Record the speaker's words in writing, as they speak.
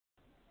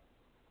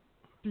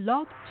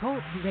Blog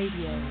Talk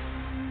Radio.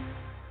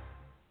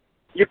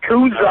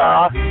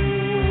 Yakuza!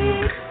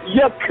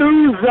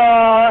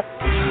 Yakuza!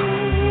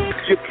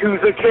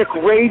 Yakuza Kick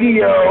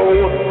Radio!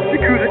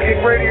 Yakuza Kick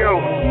Radio!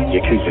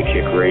 Yakuza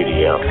Kick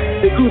Radio!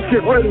 Yakuza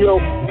Kick Radio!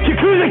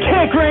 Yakuza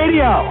Kick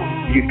Radio!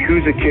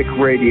 Yakuza Kick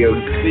Radio!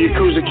 The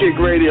Yakuza Kick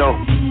Radio!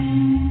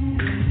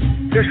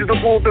 This is the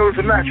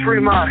bulldozer Matt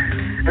Fremont,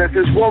 and if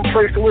there's one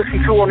place to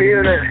listen to on the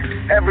internet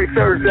every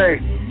Thursday,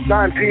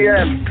 9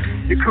 p.m.,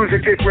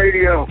 Yakuza Kick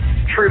Radio.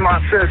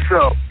 Fremont says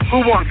so.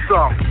 Who wants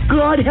some?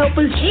 God help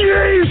us,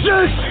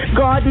 Jesus!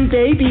 God and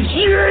baby,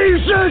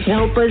 Jesus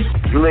help us!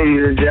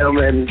 Ladies and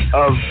gentlemen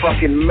of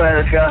fucking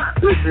America,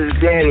 this is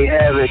Danny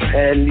Havoc,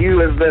 and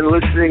you have been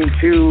listening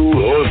to,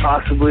 or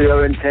possibly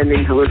are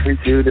intending to listen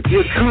to, the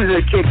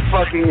Yakuza Kick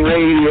fucking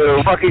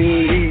radio.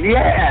 Fucking,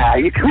 yeah!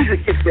 Yakuza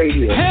Kick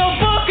Radio. Hell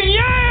fucking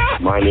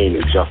yeah! My name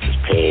is Justice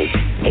Payne,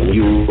 and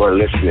you are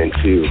listening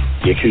to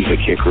Yakuza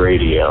Kick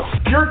Radio.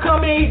 You're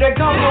coming to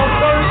come on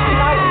Thursday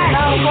night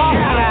now,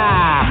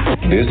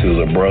 This is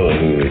a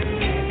brotherhood,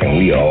 and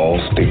we all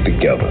stick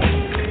together.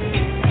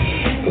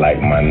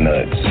 Like my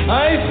nuts.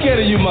 I ain't scared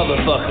of you,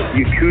 motherfucker.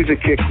 Yakuza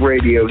Kick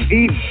Radio,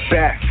 the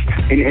best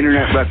in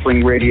internet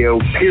wrestling radio,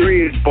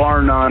 period,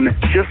 bar none,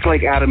 just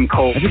like Adam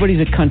Cole. Everybody's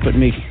a cunt but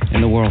me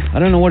in the world. I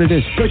don't know what it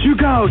is. But you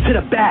go to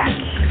the back,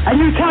 and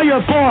you tell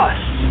your boss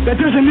that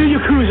there's a new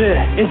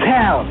Yakuza in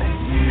town.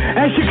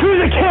 And it's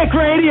Yakuza Kick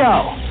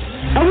Radio,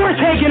 and we're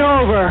taking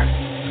over.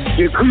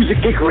 Yakuza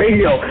Kick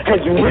Radio has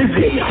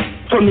risen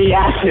from the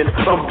ashes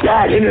of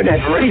bad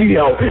internet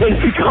radio and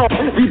become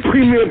the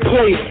premier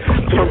place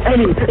for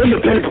any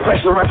independent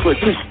professional wrestler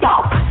to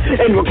stop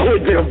and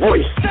record their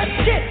voice. That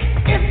shit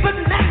is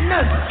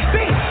bananas,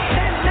 big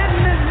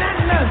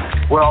bananas.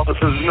 Well, this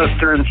is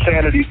Mr.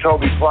 Insanity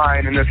Toby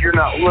Klein, and if you're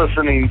not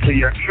listening to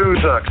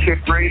Yakuza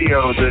Kick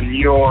Radio, then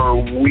you're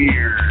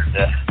weird.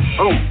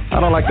 Oh, I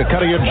don't like the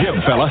cut of your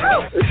jib, fella.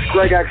 this is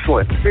Greg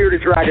Excellent,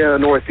 Bearded Dragon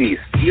of the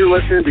Northeast. You're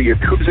listening to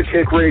Yakuza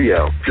Kick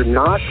Radio. If you're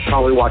not,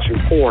 probably watching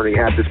porn and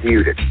you have this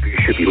muted. You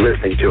should be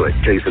listening to it,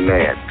 Jason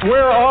Mann.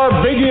 Where are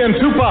Biggie and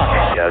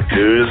Tupac?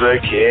 Yakuza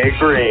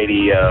Kick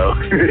Radio.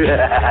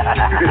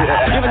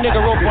 Give a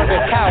nigga rope on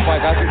that cowboy,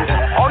 guys.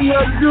 All you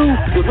have to do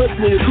is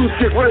listen to Yakuza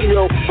Kick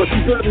Radio, but you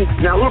didn't.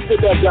 Now look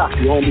at that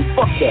doctor, homie.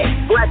 Fuck that.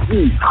 Black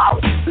D,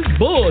 holla.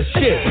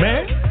 Bullshit,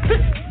 man.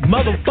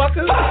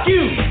 Motherfucker. Fuck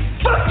you.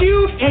 Fuck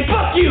you and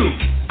fuck you.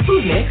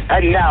 Who's next?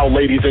 And now,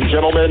 ladies and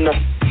gentlemen,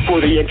 for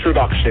the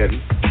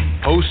introduction.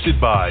 Hosted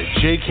by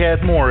J.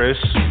 Cat Morris.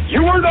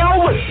 You are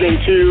now listening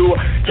to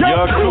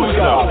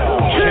Yakuza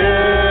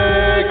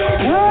Kick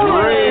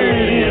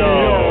Radio.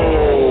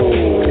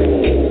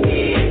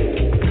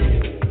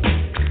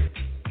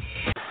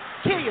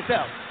 Kill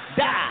yourself.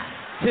 Die.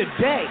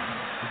 Today.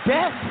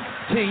 Death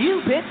to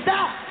you, bitch.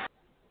 Die.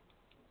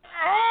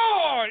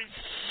 Oh,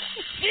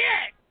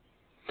 shit!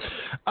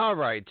 All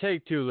right,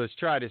 take two. Let's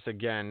try this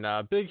again.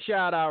 Big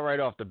shout out right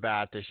off the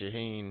bat to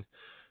Shaheen,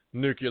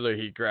 Nuclear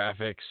Heat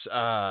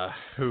Graphics,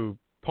 who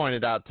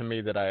pointed out to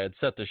me that I had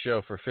set the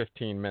show for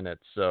 15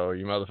 minutes. So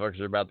you motherfuckers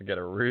are about to get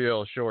a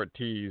real short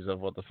tease of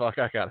what the fuck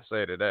I gotta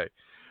say today.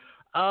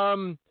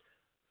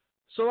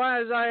 So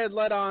as I had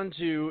led on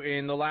to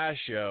in the last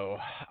show,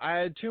 I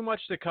had too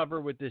much to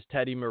cover with this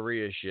Teddy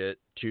Maria shit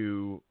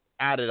to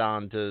add it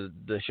on to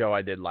the show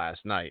I did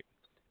last night.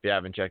 If you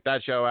haven't checked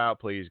that show out,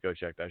 please go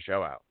check that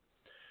show out.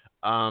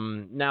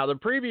 Now, the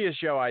previous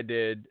show I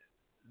did,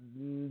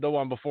 the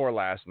one before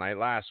last night,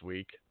 last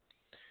week,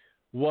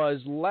 was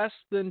less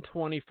than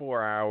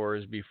 24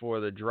 hours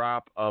before the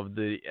drop of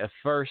the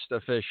first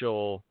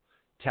official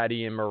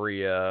Teddy and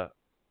Maria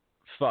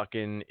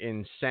fucking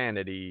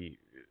insanity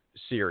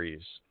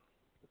series.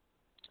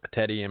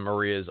 Teddy and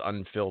Maria's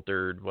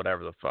Unfiltered,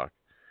 whatever the fuck.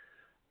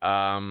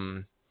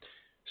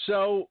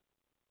 So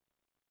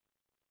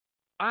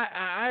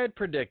I had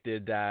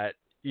predicted that,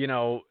 you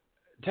know,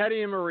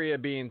 Teddy and Maria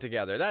being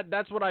together,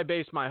 that's what I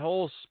based my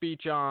whole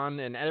speech on,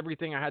 and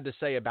everything I had to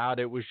say about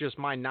it was just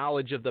my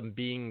knowledge of them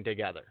being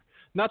together.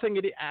 Nothing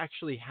had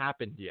actually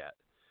happened yet.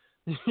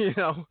 You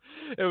know,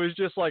 it was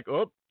just like,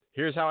 oh,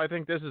 here's how I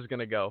think this is going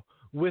to go.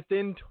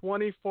 Within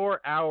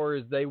 24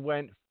 hours, they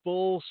went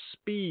full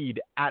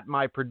speed at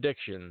my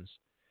predictions,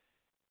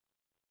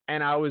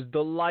 and I was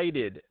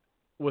delighted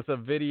with a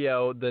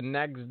video the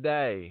next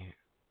day.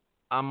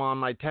 I'm on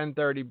my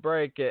 10:30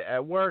 break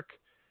at work,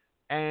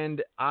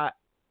 and I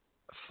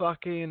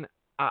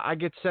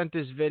get sent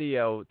this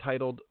video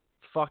titled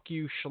 "Fuck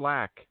You,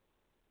 Shlak"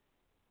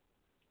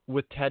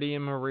 with Teddy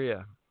and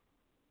Maria.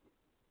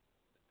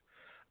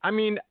 I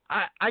mean,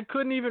 I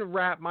couldn't even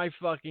wrap my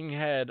fucking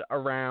head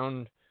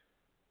around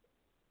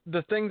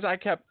the things I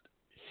kept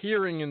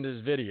hearing in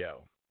this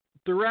video.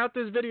 Throughout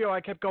this video,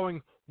 I kept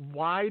going,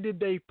 why did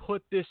they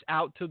put this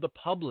out to the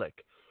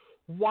public?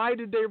 Why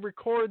did they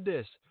record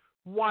this?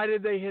 Why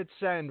did they hit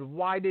send?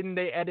 Why didn't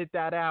they edit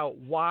that out?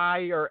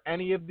 Why are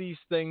any of these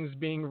things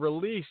being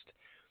released?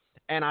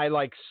 And I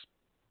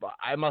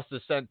must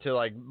have sent to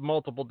like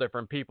multiple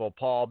different people,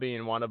 Paul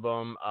being one of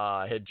them.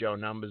 Hit Joe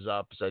Numbers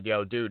up, said,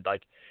 yo, dude,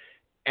 like,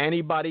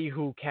 Anybody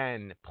who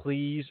can,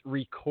 please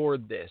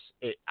record this.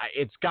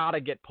 It's got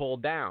to get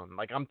pulled down.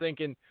 Like, I'm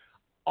thinking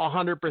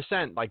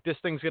 100%. Like, this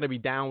thing's going to be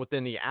down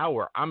within the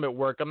hour. I'm at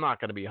work. I'm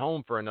not going to be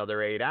home for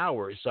another 8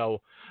 hours.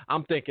 So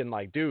I'm thinking,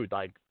 like, dude,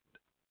 like,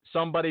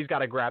 somebody's got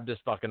to grab this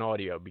fucking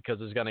audio because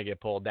it's going to get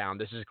pulled down.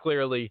 This is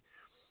clearly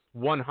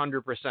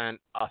 100%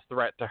 a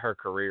threat to her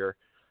career.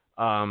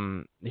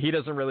 He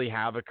doesn't really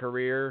have a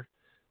career,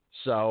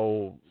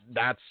 so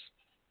that's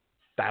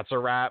a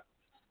wrap.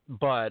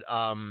 But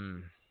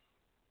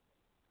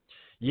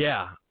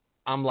yeah,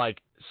 I'm like,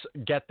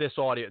 get this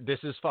audio. This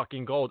is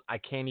fucking gold. I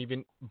can't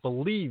even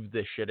believe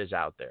this shit is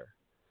out there.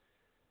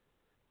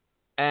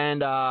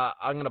 And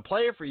I'm gonna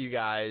play it for you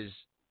guys.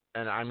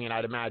 And I mean,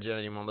 I'd imagine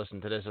anyone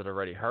listening to this had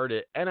already heard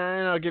it. And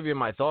I'll give you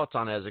my thoughts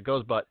on it as it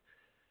goes. But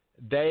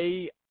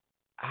they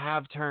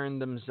have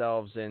turned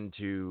themselves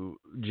into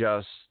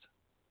just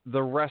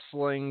the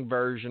wrestling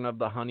version of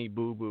the Honey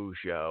Boo Boo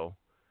show.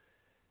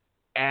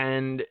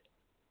 And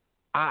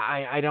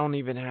I don't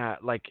even have,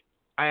 like,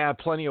 I have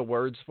plenty of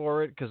words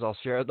for it because I'll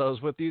share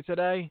those with you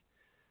today.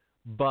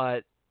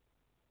 But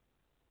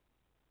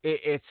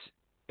it's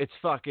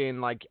fucking,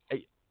 like,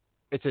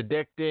 it's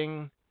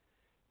addicting.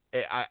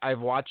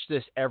 I've watched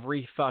this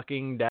every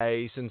fucking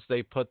day since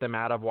they put them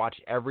out. I've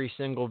watched every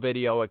single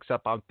video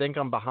except I think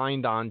I'm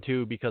behind on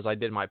 2 because I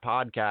did my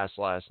podcast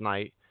last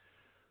night,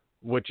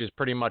 which is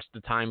pretty much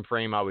the time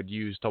frame I would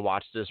use to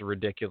watch this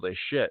ridiculous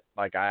shit.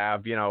 Like, I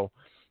have,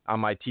 on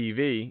my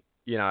TV,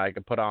 I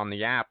could put on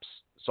the apps.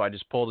 So I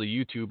just pull the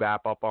YouTube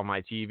app up on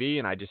my TV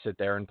and I just sit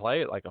there and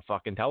play it like a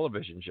fucking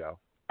television show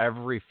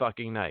every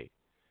fucking night.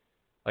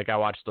 Like, I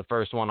watched the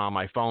first one on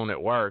my phone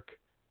at work.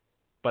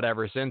 But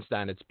ever since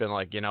then, it's been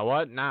like, you know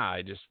what? Nah,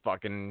 I just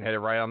fucking hit it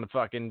right on the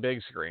fucking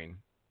big screen.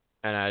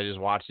 And I just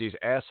watch these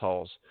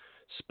assholes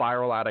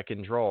spiral out of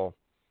control.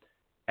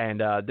 And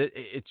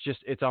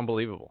it's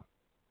unbelievable.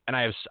 And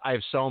I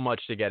have so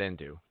much to get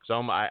into.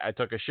 So I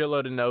took a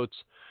shitload of notes.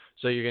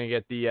 So you're going to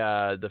get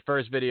the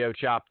first video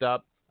chopped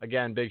up.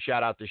 Again, big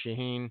shout out to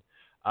Shaheen.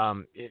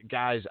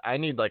 Guys, I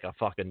need like a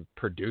fucking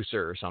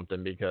producer or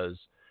something because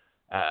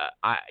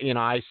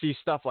I see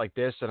stuff like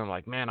this and I'm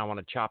like, man, I want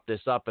to chop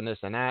this up and this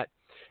and that.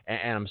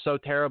 And I'm so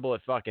terrible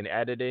at fucking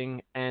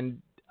editing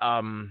and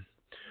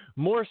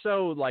more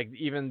so like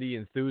even the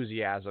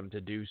enthusiasm to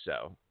do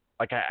so.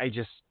 Like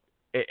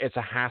it's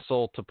a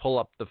hassle to pull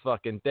up the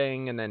fucking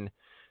thing and then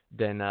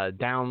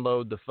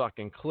download the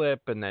fucking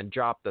clip and then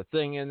drop the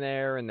thing in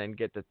there and then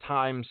get the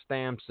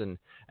timestamps and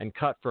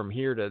cut from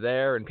here to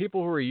there. And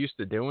people who are used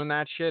to doing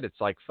that shit,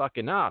 it's like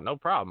fucking, no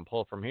problem.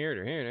 Pull from here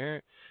to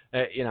here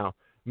to here.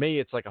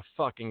 Me, it's like a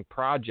fucking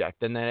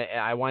project. And then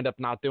I wind up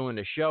not doing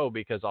the show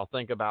because I'll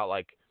think about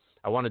like,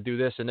 I want to do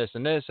this and this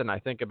and this. And I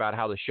think about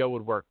how the show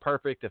would work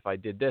perfect if I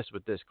did this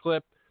with this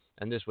clip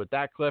and this with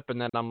that clip. And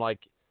then I'm like,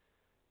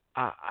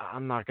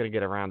 I'm not going to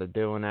get around to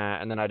doing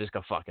that. And then I just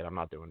go, fuck it. I'm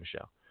not doing the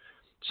show.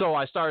 So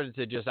I started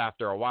to just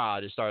after a while,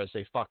 I just started to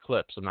say, fuck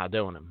clips. I'm not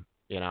doing them,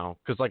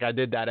 because like I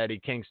did that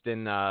Eddie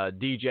Kingston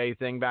DJ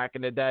thing back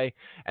in the day.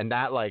 And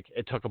that like,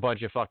 it took a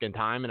bunch of fucking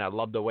time and I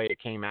loved the way it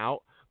came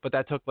out. But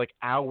that took like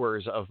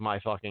hours of my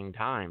fucking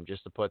time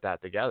just to put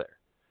that together.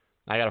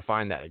 I got to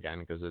find that again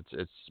because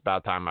it's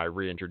about time I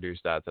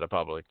reintroduced that to the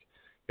public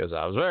because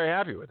I was very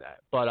happy with that.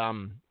 But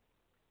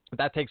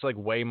that takes like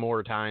way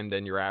more time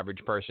than your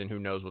average person who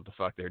knows what the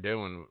fuck they're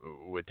doing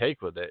would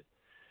take with it.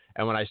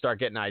 And when I start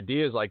getting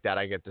ideas like that,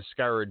 I get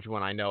discouraged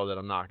when I know that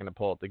I'm not going to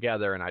pull it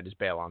together and I just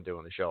bail on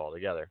doing the show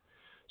altogether.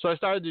 So I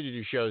started to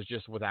do shows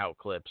just without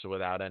clips,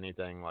 without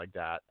anything like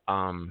that.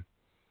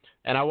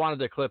 And I wanted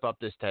to clip up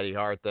this Teddy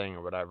Hart thing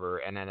or whatever.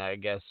 And then I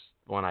guess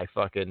when I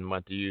fucking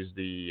went to use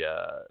the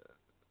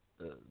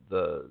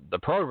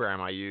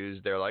program I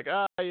used, they're like,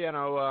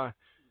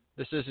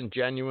 this isn't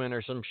genuine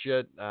or some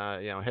shit.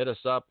 Hit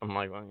us up. I'm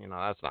like, well,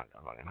 that's not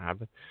going to fucking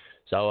happen.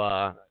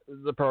 So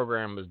the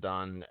program was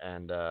done,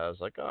 and I was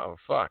like, oh,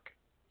 fuck.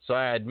 So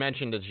I had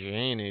mentioned it to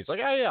Shaheen, and he's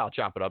like, oh, yeah, I'll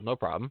chop it up, no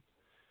problem.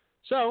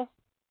 So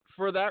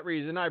for that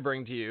reason, I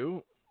bring to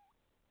you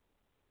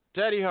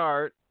Teddy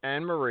Hart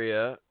and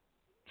Maria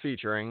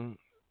featuring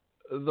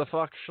the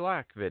Fuck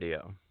Shlak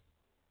video.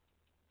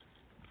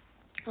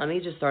 Let me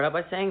just start out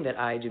by saying that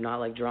I do not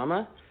like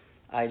drama.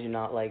 I do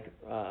not like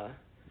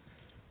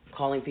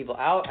calling people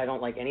out. I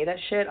don't like any of that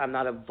shit. I'm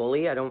not a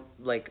bully. I don't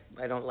like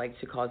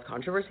to cause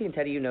controversy. And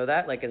Teddy, you know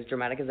that. Like, as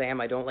dramatic as I am,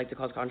 I don't like to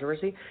cause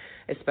controversy,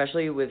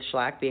 especially with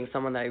Shlak being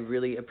someone that I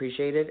really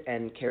appreciated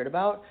and cared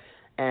about.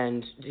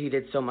 And he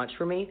did so much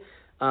for me.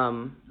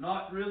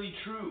 Not really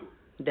true.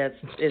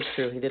 It's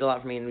true. He did a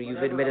lot for me, and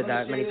you've admitted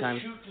that many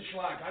times. Shoot to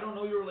Shlak. I don't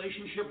know your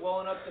relationship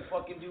well enough to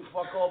fucking do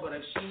fuck all, but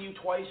I've seen you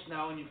twice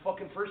now, and you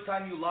fucking first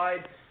time you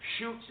lied,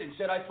 shoots, and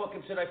said I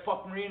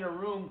fucked Marie in her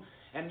room.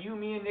 And you,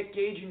 me, and Nick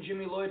Gage and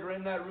Jimmy Lloyd were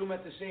in that room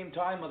at the same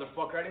time,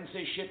 motherfucker. I didn't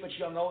say shit, but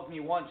she hung out with me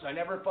once. I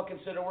never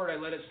fucking said a word. I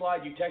let it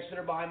slide. You texted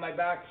her behind my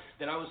back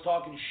that I was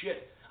talking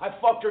shit. I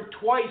fucked her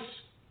twice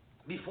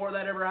before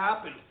that ever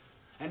happened.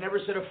 I never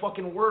said a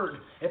fucking word.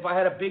 If I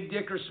had a big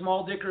dick or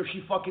small dick, or if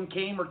she fucking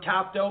came or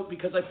tapped out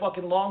because I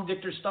fucking long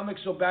dicked her stomach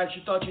so bad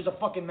she thought she's a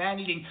fucking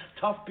man-eating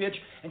tough bitch,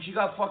 and she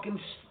got fucking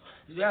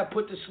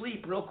put to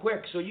sleep real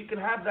quick. So you can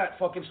have that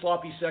fucking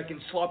sloppy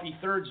seconds, sloppy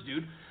thirds,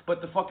 dude. But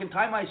the fucking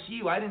time I see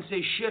you, I didn't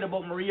say shit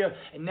about Maria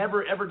and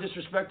never ever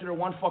disrespected her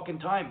one fucking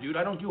time, dude.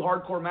 I don't do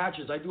hardcore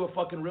matches. I do a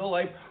fucking real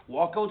life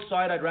walk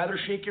outside. I'd rather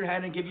shake your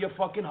hand and give you a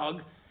fucking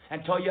hug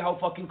and tell you how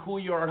fucking cool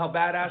you are and how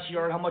badass you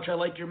are and how much I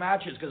like your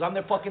matches, because I'm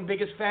the fucking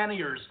biggest fan of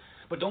yours.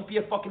 But don't be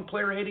a fucking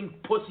player-hating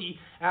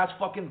pussy-ass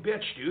fucking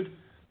bitch, dude.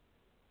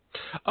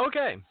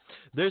 Okay,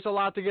 there's a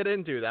lot to get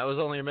into. That was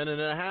only a minute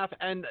and a half,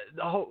 and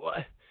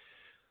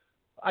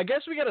I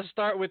guess we got to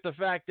start with the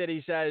fact that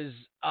he says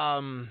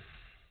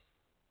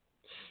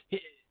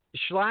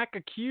Shlak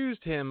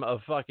accused him of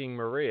fucking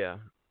Maria,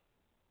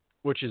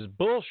 which is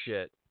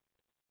bullshit,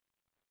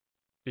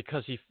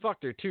 because he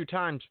fucked her 2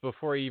 times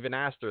before he even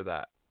asked her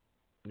that.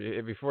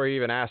 Before he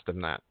even asked him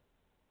that.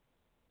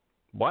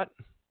 What?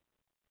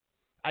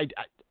 I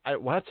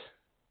what?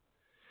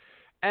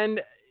 And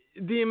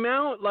the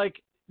amount,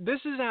 like, this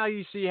is how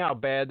you see how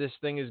bad this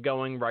thing is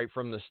going right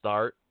from the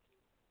start.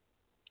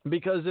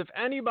 Because if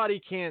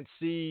anybody can't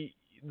see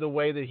the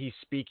way that he's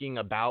speaking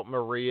about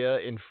Maria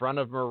in front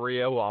of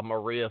Maria while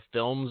Maria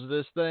films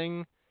this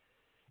thing,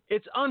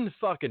 it's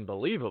unfucking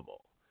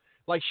believable.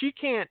 Like, she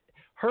can't,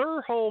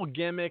 her whole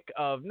gimmick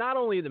of not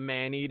only the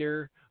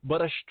man-eater,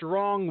 but a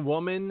strong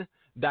woman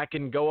that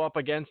can go up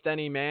against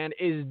any man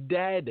is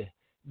dead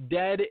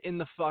in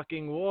the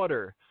fucking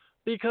water.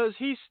 Because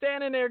he's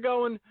standing there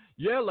going,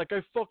 yeah, like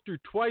I fucked her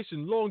twice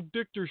and long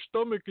dicked her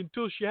stomach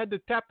until she had to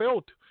tap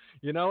out,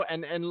 you know,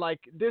 and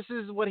like, this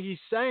is what he's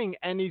saying,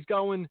 and he's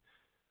going,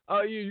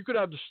 you could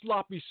have the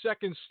sloppy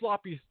seconds,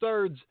 sloppy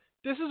thirds.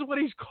 This is what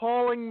he's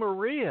calling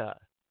Maria.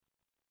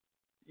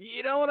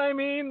 You know what I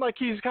mean? Like,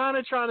 he's kind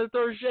of trying to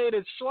throw shade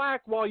at Shlak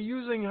while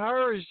using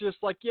her as just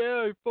like,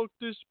 yeah, I fucked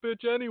this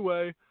bitch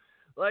anyway.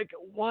 Like,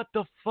 what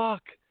the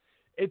fuck?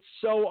 It's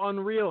so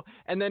unreal.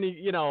 And then he,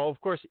 you know, of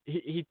course,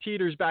 he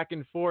teeters back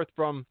and forth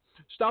from,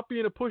 stop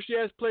being a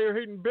pushy-ass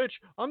player-hating bitch.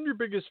 I'm your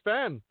biggest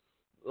fan.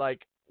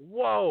 Like,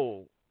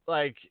 whoa.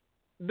 Like,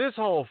 this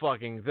whole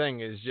fucking thing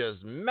is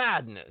just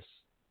madness.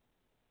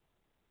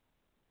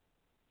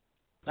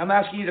 I'm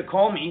asking you to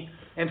call me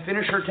and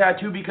finish her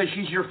tattoo because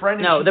she's your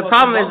friend. No, the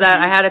problem is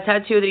that I had a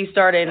tattoo that he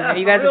started. Yeah,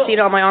 you guys have seen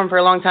it on my arm for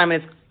a long time,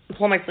 and it's...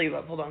 Pull my sleeve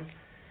up. Hold on.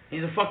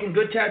 He's a fucking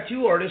good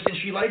tattoo artist, and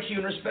she likes you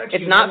and respects you.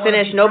 It's not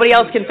finished. Nobody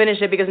else can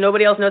finish it because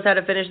nobody else knows how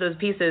to finish those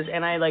pieces,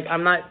 and I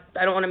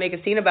don't want to make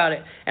a scene about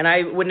it. And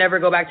I would never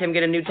go back to him and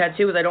get a new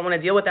tattoo because I don't want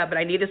to deal with that, but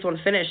I need this one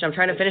finished. I'm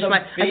trying to finish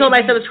my... I told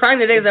myself I was crying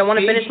today because I want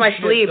to finish my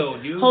sleeve.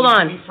 Hold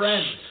on.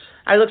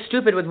 I look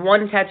stupid with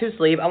one tattoo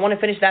sleeve. I want to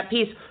finish that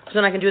piece so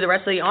then I can do the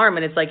rest of the arm.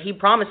 And it's like, he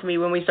promised me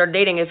when we started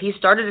dating, if he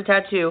started a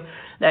tattoo,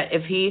 that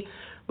if he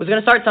was going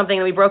to start something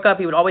and we broke up,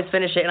 he would always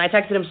finish it. And I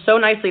texted him so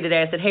nicely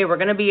today. I said, hey, we're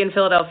going to be in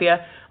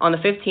Philadelphia on the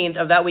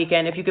 15th of that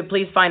weekend. If you could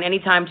please find any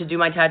time to do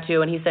my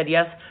tattoo. And he said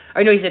yes.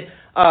 Or no, he said,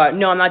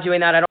 no, I'm not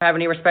doing that. I don't have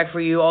any respect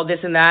for you, all this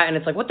and that. And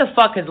it's like, what the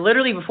fuck? Because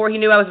literally before he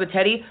knew I was with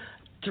Teddy,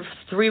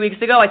 3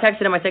 weeks ago, I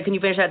texted him. I said, can you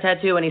finish that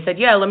tattoo? And he said,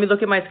 yeah, let me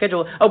look at my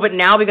schedule. Oh, but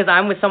now because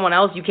I'm with someone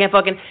else, you can't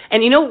fucking...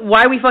 And you know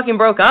why we fucking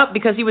broke up?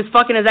 Because he was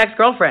fucking his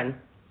ex-girlfriend.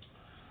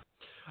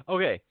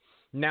 Okay.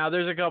 Now,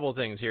 there's a couple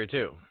things here,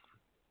 too.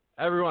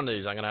 Every one of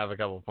these, I'm going to have a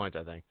couple points,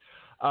 I think.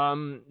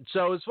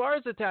 So, as far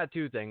as the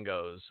tattoo thing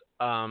goes,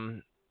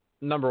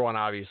 number one,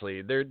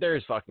 obviously,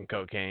 there's fucking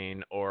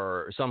cocaine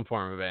or some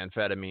form of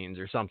amphetamines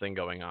or something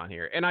going on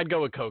here. And I'd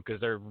go with coke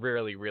because they're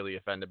really, really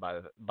offended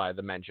by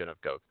the mention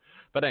of coke.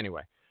 But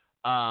anyway,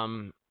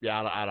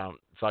 yeah, I don't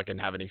fucking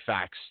have any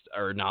facts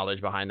or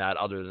knowledge behind that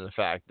other than the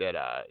fact that,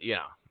 you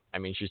know, I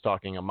mean, she's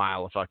talking a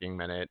mile a fucking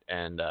minute,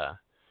 and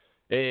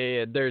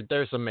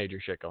there's some major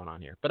shit going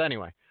on here. But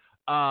anyway,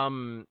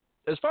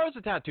 as far as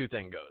the tattoo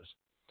thing goes,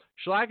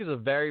 Shlak is a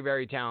very,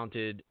 very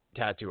talented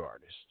tattoo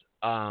artist.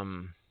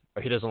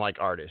 He doesn't like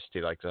artists. He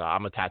likes,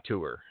 I'm a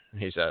tattooer,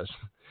 he says.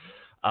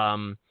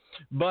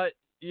 But,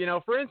 you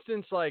know, for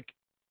instance, like,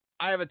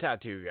 I have a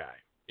tattoo guy.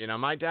 You know,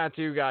 my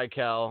tattoo guy,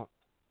 Kel,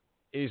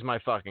 he's my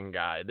fucking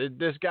guy.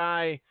 This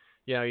guy,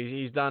 you know,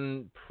 he's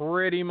done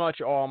pretty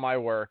much all my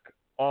work,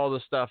 all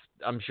the stuff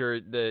I'm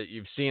sure that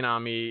you've seen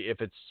on me.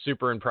 If it's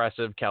super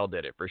impressive, Kel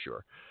did it for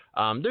sure.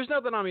 There's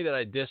nothing on me that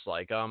I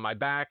dislike. My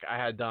back I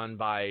had done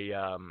by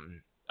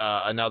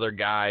another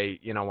guy,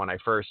 you know, when I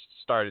first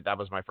started. That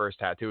was my first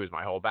tattoo, is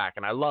my whole back,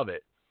 and I love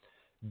it.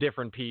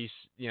 Different piece,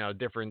 you know,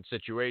 different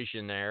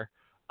situation there.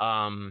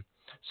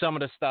 Some of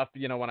the stuff,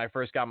 you know, when I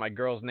first got my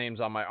girls' names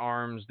on my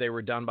arms, they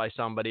were done by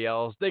somebody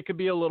else. They could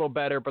be a little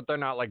better, but they're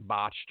not like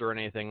botched or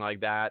anything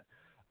like that.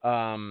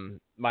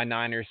 My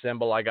Niner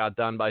symbol I got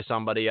done by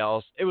somebody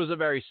else. It was a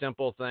very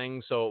simple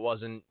thing, so it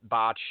wasn't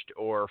botched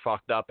or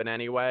fucked up in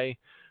any way.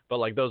 But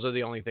like, those are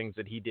the only things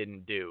that he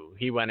didn't do.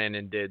 He went in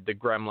and did the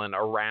gremlin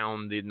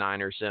around the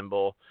Niner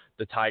symbol,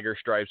 the tiger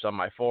stripes on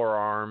my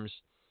forearms,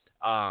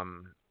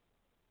 the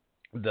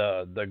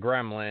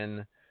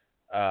gremlin,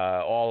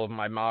 all of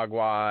my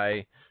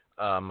mogwai,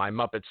 my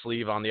Muppet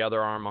sleeve on the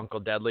other arm, Uncle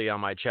Deadly on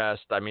my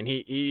chest. I mean,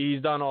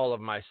 he's done all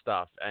of my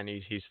stuff, and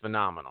he's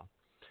phenomenal.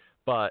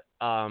 But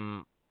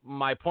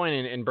my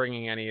point in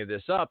bringing any of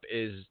this up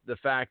is the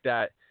fact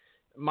that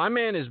my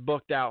man is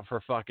booked out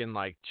for fucking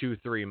like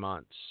 2-3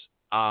 months.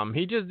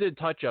 He just did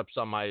touch-ups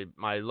on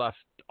my left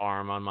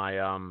arm on my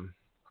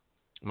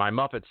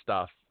Muppet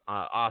stuff.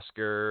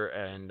 Oscar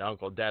and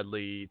Uncle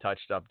Deadly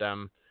touched up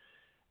them.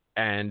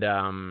 And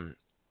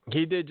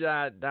he did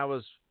that. That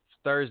was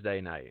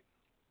Thursday night.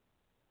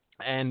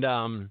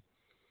 And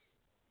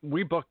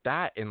we booked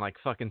that in like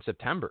fucking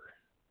September.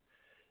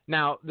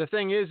 Now, the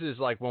thing is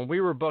like when we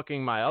were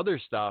booking my other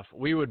stuff,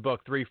 we would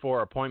book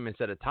 3-4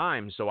 appointments at a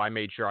time. So I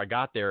made sure I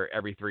got there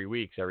every 3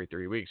 weeks.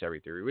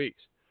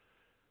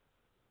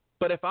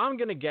 But if I'm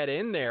going to get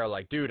in there,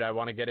 like, dude, I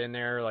want to get in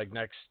there like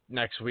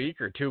next week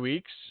or 2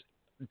 weeks,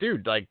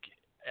 dude, like,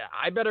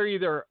 I better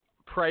either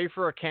pray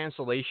for a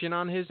cancellation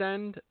on his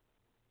end,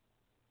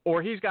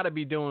 or he's got to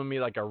be doing me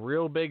like a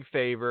real big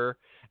favor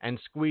and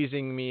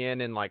squeezing me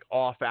in like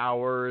off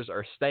hours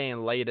or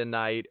staying late at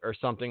night or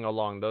something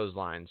along those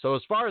lines. So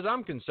as far as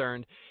I'm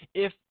concerned,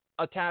 if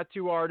a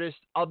tattoo artist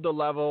of the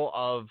level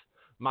of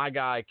my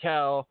guy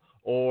Kel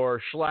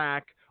or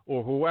Shlak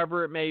or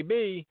whoever it may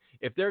be,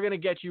 if they're going to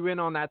get you in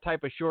on that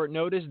type of short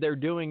notice, they're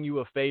doing you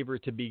a favor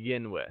to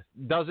begin with.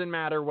 Doesn't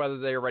matter whether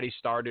they already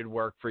started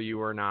work for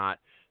you or not.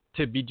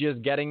 To be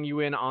just getting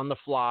you in on the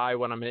fly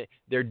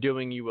they're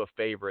doing you a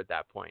favor at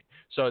that point.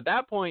 So at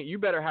that point, you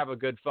better have a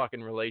good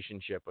fucking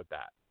relationship with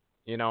that.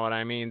 You know what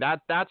I mean?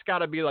 That's got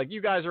to be like,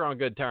 you guys are on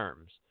good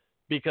terms,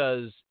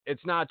 because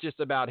it's not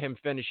just about him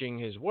finishing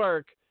his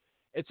work.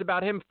 It's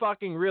about him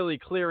fucking really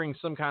clearing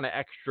some kind of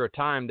extra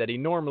time that he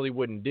normally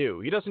wouldn't do.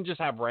 He doesn't just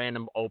have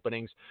random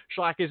openings.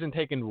 Shlak isn't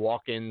taking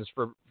walk-ins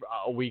for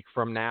a week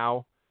from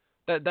now.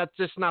 That's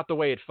just not the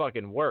way it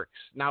fucking works.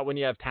 Not when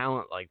you have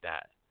talent like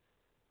that.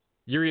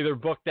 You're either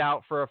booked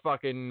out for a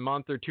fucking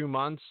month or 2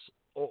 months,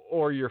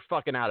 or you're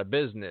fucking out of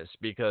business,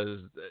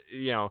 because,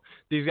 you know,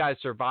 these guys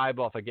survive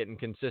off of getting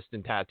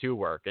consistent tattoo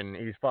work, and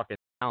he's fucking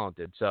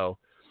talented. So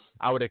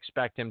I would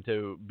expect him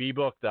to be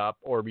booked up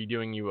or be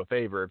doing you a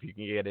favor if you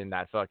can get in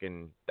that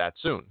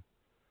soon.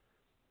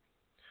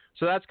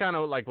 So that's kind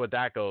of like what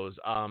that goes.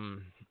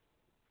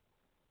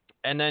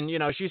 And then, you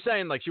know, she's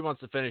saying like she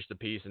wants to finish the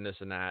piece and this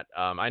and that.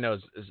 I know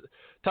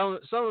some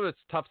of it's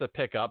tough to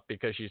pick up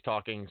because she's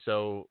talking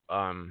so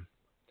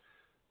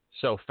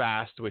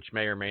fast, which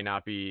may or may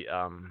not be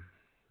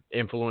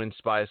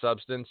influenced by a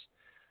substance.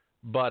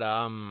 But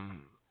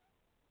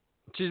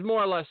she's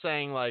more or less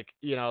saying like,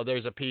 you know,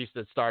 there's a piece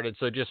that started.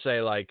 So just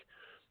say like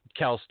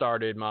Kel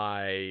started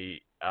my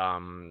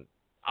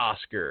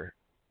Oscar.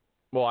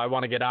 Well, I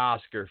want to get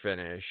Oscar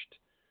finished.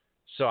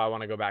 So I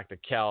want to go back to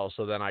Kel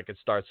so then I could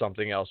start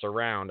something else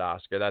around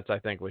Oscar. That's, I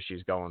think, what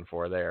she's going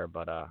for there.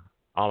 But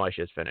all my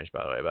shit's finished,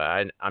 by the way.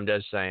 But I'm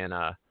just saying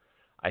I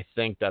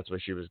think that's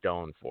what she was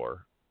going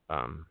for.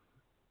 All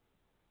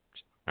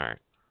right.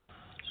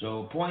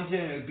 So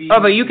pointing. Oh,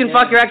 but you can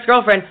fuck your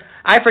ex-girlfriend.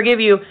 I forgive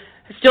you.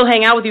 Still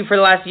hang out with you for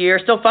the last year.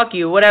 Still fuck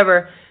you,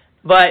 whatever.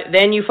 But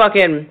then you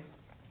fucking...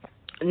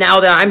 Now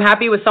that I'm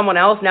happy with someone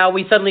else, now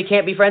we suddenly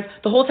can't be friends.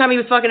 The whole time he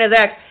was fucking his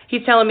ex,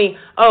 he's telling me,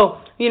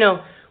 oh, you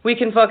know... We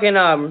can fucking,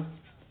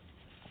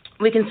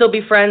 we can still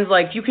be friends,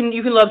 like, you can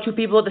love two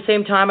people at the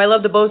same time, I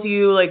love the both of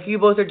you, like, you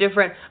both are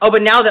different. Oh,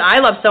 but now that I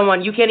love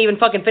someone, you can't even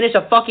fucking finish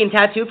a fucking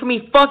tattoo for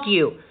me? Fuck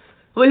you.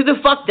 Well, who the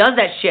fuck does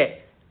that shit?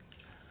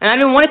 And I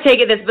didn't want to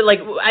take it this, but, like,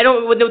 I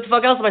don't know what the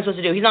fuck else am I supposed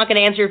to do? He's not gonna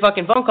answer your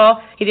fucking phone call,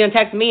 he's gonna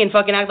text me and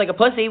fucking act like a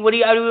pussy. What do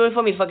you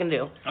want me to fucking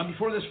do?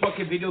 Before this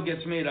fucking video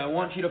gets made, I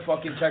want you to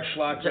fucking text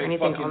Shlak right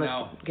fucking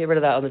now. Get rid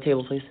of that on the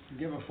table, please.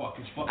 Give a fuck.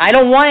 It's fucking... I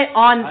don't want it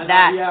on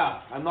that.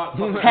 Yeah, I'm not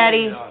fucking...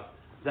 Teddy.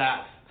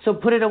 That. So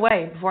put it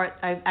away before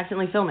I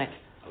accidentally film it.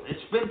 It's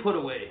been put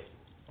away.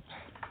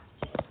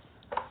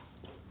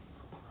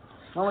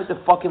 It's not like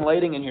the fucking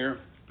lighting in here.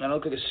 I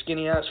look like a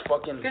skinny ass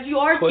fucking... Because you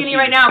are skinny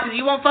right now, because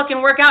you won't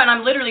fucking work out, and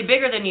I'm literally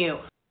bigger than you.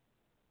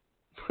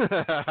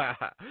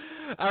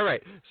 All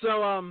right.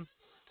 So,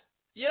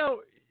 you know,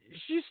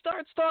 she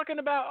starts talking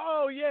about,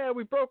 oh, yeah,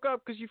 we broke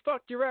up because you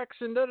fucked your ex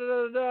and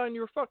da-da-da-da, and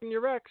you were fucking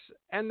your ex.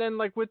 And then,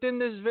 like, within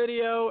this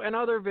video and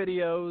other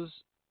videos...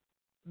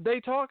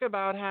 They talk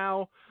about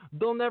how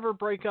they'll never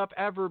break up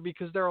ever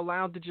because they're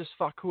allowed to just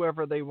fuck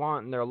whoever they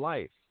want in their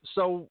life.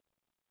 So,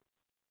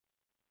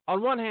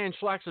 on one hand,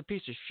 Shlak's a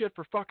piece of shit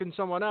for fucking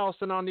someone else,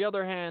 and on the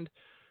other hand,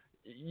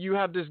 you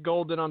have this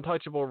golden,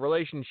 untouchable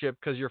relationship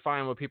because you're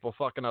fine with people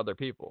fucking other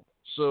people.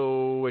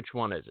 So, which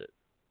one is it?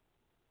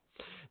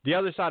 The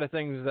other side of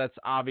things that's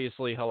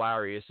obviously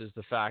hilarious is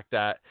the fact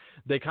that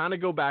they kind of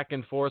go back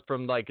and forth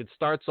from, like, it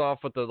starts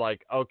off with the,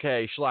 like,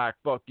 okay, Shlak,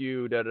 fuck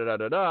you,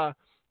 da-da-da-da-da,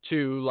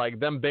 to like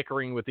them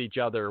bickering with each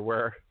other,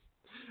 where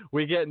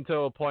we get into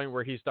a point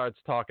where he starts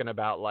talking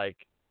about like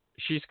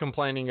she's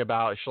complaining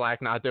about Shlak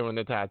not doing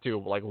the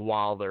tattoo like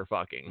while they're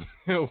fucking,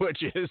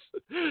 which is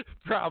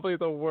probably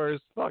the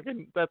worst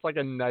fucking, that's like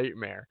a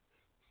nightmare.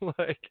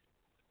 Like,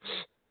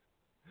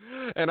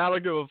 and I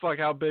don't give a fuck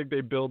how big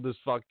they build this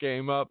fuck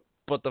game up.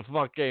 but the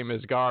fuck game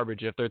is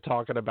garbage if they're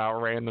talking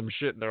about random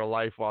shit in their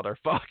life while they're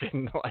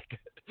fucking. Like,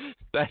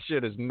 that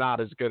shit is not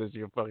as good as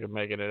you're fucking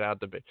making it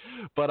out to be.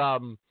 But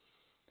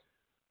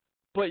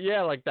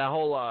yeah, like that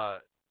whole,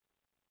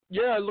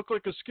 yeah, I look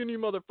like a skinny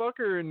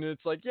motherfucker, and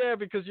it's like, yeah,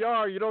 because you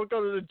are. You don't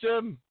go to the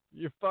gym,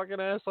 you fucking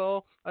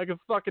asshole. I can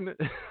fucking,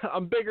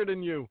 I'm bigger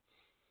than you.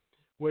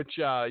 Which,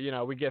 you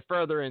know, we get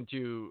further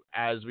into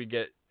as we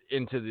get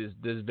into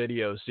this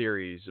video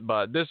series.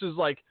 But this is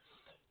like,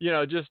 you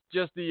know, just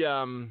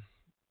the,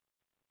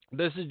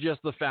 this is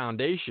just the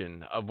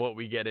foundation of what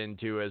we get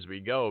into as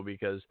we go,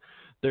 because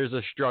there's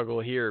a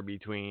struggle here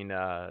between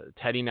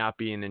Teddy not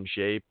being in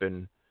shape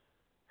and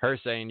her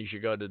saying you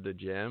should go to the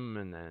gym,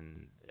 and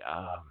then,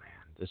 oh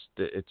man,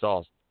 it's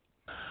all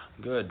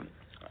good.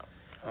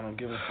 I don't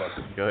give a fuck.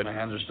 Good. My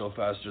hands are still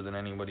faster than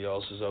anybody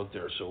else's out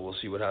there, so we'll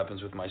see what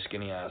happens with my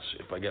skinny ass.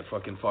 If I get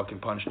fucking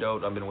punched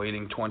out, I've been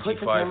waiting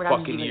 25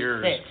 fucking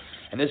years.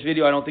 And this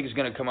video I don't think is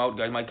going to come out.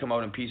 Guys might come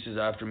out in pieces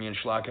after me and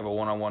Shlak have a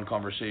one-on-one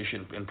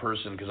conversation in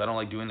person, because I don't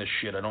like doing this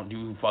shit. I don't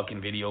do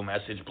fucking video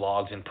message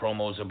blogs and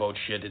promos about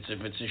shit. If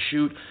it's a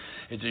shoot,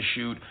 it's a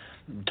shoot.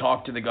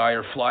 Talk to the guy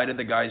or fly to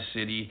the guy's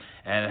city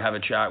and have a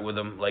chat with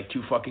him like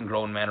two fucking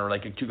grown men, or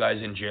like two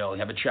guys in jail. You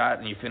have a chat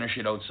and you finish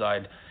it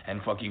outside,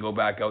 and fucking go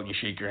back out and you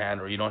shake your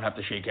hand, or you don't have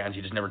to shake hands,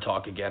 you just never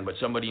talk again. But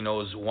somebody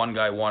knows one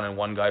guy won and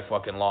one guy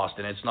fucking lost,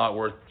 and it's not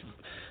worth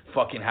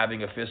fucking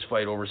having a fist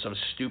fight over some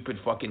stupid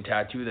fucking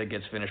tattoo that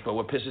gets finished. But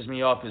what pisses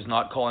me off is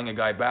not calling a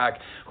guy back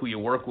who you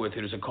work with,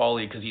 who's a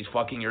colleague, because he's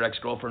fucking your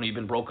ex-girlfriend who you've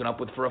been broken up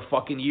with for a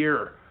fucking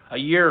year. A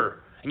year.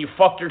 And you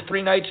fucked her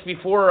 3 nights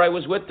before I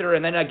was with her,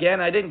 and then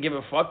again, I didn't give a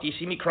fuck. Do you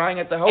see me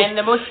crying at the house? And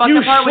the most fucked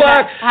up part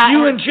was that...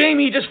 You and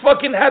Jamie just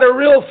fucking had a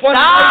real fun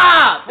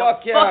night.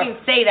 Fuck yeah. Fucking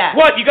say that.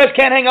 What, you guys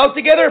can't hang out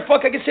together?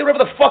 Fuck, I can say whatever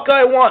the fuck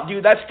I want,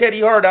 dude. That's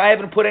Teddy Hart. I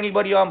haven't put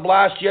anybody on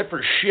blast yet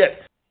for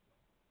shit.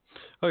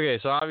 Okay,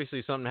 so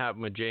obviously something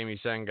happened with Jamie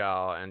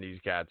Sengal and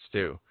these cats,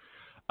 too.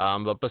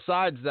 But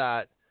besides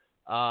that,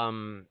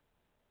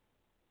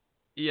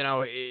 you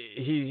know,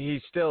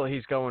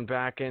 he's going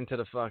back into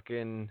the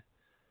fucking...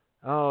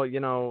 Oh, you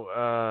know,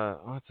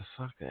 what the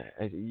fuck?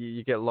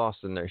 You get lost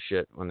in their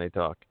shit when they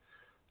talk.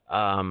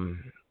 Shlak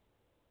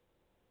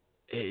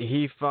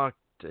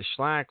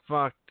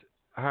fucked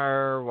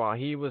her while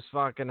he was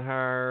fucking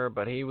her,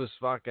 but he was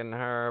fucking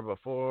her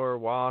before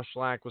while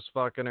Shlak was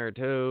fucking her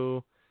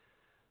too.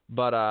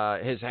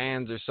 But his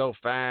hands are so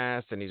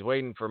fast, and he's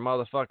waiting for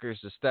motherfuckers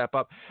to step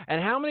up.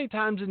 And how many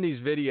times in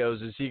these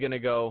videos is he going to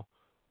go,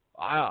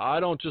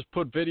 I don't just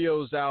put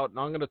videos out, and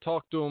I'm going to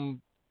talk to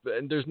him,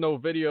 and there's no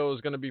video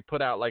is going to be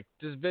put out. Like,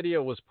 this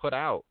video was put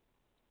out.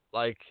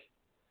 Like,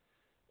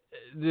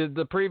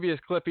 the previous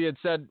clip he had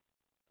said,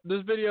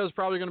 this video is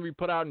probably going to be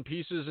put out in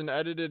pieces and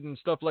edited and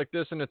stuff like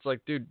this. And it's like,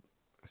 dude,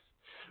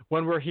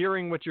 when we're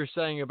hearing what you're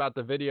saying about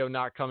the video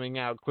not coming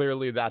out,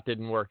 clearly that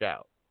didn't work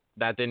out.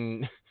 That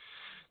didn't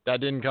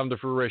come to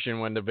fruition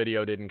when the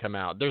video didn't come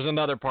out. There's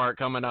another part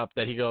coming up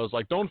that he goes,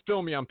 like, don't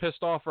film me, I'm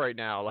pissed off right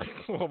now. Like,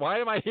 well, why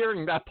am I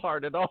hearing that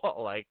part at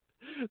all? Like,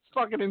 it's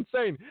fucking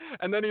insane.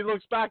 And then he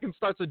looks back and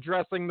starts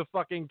addressing the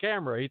fucking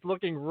camera. He's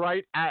looking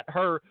right at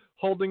her,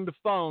 holding the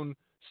phone,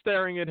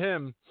 staring at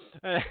him.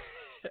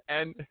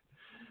 And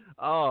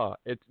oh,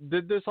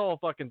 this whole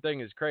fucking thing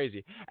is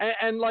crazy.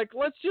 And like,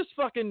 let's just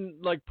fucking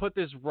like put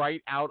this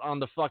right out on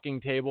the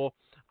fucking table.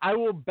 I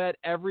will bet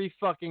every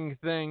fucking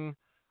thing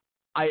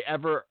I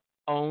ever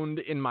owned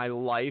in my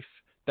life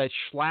that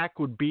Shlak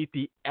would beat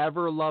the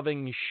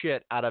ever-loving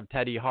shit out of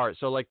Teddy Hart.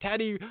 So, like,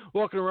 Teddy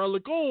walking around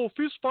like, oh,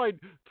 fist fight,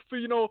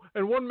 you know,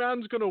 and one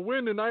man's going to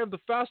win, and I have the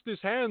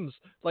fastest hands.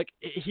 Like,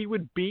 he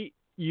would beat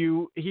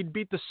you. He'd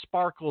beat the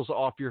sparkles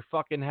off your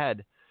fucking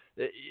head.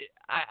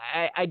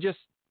 I just,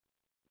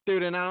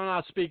 dude, and I'm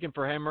not speaking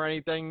for him or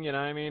anything, you know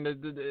what I mean?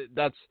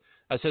 That's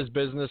his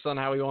business on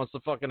how he wants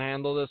to fucking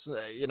handle this.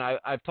 You know,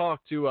 I've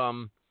talked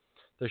to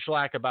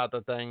Shlak about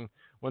the thing.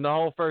 When the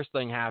whole first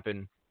thing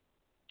happened,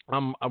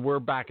 we're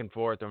back and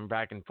forth. I'm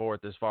back and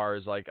forth as far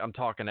as, like, I'm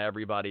talking to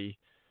everybody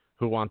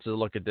who wants to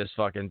look at this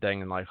fucking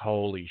thing and, like,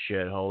 holy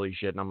shit.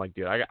 And I'm like,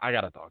 dude, I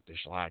got to talk to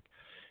Shlak.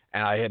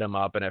 And I hit him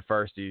up, and at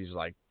first he's,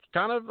 like,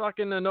 kind of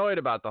fucking annoyed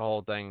about the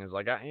whole thing. He's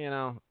like, you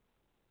know.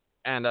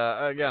 And,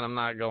 again, I'm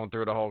not going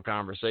through the whole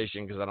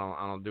conversation because I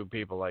don't do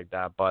people like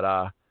that.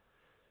 But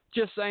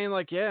just saying,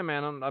 like, yeah,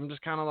 man, I'm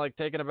just kind of, like,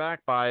 taken aback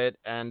by it.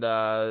 And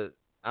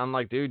I'm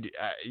like, dude,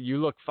 you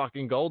look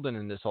fucking golden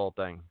in this whole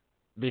thing.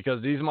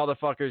 Because these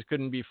motherfuckers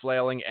couldn't be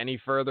flailing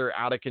any further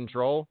out of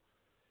control.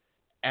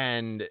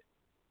 And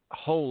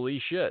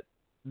holy shit.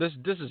 This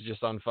is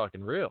just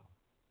unfucking real.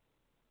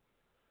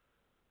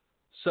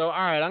 So,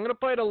 alright, I'm going to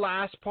play the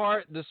last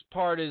part. This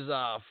part is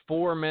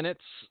 4 minutes.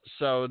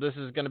 So this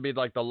is going to be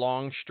like the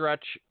long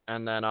stretch.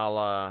 And then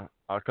I'll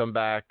come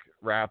back,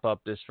 wrap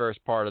up this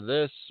first part of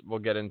this. We'll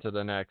get into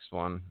the next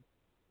one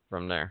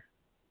from there.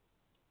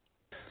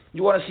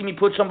 You want to see me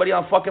put somebody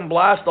on fucking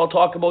blast? I'll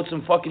talk about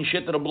some fucking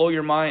shit that'll blow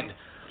your mind.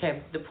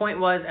 Okay, the point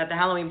was, at the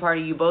Halloween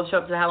party, you both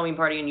showed up to the Halloween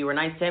party and you were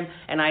nice to him,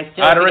 and I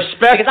still... Out of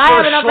respect because I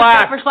have enough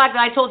Shlak. respect for Shlak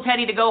that I told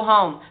Teddy to go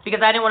home, because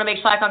I didn't want to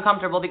make Shlak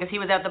uncomfortable because he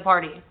was at the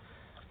party.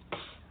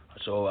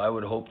 So I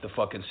would hope the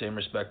fucking same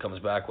respect comes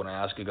back when I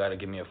ask a guy to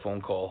give me a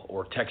phone call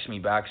or text me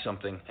back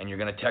something, and you're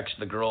going to text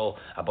the girl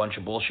a bunch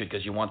of bullshit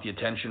because you want the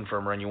attention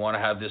from her and you want to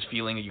have this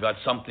feeling that you got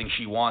something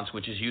she wants,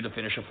 which is you to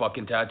finish a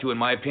fucking tattoo. In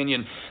my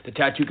opinion, the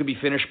tattoo could be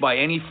finished by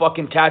any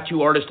fucking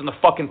tattoo artist on the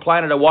fucking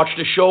planet. I watched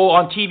a show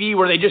on TV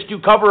where they just do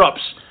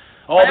cover-ups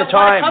all the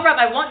time. Cover up.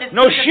 I want this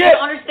no piece. Shit.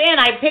 I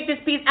understand. I picked this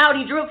piece out.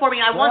 He drew it for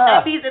me. I want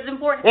that piece. It's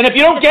important. And if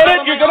you don't get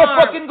it, you're going to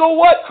fucking go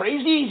what?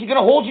 Crazy? He's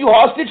going to hold you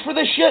hostage for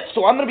this shit?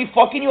 So I'm going to be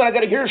fucking you and I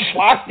got to hear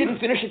Shlak didn't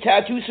finish the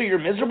tattoo so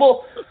you're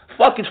miserable?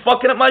 Fuck, it's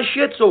fucking up my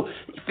shit. So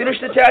finish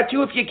the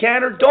tattoo if you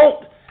can or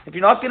don't. If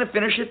you're not going to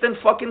finish it,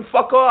 then fucking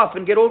fuck off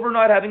and get over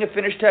not having a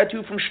finished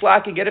tattoo from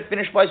Shlak and get it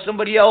finished by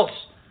somebody else.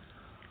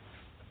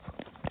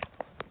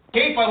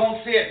 Tape, I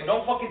won't say it, but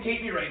don't fucking tape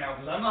me right now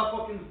because I'm not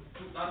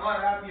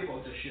happy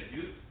about this shit,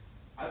 dude.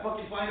 I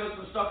fucking find out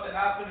some stuff that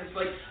happened. It's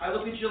like, I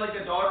look at you like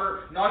a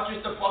daughter, not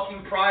just a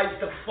fucking prize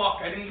to fuck.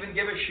 I didn't even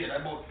give a shit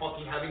about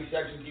fucking having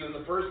sex with you in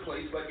the first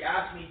place, but you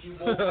asked me to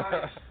both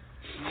times.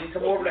 You didn't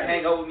come over to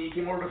hang out with me, you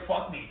came over to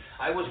fuck me.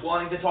 I was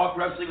wanting to talk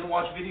wrestling and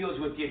watch videos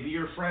with you, be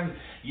your friend.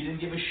 You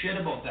didn't give a shit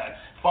about that.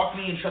 Fuck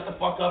me and shut the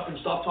fuck up and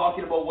stop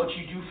talking about what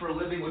you do for a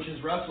living, which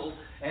is wrestle,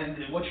 and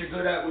what you're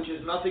good at, which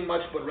is nothing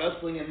much but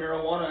wrestling and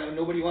marijuana, and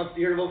nobody wants to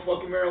hear about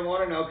fucking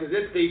marijuana now because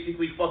it's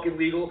basically fucking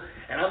legal,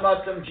 and I'm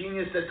not some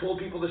genius that told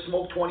people to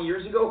smoke 20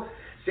 years ago.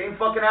 Same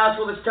fucking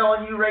asshole that's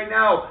telling you right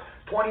now,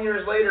 20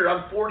 years later,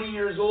 I'm 40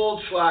 years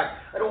old, Shlak.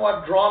 I don't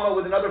want drama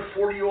with another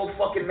 40-year-old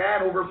fucking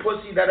man over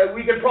pussy that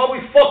we could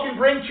probably fucking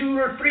bring 2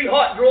 or 3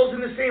 hot girls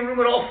in the same room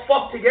and all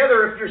fuck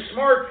together if you're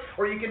smart,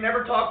 or you can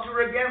never talk to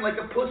her again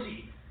like a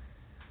pussy.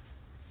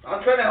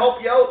 I'm trying to help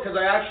you out because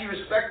I actually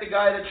respect the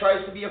guy that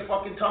tries to be a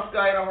fucking tough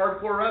guy and a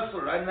hardcore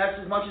wrestler. And that's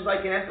as much as I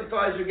can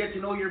empathize or get to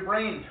know your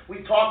brain.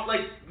 We've talked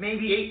like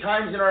maybe 8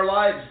 times in our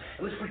lives.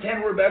 And let's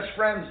pretend we're best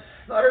friends.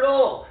 Not at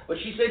all. But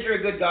she said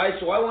you're a good guy,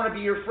 so I want to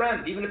be your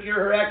friend. Even if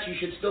you're her ex, you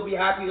should still be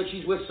happy that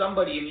she's with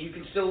somebody and you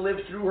can still live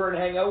through her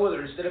and hang out with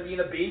her instead of being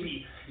a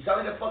baby. You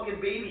sound like a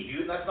fucking baby,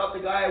 dude. And that's not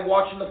the guy I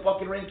watch in the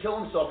fucking ring kill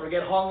himself or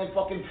get hung and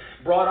fucking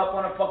brought up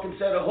on a fucking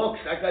set of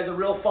hooks. That guy's a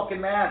real fucking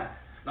man,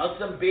 not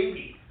some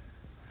baby.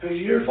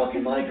 You're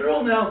fucking my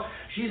girl now.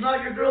 She's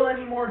not your girl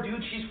anymore,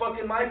 dude. She's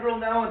fucking my girl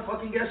now, and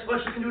fucking guess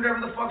what? She can do whatever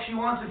the fuck she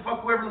wants and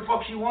fuck whoever the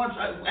fuck she wants,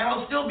 and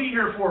I'll still be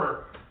here for her.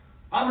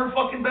 I'm her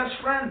fucking best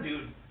friend,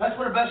 dude. That's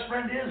what a best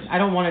friend is. I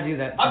don't want to do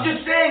that. I'm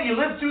just saying, you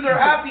live through their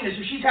happiness.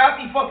 If she's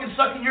happy fucking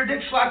sucking your dick,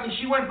 Shlak, and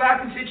she went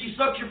back and said she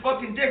sucked your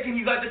fucking dick and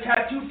you got the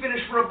tattoo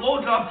finished for a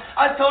blowjob,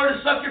 I'd tell her to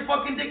suck your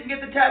fucking dick and get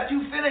the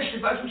tattoo finished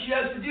if that's what she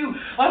has to do.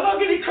 I'm not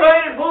going to be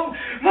crying at home.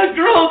 My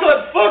girl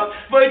got fucked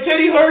by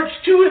Teddy Hart's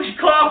 2-inch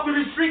cock with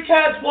his 3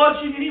 cats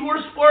watching and he wore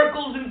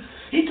sparkles and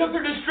he took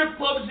her to strip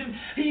clubs and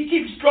he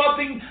keeps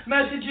dropping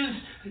messages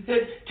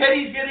that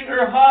Teddy's getting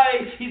her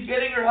high. He's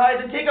getting her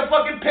high. Then take a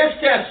fucking piss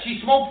test.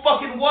 She smoked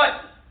fucking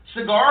what?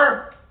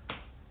 Cigar?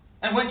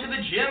 And went to the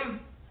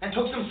gym and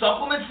took some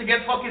supplements to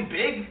get fucking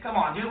big? Come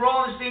on, dude. We're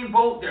all in the same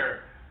boat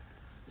there.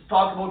 Just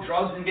talk about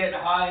drugs and getting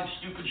high and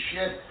stupid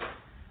shit.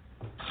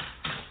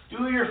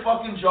 Do your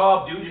fucking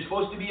job, dude. You're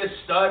supposed to be a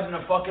stud and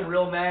a fucking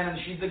real man, and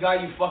she's the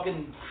guy you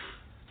fucking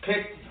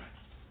picked.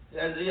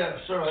 Yeah,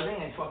 sir, I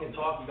think I fucking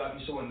talk. You got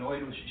me so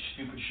annoyed with your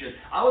stupid shit.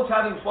 I was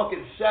having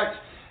fucking sex,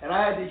 and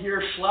I had to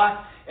hear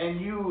Shlak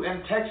and you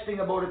and texting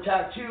about a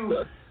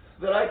tattoo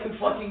that I could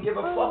fucking give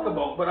a fuck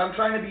about. But I'm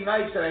trying to be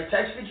nice, and I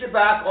texted you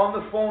back on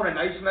the phone a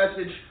nice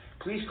message.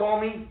 Please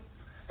call me.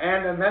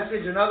 And a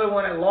message, another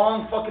one, a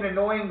long fucking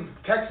annoying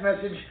text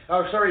message,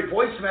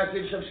 voice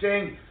message of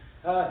saying,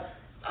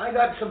 I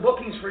got some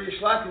bookings for you,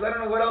 Shlak, because I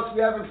don't know what else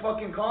we have in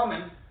fucking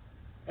common.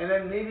 And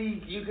then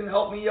maybe you can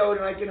help me out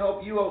and I can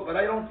help you out. But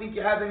I don't think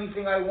you have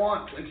anything I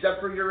want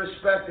except for your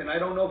respect. And I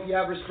don't know if you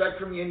have respect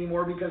for me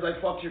anymore because I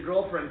fucked your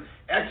girlfriend,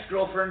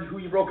 ex-girlfriend, who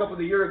you broke up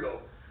with a year ago,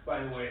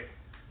 by the way.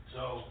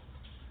 So.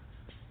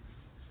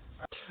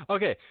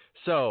 Okay,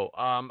 so,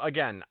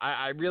 again,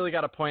 I really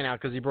got to point out,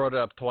 because he brought it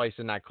up twice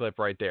in that clip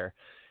right there.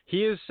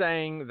 He is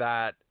saying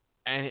that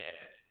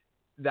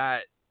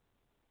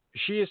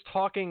she is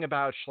talking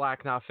about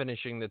Shlak not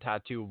finishing the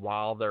tattoo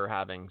while they're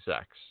having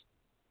sex.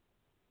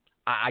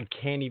 I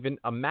can't even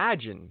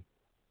imagine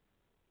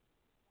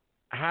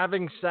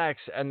having sex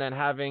and then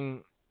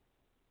having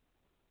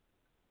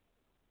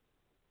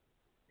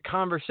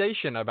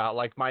conversation about,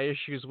 like, my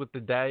issues with the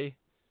day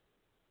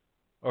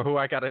or who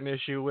I got an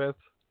issue with.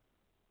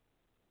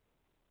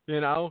 You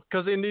know,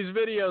 because in these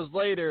videos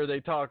later, they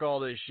talk all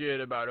this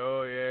shit about,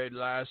 oh, yeah, it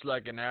lasts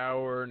like an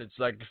hour, and it's,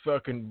 like,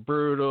 fucking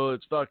brutal,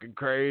 it's fucking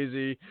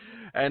crazy.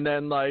 And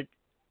then, like,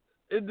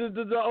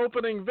 the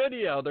opening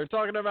video, they're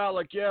talking about,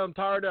 like, yeah, I'm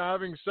tired of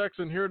having sex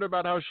and hearing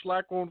about how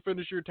Shlak won't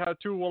finish your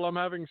tattoo while I'm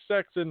having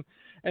sex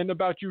and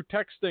about you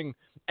texting.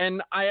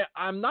 And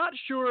I'm not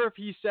sure if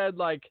he said,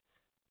 like,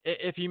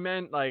 if he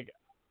meant, like,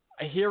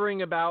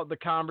 hearing about the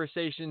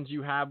conversations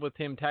you have with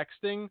him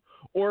texting,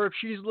 or if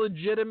she's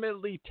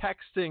legitimately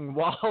texting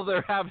while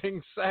they're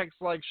having sex,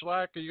 like,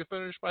 Shlak, are you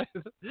finished by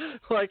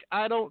like,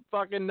 I don't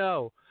fucking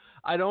know.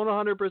 I don't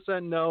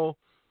 100% know,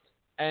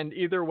 and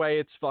either way,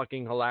 it's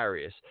fucking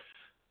hilarious.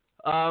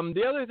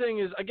 The other thing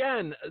is,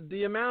 again,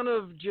 the amount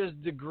of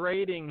just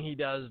degrading he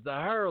does to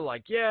her,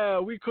 like, yeah,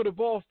 we could have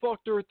all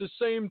fucked her at the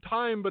same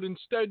time, but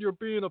instead you're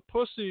being a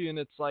pussy, and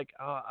it's like,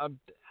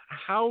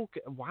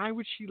 why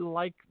would she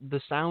like the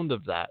sound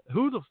of that?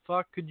 Who the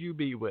fuck could you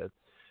be with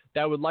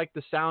that would like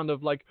the sound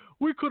of, like,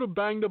 we could have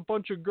banged a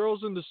bunch of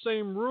girls in the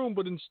same room,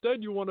 but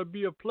instead you want to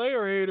be a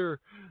player hater?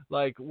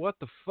 Like, what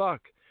the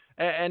fuck?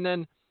 And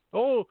then,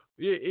 oh,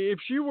 if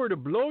she were to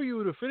blow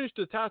you to finish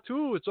the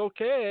tattoo, it's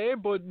okay,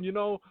 but, you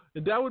know,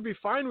 that would be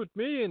fine with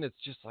me. And it's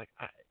just like,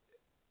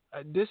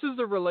 this is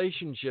the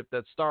relationship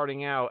that's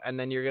starting out, and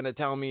then you're going to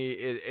tell me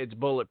it's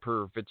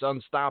bulletproof, it's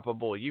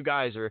unstoppable. You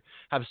guys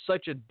have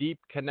such a deep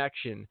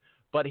connection,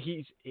 but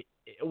he's,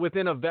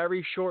 within a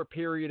very short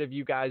period of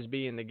you guys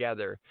being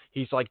together,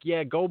 he's like,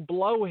 yeah, go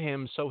blow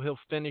him so he'll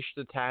finish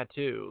the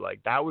tattoo.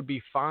 Like, that would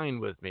be fine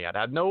with me. I'd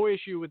have no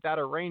issue with that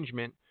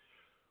arrangement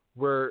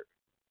where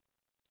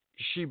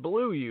she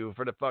blew you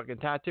for the fucking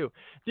tattoo.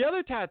 The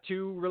other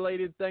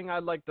tattoo-related thing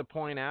I'd like to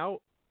point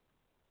out,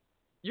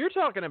 you're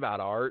talking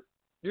about art.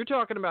 You're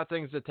talking about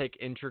things that take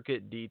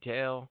intricate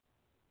detail.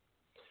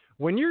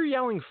 When you're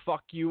yelling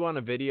fuck you on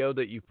a video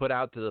that you put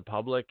out to the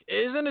public,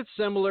 isn't it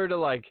similar to,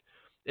 like,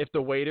 if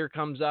the waiter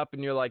comes up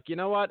and you're like, you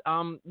know what,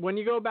 when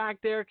you go back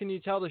there, can you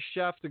tell the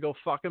chef to go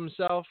fuck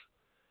himself?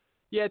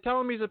 Yeah,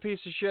 tell him he's a piece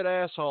of shit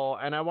asshole,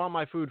 and I want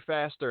my food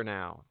faster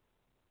now.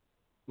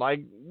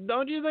 Like,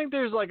 don't you think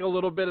there's, like, a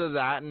little bit of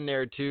that in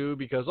there, too?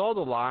 Because all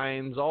the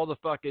lines, all the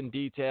fucking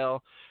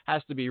detail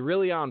has to be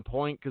really on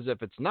point, because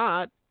if it's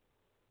not,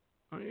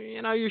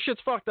 you know, your shit's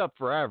fucked up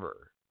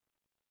forever.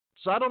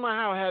 So I don't know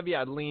how heavy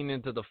I'd lean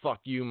into the fuck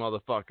you,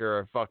 motherfucker,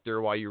 or fucked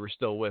her while you were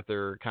still with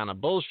her kind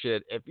of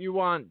bullshit. If you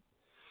want,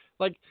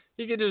 like,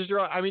 you could just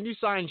draw, I mean, you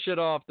sign shit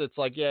off that's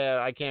like, yeah,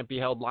 I can't be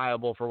held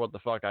liable for what the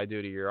fuck I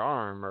do to your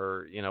arm,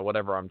 or, you know,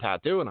 whatever I'm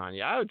tattooing on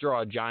you. I would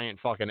draw a giant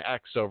fucking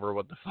X over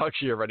what the fuck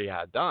she already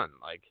had done.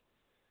 Like,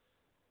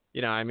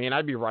 you know, I mean,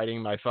 I'd be writing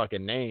my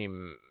fucking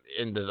name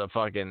into the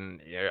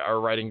fucking,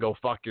 or writing go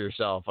fuck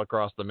yourself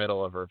across the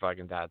middle of her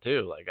fucking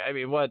tattoo. Like, I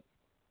mean, what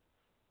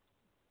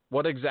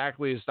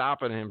exactly is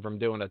stopping him from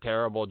doing a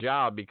terrible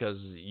job because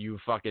you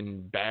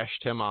fucking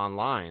bashed him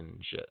online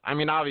and shit? I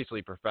mean,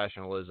 obviously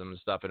professionalism and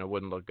stuff, and it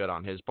wouldn't look good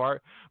on his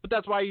part, but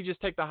that's why you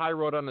just take the high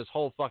road on this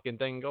whole fucking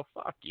thing and go,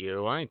 fuck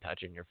you, I ain't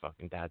touching your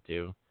fucking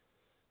tattoo.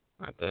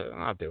 I'm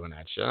not doing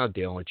that shit. I'm not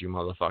dealing with you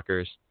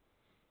motherfuckers.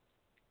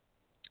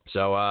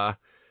 So,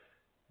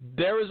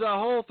 there was a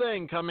whole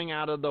thing coming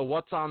out of the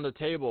what's on the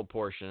table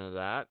portion of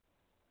that,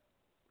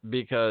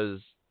 because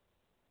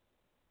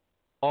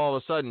all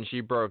of a sudden she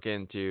broke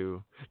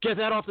into, get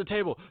that off the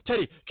table.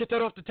 Teddy, get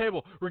that off the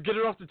table. We're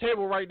getting it off the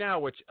table right now,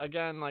 which,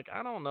 again, like,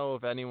 I don't know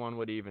if anyone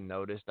would even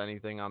notice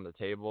anything on the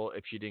table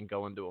if she didn't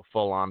go into a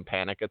full-on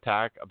panic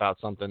attack about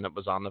something that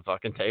was on the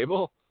fucking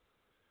table.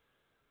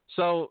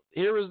 So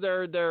here was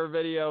their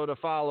video to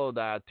follow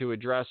that, to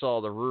address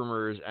all the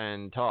rumors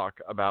and talk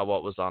about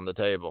what was on the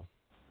table.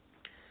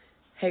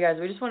 Hey guys,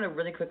 we just want to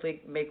really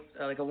quickly make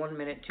like a 1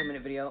 minute, 2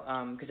 minute video,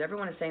 because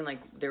everyone is saying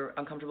like they're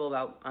uncomfortable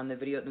about on the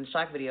video, in the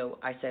Shlak video,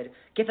 I said,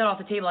 get that off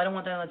the table, I don't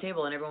want that on the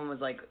table, and everyone was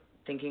like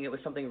thinking it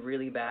was something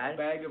really bad. A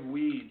bag of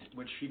weed,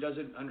 which she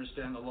doesn't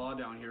understand the law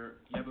down here.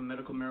 You have a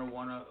medical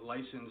marijuana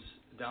license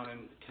down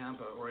in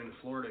Tampa or in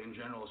Florida in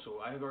general, so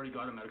I've already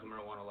got a medical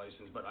marijuana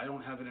license, but I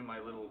don't have it in my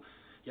little,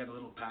 you have a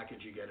little package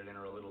you get it in,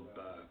 or a little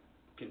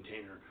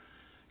container.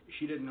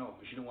 She didn't know.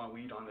 She didn't want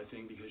weed on the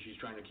thing because she's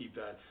trying to keep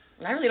that.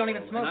 And I really don't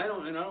even smoke.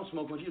 And I don't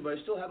smoke much either, but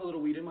I still have a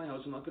little weed in my house.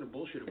 I'm not going to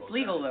bullshit about it. It's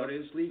legal though. But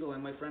it is legal, and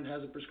my friend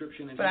has a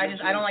prescription. And but I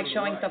don't like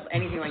showing stuff,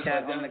 anything like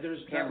that on the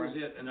camera. That was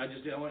it, and I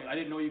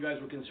didn't know you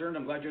guys were concerned.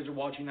 I'm glad you guys are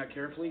watching that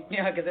carefully.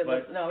 Yeah, because it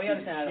looks, no, we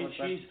understand how it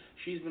looks.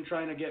 She's been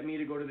trying to get me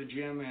to go to the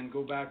gym and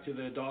go back to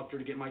the doctor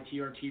to get my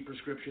TRT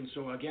prescription.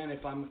 So again,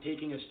 if I'm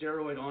taking a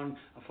steroid on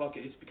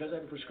it's because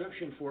I have a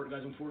prescription for it,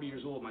 guys. I'm 40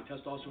 years old. My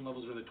testosterone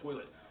levels are in the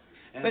toilet.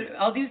 And but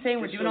all these saying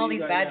we're doing all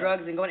these bad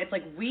drugs and going, it's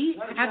like we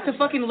have to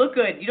fucking look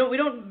good. We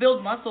don't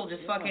build muscle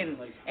just fucking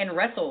and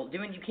wrestle. You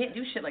can't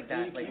do shit like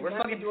that. Like we're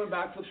fucking doing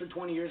backflips for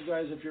 20 years,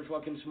 guys. If you're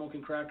fucking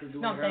smoking crack or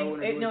doing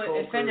heroin or doing coke.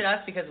 It offended us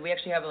because we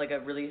actually have like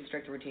a really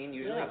strict routine.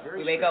 Usually,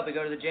 we wake up, we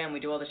go to the gym, we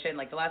do all the shit. And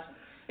like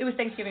it was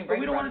Thanksgiving break.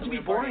 But we don't want it to be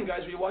boring,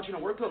 guys. We're watching a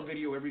workout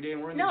video every day,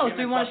 and we're in the gym. No, so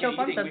we want to show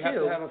fun stuff too. We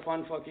have to have a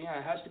fun fucking. Yeah,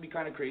 it has to be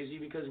kind of crazy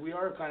because we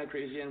are kind of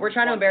crazy. And we're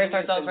trying to embarrass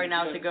ourselves right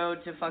now to go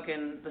to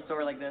fucking the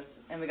store like this,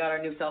 and we got our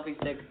new selfie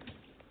stick.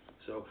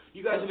 So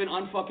you guys have been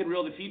unfucking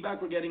real. The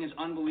feedback we're getting is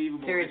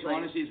unbelievable. Seriously.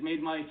 Honestly,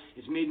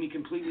 it's made me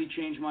completely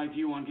change my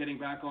view on getting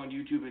back on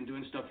YouTube and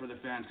doing stuff for the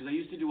fans. Because I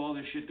used to do all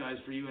this shit, guys,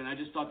 for you, and I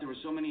just thought there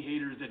were so many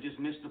haters that just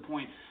missed the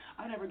point.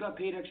 I never got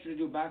paid extra to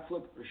do a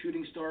backflip or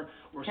shooting star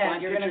or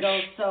sign you're gonna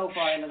go so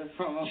far into this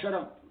promo. Shut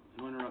up.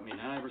 Don't interrupt me.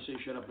 I never say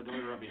shut up, but don't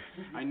interrupt me.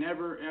 I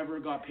never, ever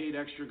got paid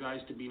extra, guys,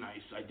 to be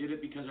nice. I did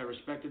it because I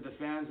respected the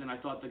fans, and I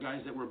thought the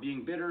guys that were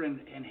being bitter and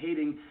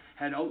hating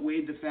had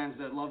outweighed the fans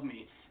that love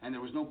me. And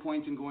there was no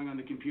point in going on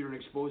the computer and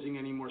exposing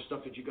any more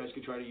stuff that you guys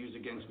could try to use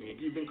against me.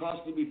 You've been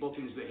costing me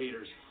bookings, the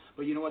haters.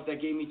 But you know what?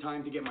 That gave me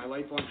time to get my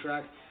life on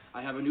track.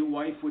 I have a new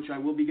wife, which I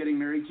will be getting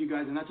married to, you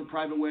guys, and that's a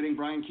private wedding.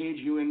 Brian Cage,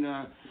 you and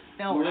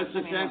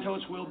Melissa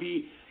Santos will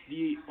be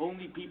the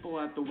only people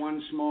at the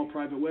one small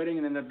private wedding,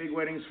 and then the big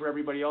weddings for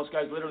everybody else,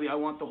 guys. Literally, I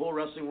want the whole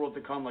wrestling world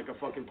to come like a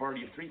fucking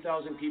party. If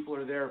 3,000 people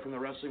are there from the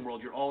wrestling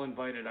world, you're all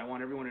invited. I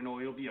want everyone to know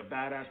it'll be a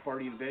badass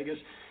party in Vegas,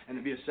 and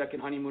there'll be a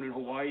second honeymoon in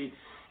Hawaii.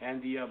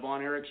 And the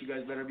Von Erichs, you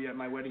guys better be at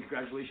my wedding.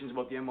 Congratulations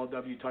about the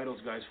MLW titles,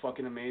 guys.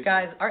 Fucking amazing.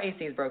 Guys, our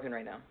AC is broken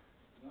right now.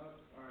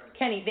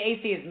 Kenny, the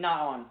AC is not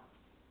on.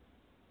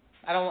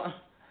 I don't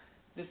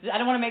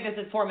want to make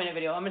this a 4-minute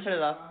video. I'm going to shut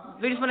it off.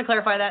 We just want to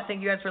clarify that.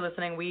 Thank you guys for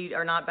listening. We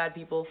are not bad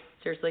people.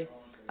 Seriously.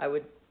 I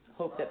would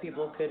hope that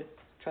people could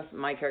trust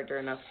my character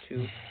enough to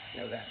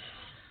know that.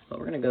 But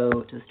we're going to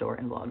go to the store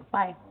and vlog.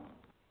 Bye.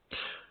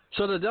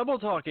 So the double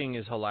talking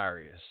is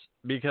hilarious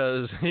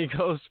because he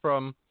goes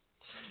from,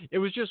 it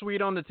was just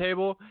weed on the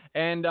table,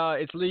 and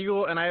it's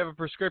legal, and I have a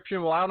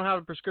prescription. Well, I don't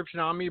have a prescription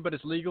on me, but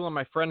it's legal, and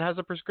my friend has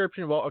a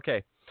prescription. Well,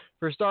 okay.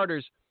 For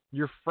starters,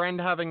 your friend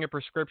having a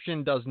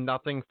prescription does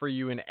nothing for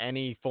you in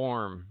any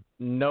form.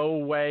 No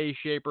way,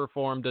 shape, or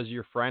form does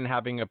your friend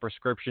having a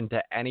prescription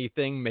to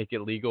anything make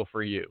it legal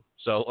for you.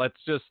 So let's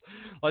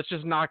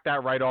just knock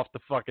that right off the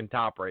fucking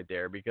top right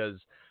there, because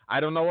I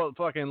don't know what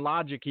fucking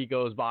logic he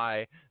goes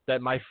by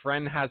that my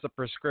friend has a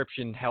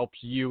prescription helps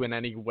you in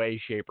any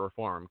way, shape, or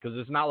form. Because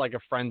it's not like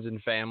a friends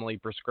and family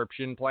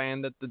prescription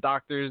plan that the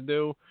doctors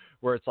do,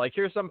 where it's like,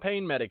 here's some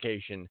pain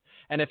medication,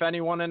 and if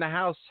anyone in the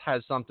house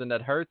has something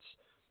that hurts,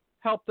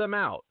 help them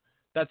out.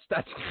 That's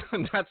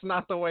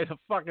not the way the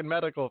fucking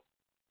medical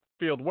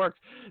field works.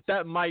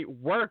 That might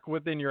work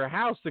within your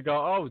house to go,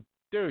 oh,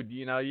 dude,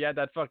 you had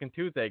that fucking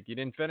toothache. You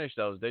didn't finish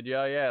those, did you?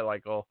 Oh, yeah,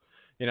 like, oh,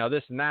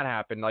 this and that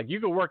happened. Like,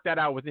 you could work that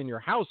out within your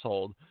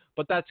household,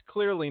 but that's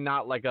clearly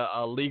not like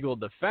a legal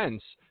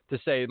defense to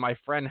say my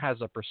friend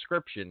has a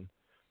prescription.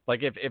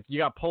 Like, if you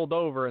got pulled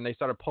over and they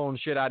started pulling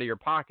shit out of your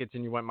pockets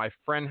and you went, my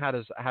friend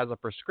has a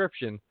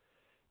prescription,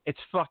 it's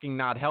fucking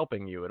not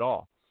helping you at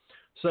all.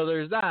 So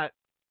there's that.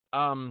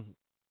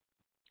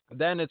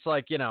 Then it's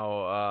like,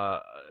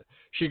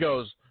 she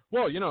goes,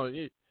 well,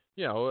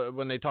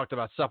 when they talked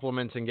about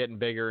supplements and getting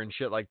bigger and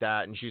shit like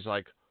that, and she's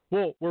like,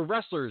 well, we're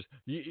wrestlers.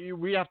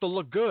 We have to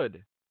look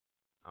good.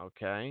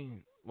 Okay.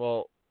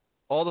 Well,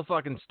 all the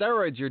fucking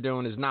steroids you're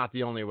doing is not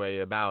the only way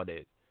about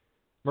it.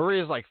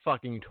 Maria's like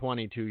fucking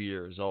 22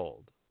 years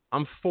old.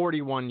 I'm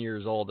 41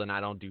 years old and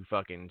I don't do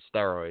fucking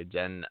steroids,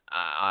 and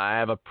I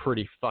have a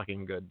pretty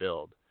fucking good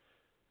build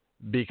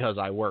because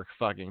I work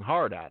fucking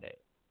hard at it.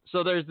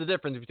 So there's the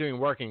difference between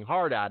working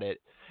hard at it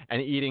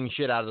and eating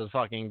shit out of the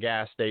fucking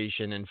gas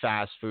station and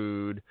fast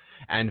food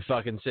and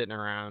fucking sitting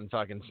around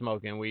fucking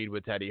smoking weed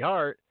with Teddy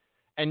Hart.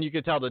 And you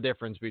could tell the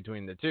difference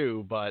between the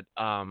two, but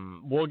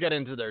we'll get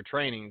into their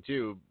training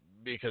too,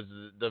 because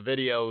the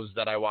videos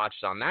that I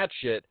watched on that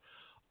shit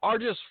are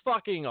just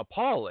fucking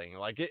appalling.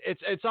 Like,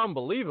 it's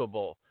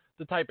unbelievable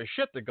the type of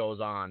shit that goes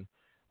on.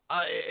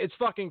 It's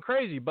fucking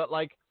crazy, but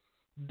like,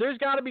 there's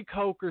got to be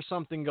coke or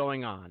something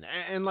going on.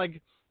 And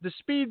like, the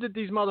speed that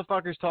these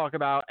motherfuckers talk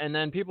about, and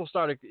then people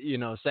started,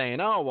 saying,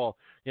 oh, well,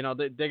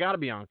 they got to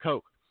be on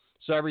coke.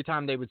 So every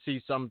time they would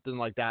see something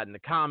like that in the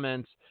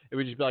comments, it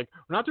would just be like,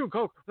 we're not doing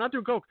coke. We're not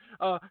doing coke.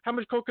 How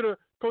much coke could a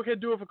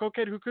cokehead do if a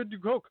cokehead who could do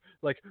coke?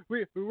 Like,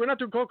 we're not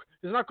doing coke.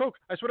 It's not coke.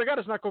 I swear to God,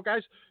 it's not coke,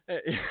 guys.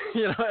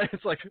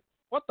 It's like,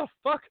 what the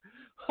fuck?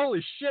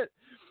 Holy shit.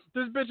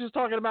 This bitch is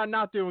talking about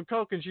not doing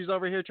coke, and she's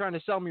over here trying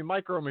to sell me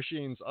micro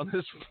machines on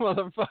this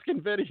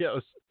motherfucking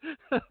videos.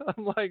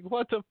 I'm like,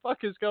 what the fuck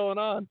is going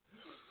on?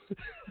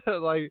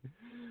 Like,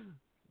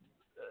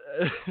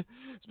 this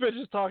bitch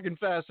is talking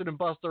faster than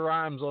Busta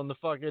Rhymes on the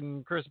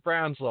fucking Chris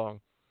Brown song.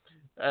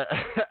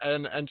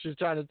 And she's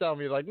trying to tell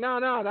me, like, no,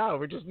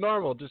 we're just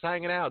normal, just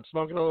hanging out,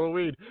 smoking a little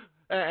weed.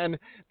 And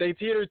they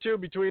teeter too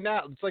between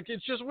that. It's like,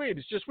 it's just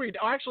weed.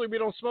 Oh, actually, we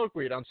don't smoke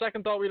weed. On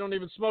second thought, we don't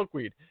even smoke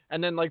weed.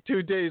 And then like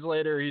 2 days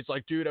later, he's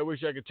like, dude, I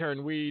wish I could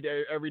turn weed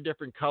every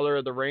different color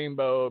of the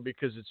rainbow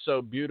because it's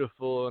so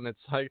beautiful. And it's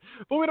like,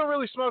 but we don't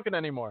really smoke it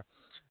anymore.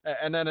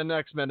 And then the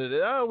next minute,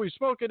 oh, we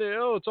smoke it.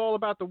 Oh, it's all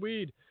about the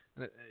weed.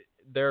 And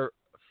they're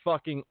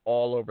fucking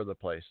all over the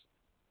place.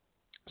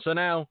 So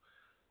now,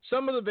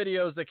 some of the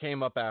videos that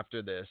came up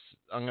after this,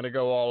 I'm going to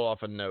go all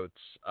off of notes.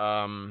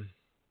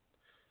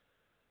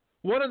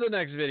 One of the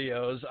next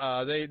videos,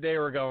 they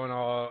were going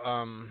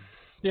all,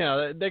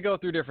 they go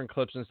through different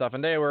clips and stuff,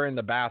 and they were in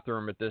the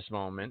bathroom at this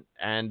moment,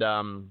 and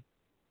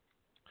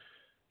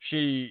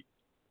she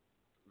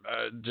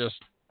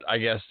just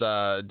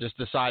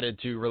decided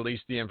to release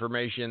the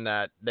information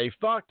that they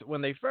fucked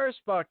when they first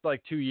fucked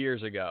like 2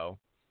 years ago.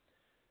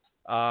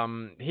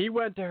 He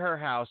went to her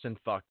house and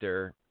fucked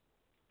her,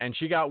 and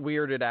she got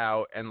weirded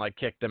out and like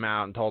kicked him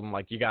out and told him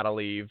like, you gotta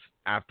leave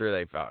after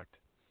they fucked.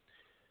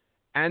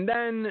 And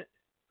then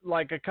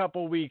like a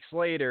couple weeks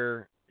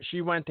later,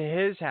 she went to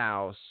his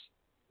house,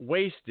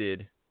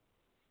 wasted,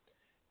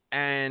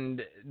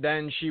 and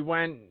then she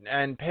went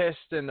and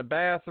pissed in the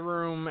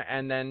bathroom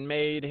and then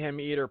made him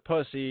eat her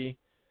pussy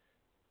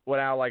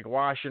without, like,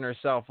 washing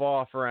herself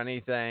off or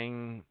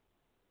anything.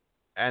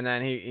 And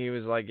then he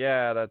was like,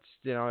 yeah, that's,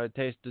 you know, it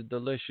tasted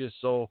delicious,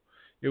 so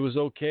it was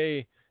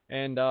okay.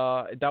 And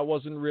that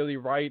wasn't really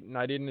right, and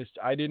I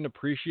didn't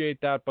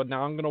appreciate that. But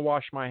now I'm gonna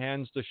wash my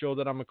hands to show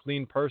that I'm a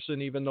clean person,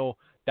 even though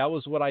that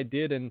was what I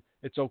did, and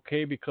it's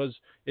okay because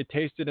it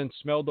tasted and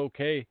smelled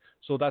okay.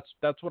 So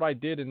that's what I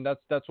did, and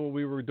that's what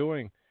we were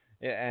doing.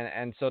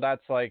 And so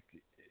that's like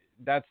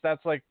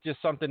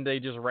just something they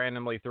just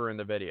randomly threw in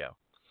the video.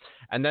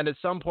 And then at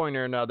some point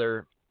or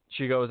another,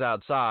 she goes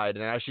outside,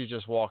 and as she's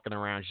just walking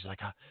around, she's like,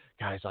 oh,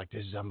 guys, like,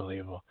 this is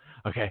unbelievable.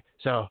 Okay,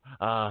 so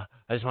I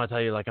just want to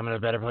tell you, like, I'm in a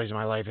better place in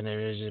my life.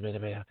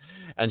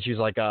 And she's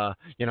like,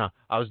 you know,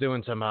 I was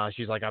doing some,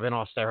 she's like, I've been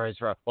off steroids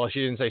for, well,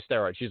 she didn't say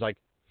steroids. She's like,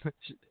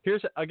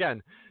 here's,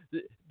 again,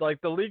 like,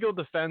 the legal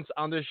defense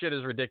on this shit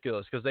is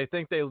ridiculous because they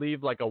think they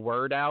leave, like, a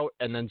word out,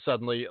 and then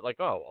suddenly, like,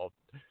 oh, well,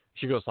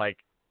 she goes, like,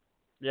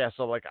 yeah,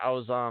 so, like,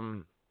 I've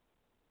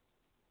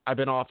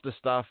been off the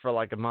stuff for,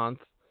 like, a month.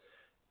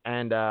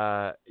 And,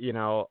 you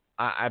know,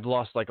 I've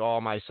lost, like,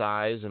 all my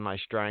size and my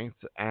strength.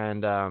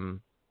 And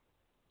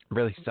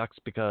really sucks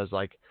because,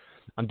 like,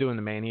 I'm doing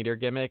the man-eater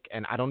gimmick.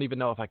 And I don't even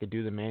know if I could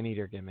do the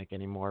man-eater gimmick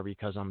anymore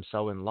because I'm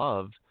so in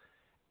love.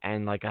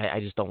 And, like, I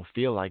just don't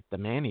feel like the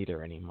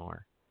man-eater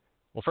anymore.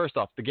 Well, first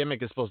off, the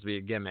gimmick is supposed to be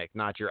a gimmick,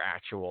 not your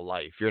actual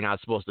life. You're not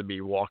supposed to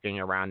be walking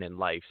around in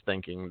life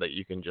thinking that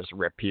you can just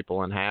rip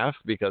people in half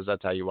because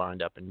that's how you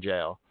wind up in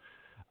jail.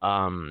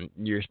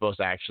 You're supposed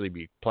to actually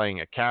be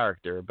playing a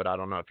character, but I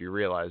don't know if you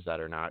realize that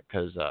or not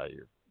because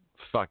you're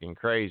fucking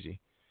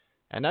crazy.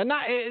 And I'm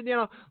not, you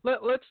know,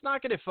 let's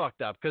not get it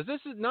fucked up because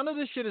none of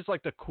this shit is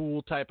like the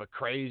cool type of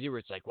crazy where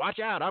it's like, watch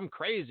out, I'm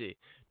crazy.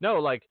 No,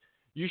 like,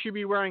 you should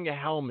be wearing a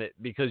helmet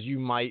because you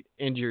might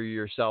injure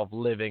yourself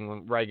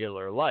living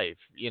regular life.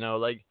 You know,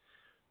 like,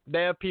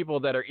 they have people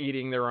that are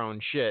eating their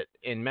own shit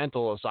in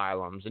mental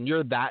asylums, and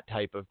you're that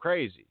type of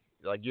crazy.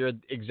 Like, you're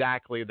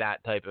exactly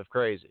that type of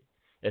crazy.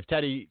 If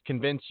Teddy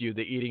convinced you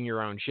that eating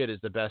your own shit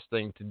is the best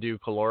thing to do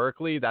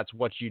calorically, that's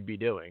what you'd be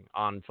doing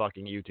on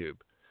fucking YouTube.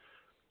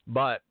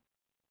 But,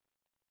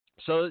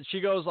 so she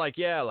goes like,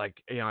 yeah, like,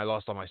 you know, I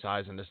lost all my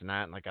size and this and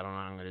that, and, like, I don't know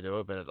how I'm going to do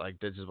it, but, like,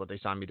 this is what they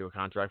signed me to a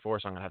contract for,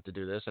 so I'm going to have to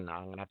do this, and now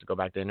I'm going to have to go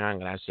back in there, I'm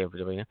going to have to stay for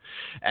doing it.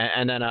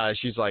 And then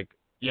she's like,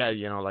 yeah,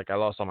 you know, like, I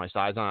lost all my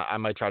size, and I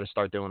might try to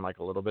start doing, like,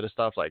 a little bit of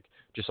stuff, like,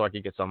 just so I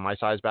could get some of my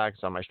size back,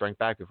 some of my strength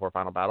back before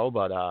Final Battle,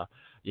 but,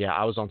 yeah,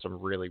 I was on some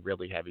really,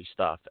 really heavy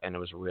stuff, and it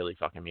was really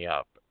fucking me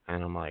up.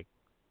 And I'm like,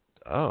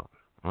 oh,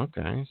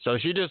 okay. So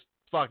she just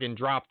fucking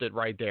dropped it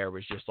right there. It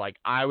was just like,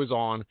 I was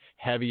on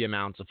heavy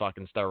amounts of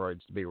fucking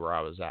steroids to be where I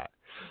was at.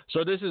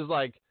 So this is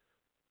like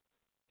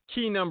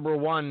key number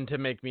one to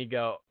make me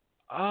go,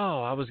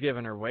 oh, I was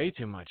giving her way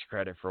too much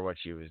credit for what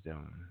she was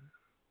doing.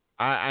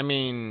 I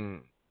mean,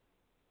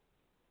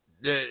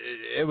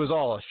 it was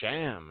all a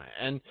sham.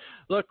 And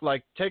look,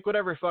 like, take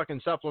whatever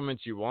fucking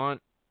supplements you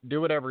want.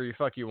 Do whatever you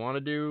fuck you want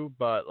to do,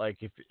 but, like,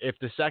 if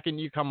the second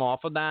you come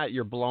off of that,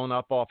 you're blown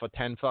up off of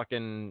 10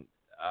 fucking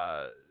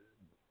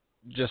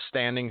just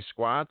standing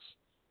squats,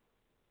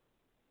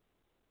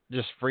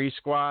 just free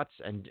squats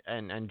and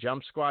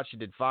jump squats. She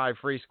did 5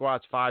 free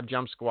squats, 5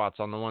 jump squats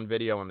on the one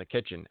video in the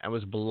kitchen and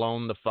was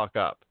blown the fuck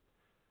up.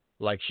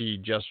 Like, she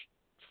just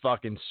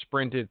fucking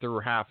sprinted through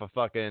half a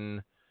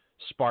fucking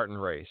Spartan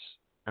race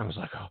and was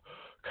like, oh,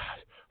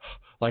 God.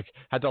 Like,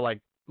 had to,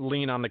 like,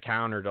 lean on the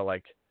counter to,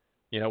 like,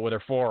 you know, with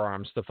her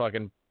forearms to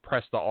fucking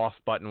press the off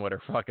button with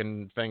her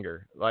fucking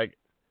finger. Like,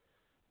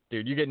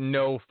 dude, you get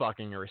no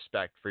fucking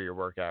respect for your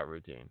workout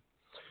routine.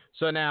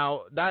 So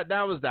now, that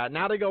was that.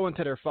 Now they go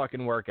into their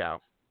fucking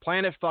workout.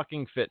 Planet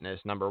fucking Fitness,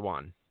 number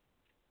 1.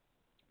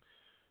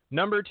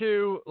 Number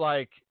 2,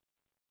 like,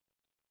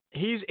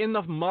 he's in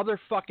the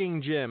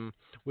motherfucking gym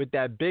with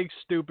that big,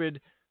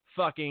 stupid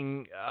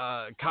fucking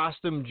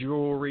costume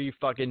jewelry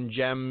fucking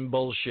gem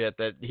bullshit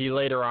that he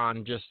later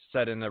on just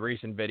said in the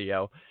recent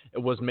video.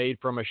 It was made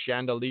from a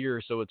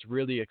chandelier, so it's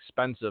really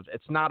expensive.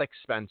 It's not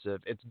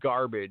expensive. It's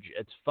garbage.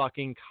 It's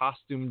fucking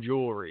costume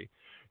jewelry.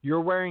 You're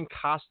wearing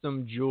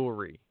costume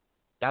jewelry.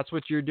 That's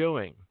what you're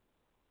doing.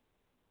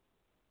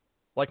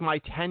 Like, my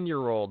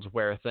 10-year-olds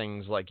wear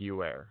things like you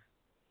wear,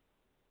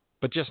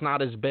 but just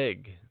not as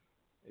big,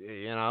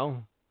 you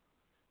know?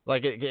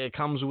 Like, it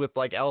comes with,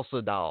 like,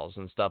 Elsa dolls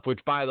and stuff, which,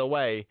 by the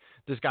way,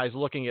 this guy's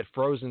looking at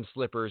Frozen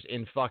slippers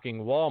in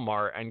fucking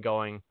Walmart and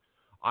going,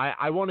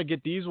 I want to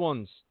get these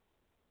ones.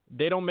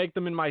 They don't make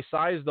them in my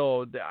size,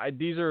 though.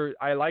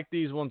 I like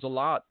these ones a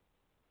lot.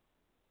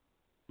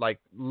 Like,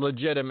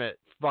 legitimate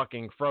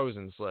fucking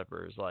Frozen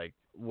slippers, like,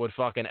 with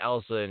fucking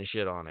Elsa and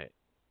shit on it.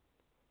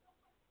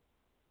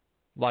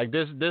 Like,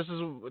 this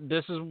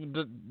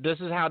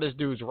is how this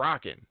dude's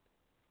rocking.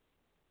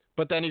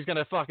 But then he's going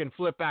to fucking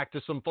flip back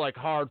to some, like,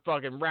 hard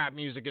fucking rap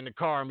music in the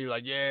car and be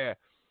like, yeah,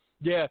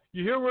 Yeah,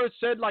 you hear where it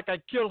said, like, I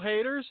kill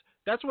haters?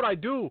 That's what I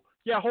do.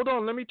 Yeah, hold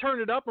on. Let me turn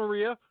it up,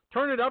 Maria.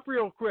 Turn it up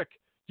real quick.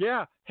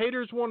 Yeah,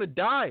 haters want to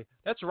die.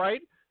 That's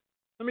right.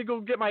 Let me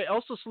go get my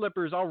Elsa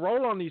slippers. I'll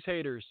roll on these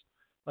haters.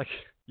 Like,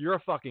 you're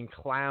a fucking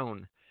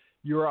clown.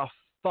 You're a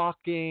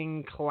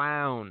fucking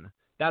clown.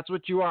 That's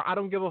what you are. I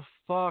don't give a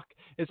fuck.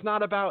 It's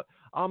not about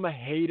I'm a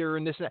hater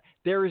and this and that.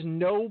 There is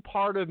no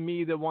part of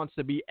me that wants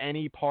to be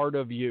any part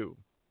of you.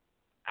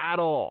 At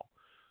all.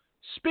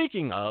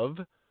 Speaking of,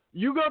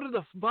 you go to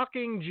the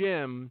fucking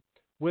gym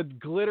with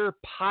glitter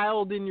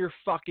piled in your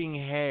fucking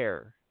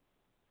hair.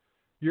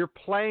 You're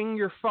playing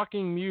your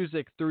fucking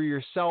music through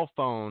your cell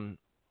phone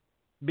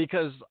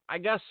because I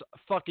guess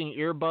fucking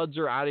earbuds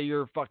are out of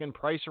your fucking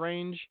price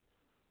range.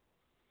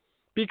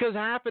 Because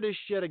half of this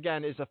shit,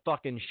 again, is a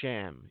fucking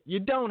sham. You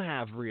don't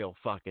have real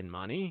fucking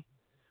money.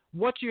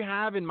 What you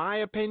have, in my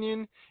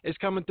opinion, is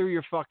coming through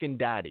your fucking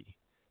daddy.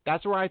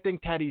 That's where I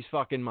think Teddy's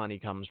fucking money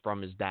comes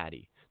from, his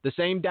daddy. The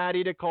same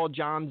daddy that called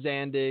John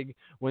Zandig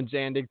when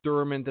Zandig threw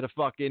him into the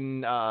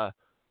fucking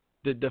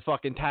the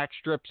fucking tax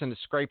strips and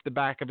scraped the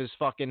back of his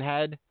fucking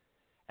head.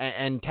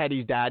 And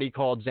Teddy's daddy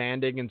called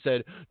Zandig and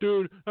said,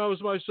 dude, that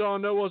was my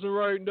son, that wasn't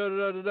right,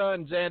 da-da-da-da-da.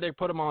 And Zandig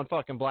put him on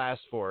fucking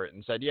blast for it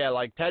and said, yeah,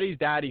 like, Teddy's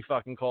daddy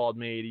fucking called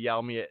me to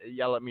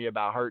yell at me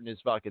about hurting his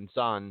fucking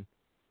son.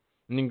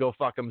 And then go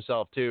fuck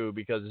himself, too,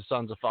 because his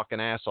son's a fucking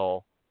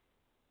asshole.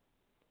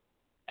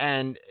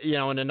 And, you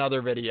know, in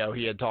another video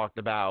he had talked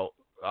about,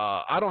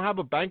 I don't have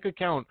a bank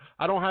account.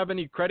 I don't have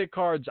any credit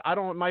cards.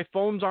 My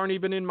phones aren't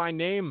even in my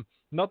name.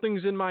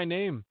 Nothing's in my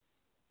name.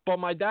 But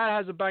my dad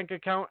has a bank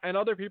account and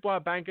other people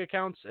have bank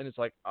accounts. And it's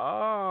like,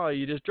 oh,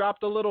 you just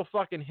dropped a little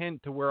fucking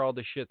hint to where all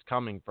the shit's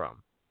coming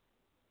from.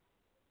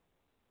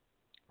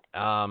 So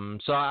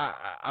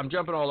I'm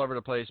jumping all over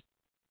the place,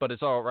 but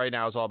right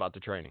now it's all about the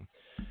training.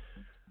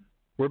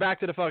 We're back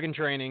to the fucking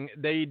training.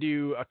 They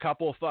do a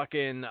couple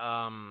fucking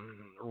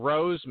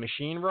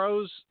machine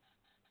rows.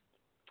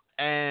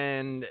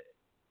 And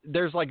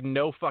there's like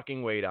no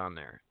fucking weight on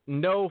there.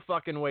 No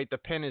fucking weight. The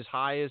pin is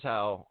high as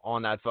hell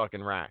on that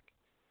fucking rack.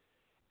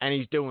 And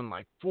he's doing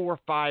like 4 or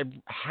 5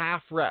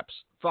 half reps.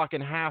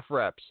 Fucking half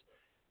reps.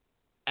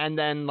 And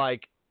then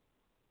like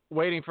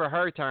waiting for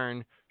her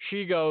turn,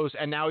 she goes,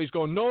 and now he's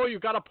going, no, you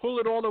got to pull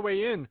it all the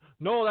way in.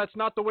 No, that's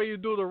not the way you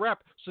do the rep.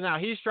 So now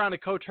he's trying to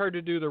coach her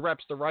to do the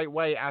reps the right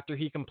way after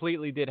he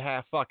completely did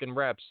half fucking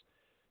reps.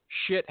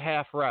 Shit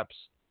half reps.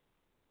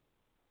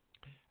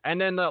 And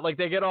then,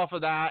 they get off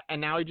of that, and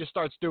now he just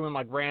starts doing,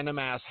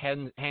 random-ass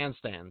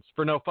handstands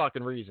for no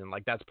fucking reason.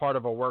 Like, that's part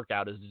of a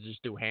workout is to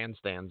just do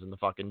handstands in the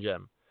fucking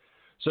gym.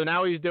 So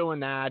now he's doing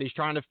that. He's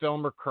trying to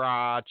film her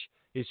crotch.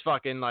 He's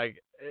fucking,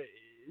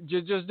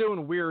 just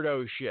doing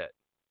weirdo shit.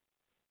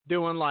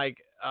 Doing,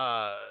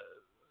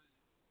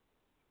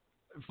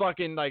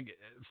 fucking,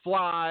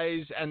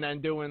 flies, and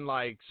then doing,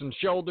 some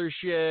shoulder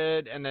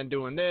shit, and then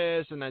doing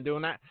this, and then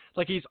doing that.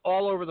 Like, he's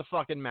all over the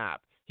fucking map.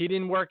 He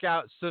didn't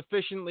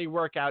sufficiently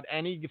work out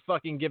any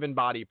fucking given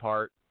body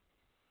part.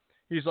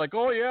 He's like,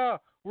 oh yeah,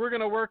 we're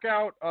going to work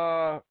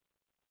out,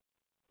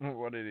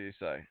 what did he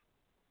say?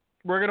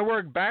 We're going to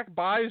work back,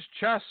 buys,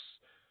 chests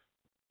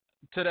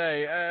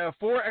today.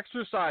 4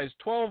 exercises,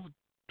 12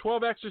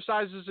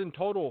 exercises in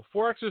total,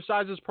 4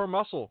 exercises per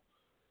muscle.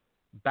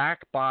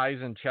 Back, buys,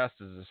 and chest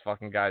is this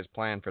fucking guy's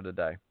plan for the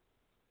day.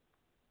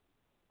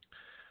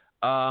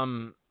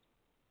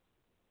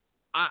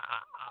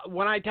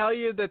 When I tell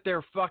you that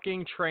their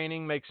fucking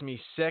training makes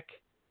me sick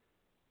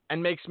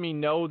and makes me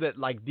know that,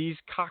 these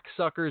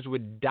cocksuckers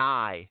would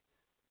die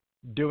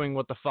doing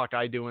what the fuck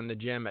I do in the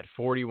gym at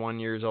 41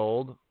 years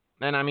old.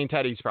 And, I mean,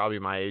 Teddy's probably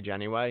my age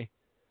anyway.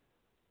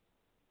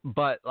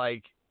 But,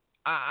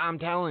 I'm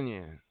telling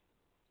you,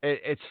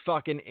 it's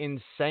fucking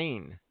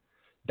insane.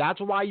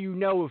 That's why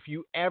if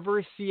you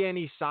ever see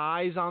any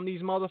size on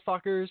these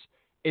motherfuckers,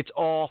 it's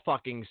all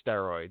fucking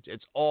steroids.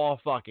 It's all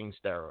fucking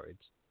steroids.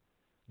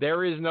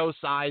 There is no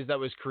size that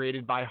was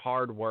created by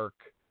hard work.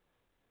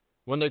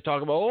 When they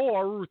talk about,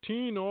 our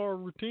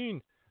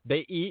routine.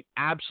 They eat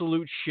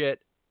absolute shit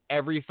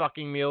every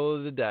fucking meal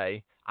of the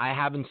day. I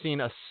haven't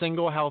seen a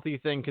single healthy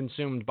thing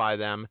consumed by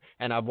them,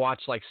 and I've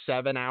watched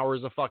 7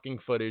 hours of fucking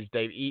footage.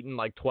 They've eaten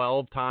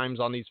 12 times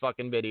on these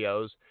fucking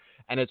videos,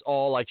 and it's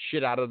all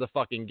shit out of the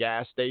fucking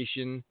gas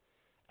station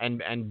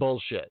and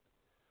bullshit.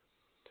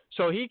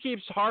 So he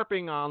keeps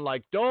harping on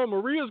oh,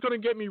 Maria's going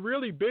to get me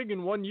really big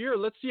in 1 year.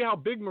 Let's see how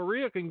big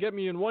Maria can get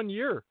me in 1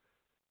 year.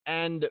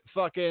 And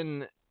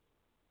fucking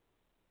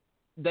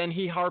then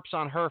he harps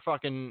on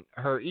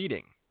her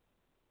eating.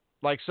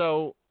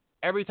 So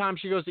every time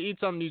she goes to eat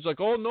something, he's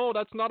like, oh, no,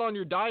 that's not on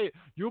your diet.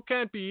 You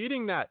can't be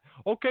eating that.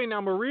 Okay,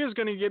 now Maria's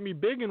going to get me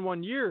big in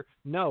 1 year.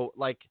 No,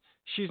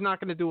 she's not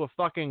going to do a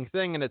fucking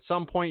thing. And at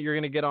some point you're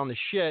going to get on the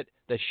shit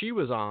that she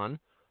was on.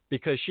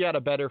 Because she had a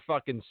better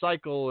fucking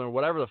cycle or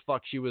whatever the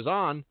fuck she was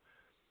on.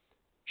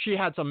 She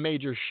had some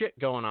major shit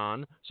going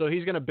on. So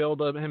he's going to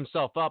build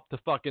himself up to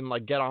fucking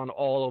get on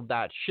all of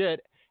that shit.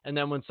 And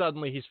then when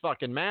suddenly he's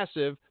fucking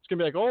massive, it's going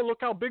to be like, oh, look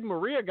how big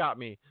Maria got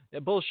me.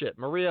 Yeah, bullshit.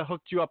 Maria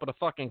hooked you up with a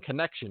fucking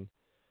connection.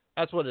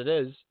 That's what it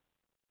is.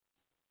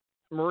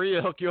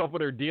 Maria hook you up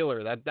with her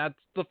dealer. That's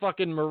the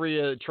fucking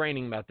Maria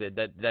training method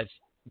that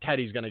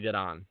Teddy's gonna get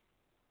on.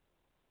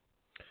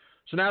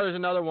 So now there's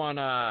another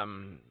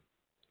one.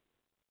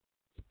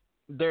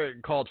 They're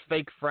called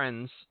Fake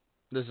Friends.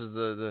 This is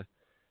the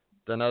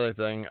another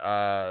thing.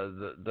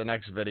 The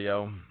next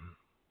video,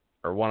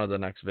 or one of the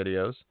next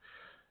videos.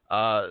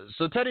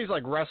 So Teddy's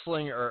like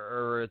wrestling,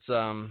 or it's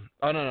oh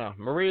no,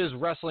 Maria's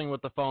wrestling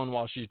with the phone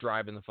while she's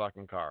driving the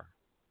fucking car.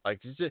 Like,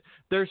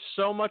 there's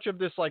so much of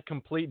this like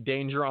complete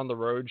danger on the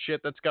road shit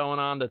that's going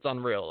on that's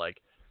unreal.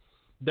 Like,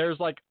 there's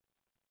like,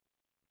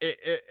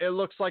 it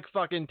looks like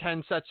fucking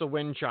 10 sets of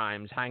wind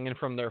chimes hanging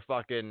from their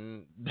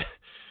fucking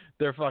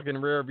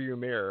rear view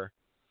mirror.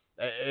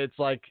 It's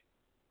like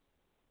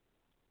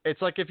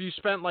if you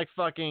spent like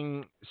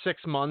fucking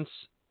 6 months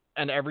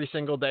and every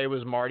single day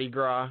was Mardi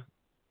Gras,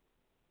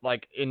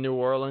 like in New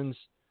Orleans,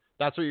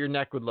 that's what your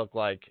neck would look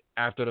like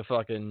after the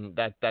fucking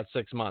that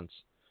 6 months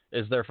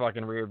is their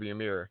fucking rear view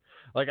mirror.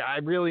 Like, I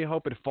really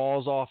hope it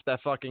falls off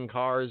that fucking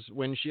car's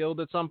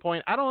windshield at some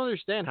point. I don't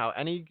understand how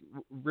any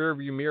rear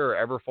view mirror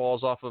ever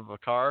falls off of a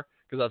car,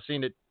 because I've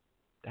seen it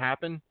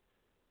happen.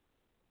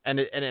 And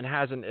it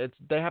hasn't.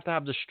 They have to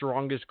have the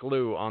strongest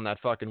glue on that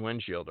fucking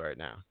windshield right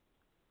now.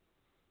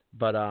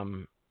 But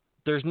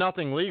there's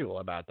nothing legal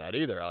about that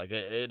either. Like,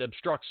 it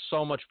obstructs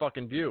so much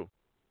fucking view.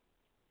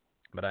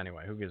 But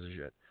anyway, who gives a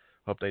shit?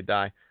 Hope they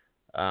die.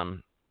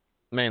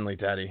 Mainly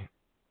Teddy,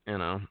 you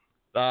know.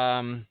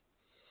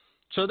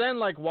 So then,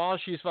 like, while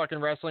she's fucking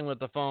wrestling with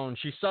the phone,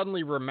 she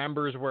suddenly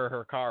remembers where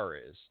her car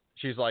is.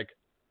 She's like,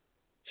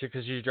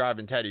 because she's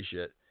driving Teddy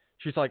shit.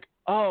 She's like,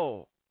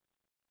 oh,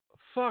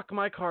 fuck,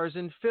 my car's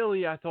in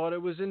Philly. I thought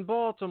it was in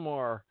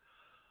Baltimore.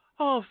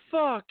 Oh,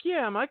 fuck,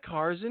 yeah, my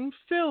car's in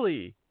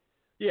Philly.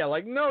 Yeah,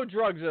 like, no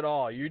drugs at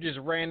all. You just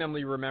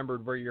randomly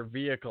remembered where your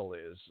vehicle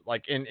is,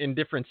 like, in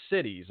different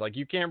cities. Like,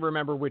 you can't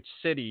remember which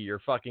city your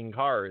fucking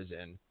car is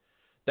in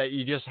that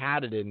you just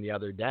had it in the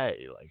other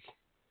day. Like,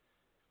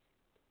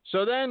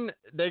 so then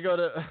they go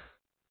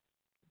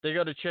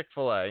to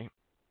Chick-fil-A,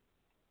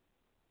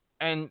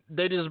 and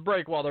they just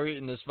break while they're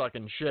eating this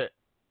fucking shit.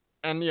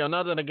 And, you know,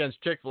 nothing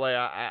against Chick-fil-A.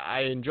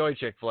 I enjoy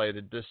Chick-fil-A.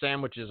 The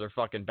sandwiches are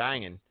fucking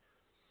banging.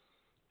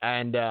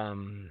 And,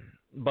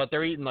 but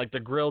they're eating, like, the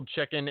grilled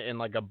chicken in,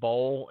 like, a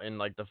bowl, in,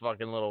 like, the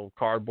fucking little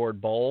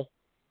cardboard bowl.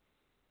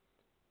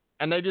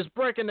 And they just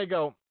break and they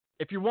go,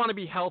 if you want to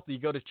be healthy,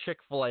 go to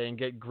Chick-fil-A and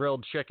get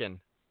grilled chicken.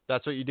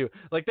 That's what you do.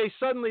 Like, they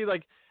suddenly,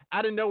 like,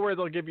 out of nowhere,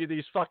 they'll give you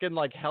these fucking,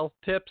 like, health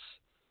tips.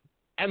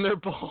 And they're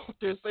both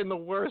just in the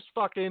worst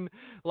fucking,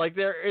 like,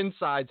 their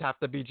insides have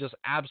to be just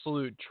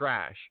absolute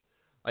trash.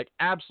 Like,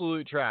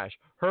 absolute trash.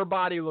 Her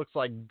body looks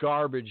like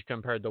garbage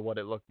compared to what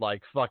it looked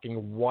like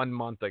fucking 1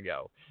 month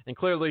ago. And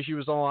clearly she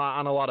was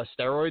on a lot of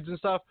steroids and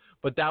stuff,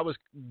 but that was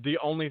the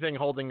only thing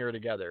holding her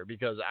together.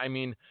 Because, I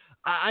mean,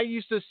 I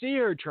used to see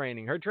her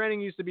training. Her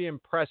training used to be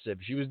impressive.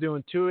 She was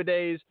doing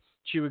 2-a-days.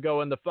 She would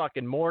go in the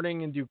fucking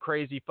morning and do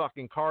crazy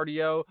fucking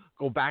cardio,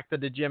 go back to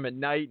the gym at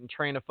night and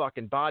train a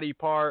fucking body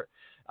part,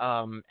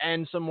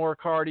 and some more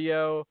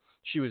cardio.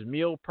 She was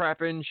meal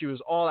prepping. She was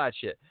all that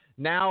shit.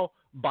 Now,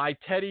 by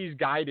Teddy's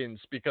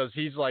guidance, because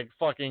he's like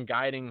fucking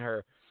guiding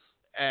her,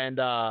 and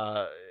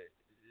now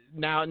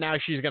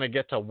she's gonna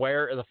get to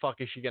where the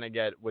fuck is she gonna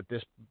get with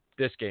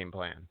this game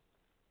plan.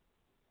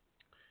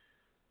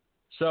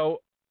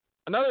 So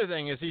another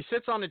thing is he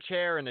sits on a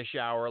chair in the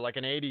shower like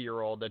an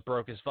 80-year-old that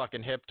broke his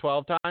fucking hip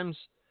 12 times.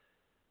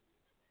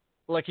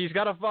 Like, he's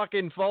got a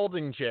fucking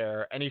folding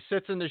chair and he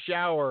sits in the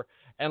shower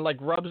and like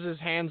rubs his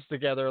hands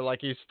together like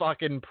he's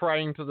fucking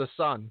praying to the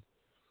sun.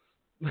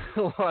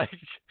 Like,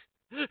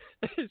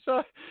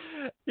 so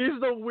he's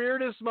the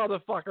weirdest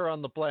motherfucker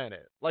on the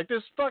planet. Like,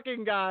 this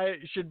fucking guy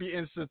should be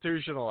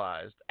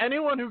institutionalized.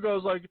 Anyone who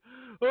goes like,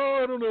 oh,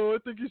 I don't know, I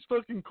think he's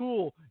fucking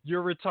cool,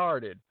 you're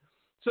retarded.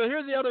 So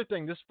here's the other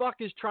thing. This fuck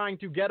is trying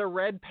to get a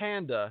red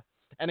panda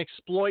and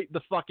exploit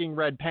the fucking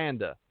red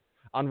panda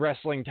on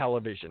wrestling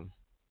television.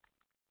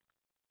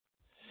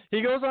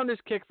 He goes on this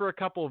kick for a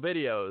couple of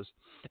videos,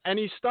 and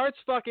he starts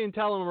fucking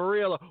telling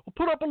Maria,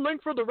 put up a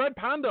link for the red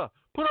panda.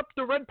 Put up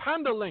the red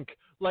panda link.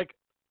 Like,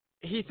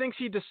 he thinks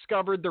he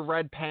discovered the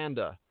red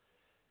panda.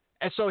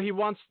 And so he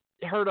wants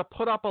her to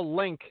put up a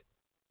link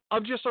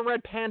of just a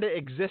red panda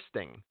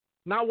existing.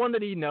 Not one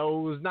that he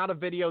knows, not a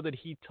video that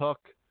he took.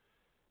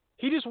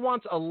 He just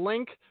wants a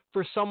link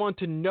for someone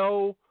to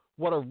know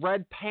what a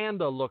red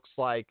panda looks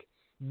like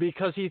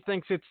because he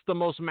thinks it's the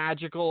most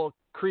magical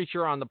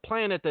creature on the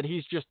planet that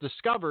he's just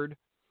discovered,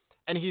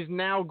 and he's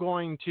now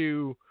going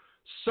to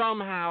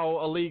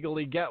somehow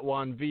illegally get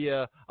one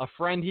via a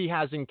friend he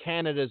has in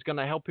Canada is going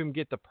to help him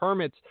get the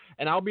permits,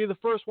 and I'll be the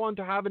first one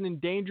to have an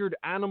endangered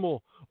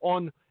animal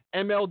on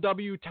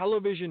MLW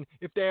television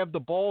if they have the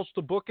balls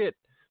to book it.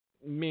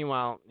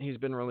 Meanwhile, he's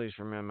been released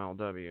from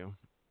MLW.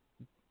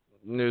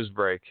 News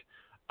break.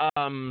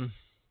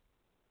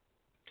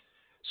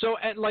 So,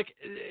 and like,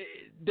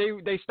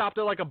 they stopped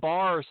at like a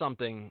bar or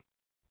something,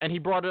 and he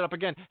brought it up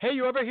again. Hey,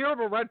 you ever hear of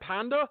a red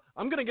panda?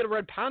 I'm gonna get a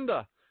red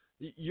panda.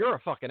 You're a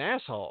fucking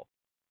asshole.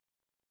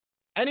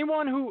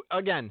 Anyone who,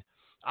 again,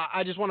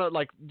 I just want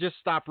to just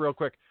stop real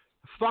quick.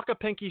 Fuck a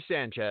Pinky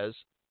Sanchez.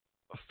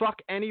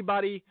 Fuck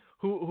anybody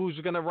who's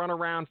gonna run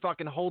around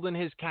fucking holding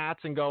his cats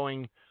and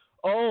going,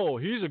 oh,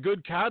 he's a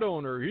good cat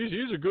owner.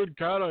 He's a good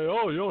cat owner.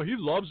 Oh, he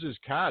loves his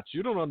cats.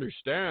 You don't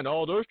understand.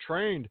 Oh, they're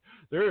trained.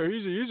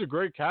 He's a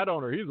great cat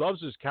owner. He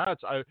loves his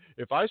cats.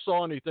 If I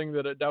saw anything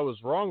that was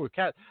wrong with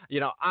cat,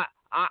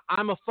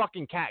 I'm a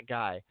fucking cat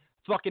guy.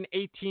 Fucking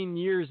 18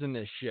 years in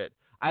this shit.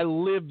 I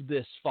lived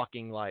this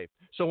fucking life.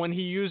 So when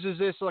he uses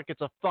this like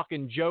it's a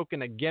fucking joke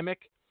and a gimmick,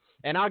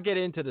 and I'll get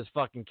into this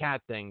fucking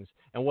cat things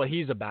and what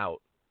he's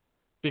about,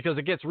 because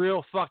it gets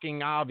real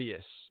fucking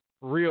obvious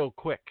real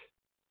quick.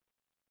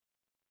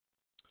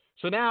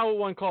 So now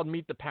one called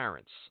Meet the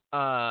Parents.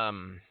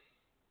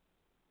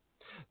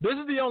 This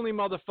is the only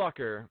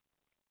motherfucker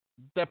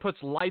that puts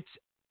lights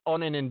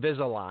on an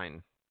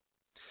Invisalign.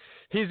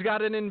 He's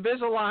got an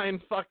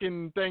Invisalign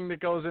fucking thing that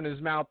goes in his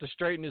mouth to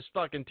straighten his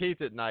fucking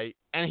teeth at night,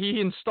 and he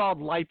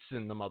installed lights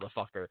in the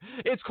motherfucker.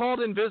 It's called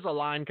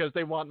Invisalign because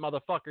they want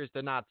motherfuckers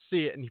to not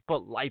see it, and he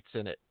put lights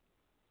in it.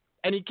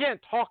 And he can't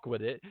talk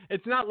with it.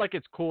 It's not like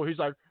it's cool. He's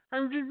like,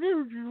 and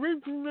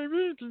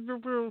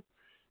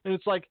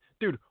it's like,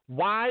 dude,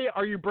 why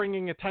are you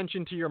bringing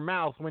attention to your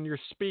mouth when you're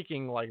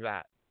speaking like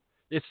that?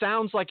 It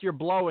sounds like you're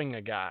blowing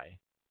a guy,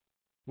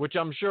 which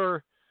I'm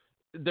sure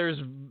there's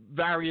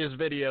various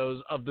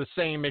videos of the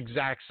same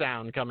exact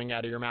sound coming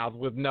out of your mouth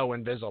with no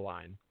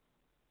Invisalign.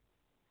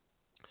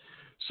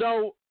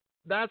 So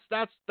that's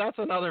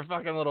another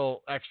fucking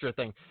little extra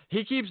thing.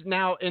 He keeps,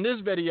 now in this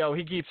video,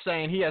 he keeps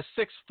saying he has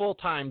 6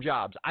 full-time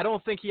jobs. I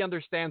don't think he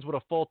understands what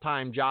a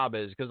full-time job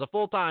is, because a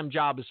full-time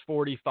job is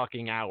 40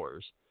 fucking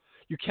hours.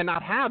 You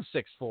cannot have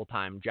 6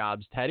 full-time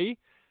jobs, Teddy.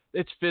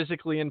 It's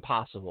physically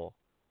impossible.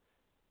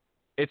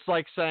 It's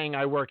like saying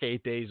I work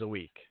 8 days a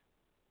week.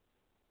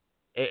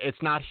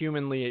 It's not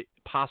humanly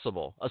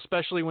possible,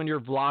 especially when you're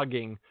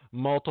vlogging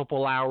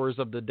multiple hours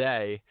of the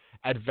day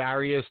at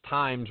various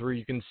times where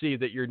you can see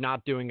that you're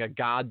not doing a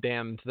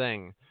goddamn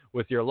thing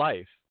with your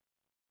life.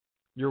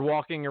 You're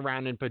walking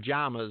around in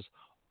pajamas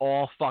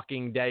all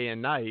fucking day and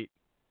night.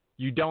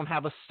 You don't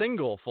have a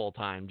single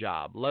full-time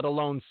job, let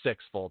alone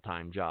 6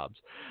 full-time jobs.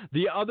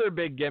 The other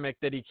big gimmick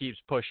that he keeps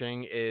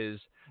pushing is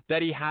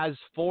that he has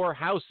 4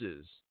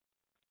 houses.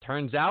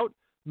 Turns out,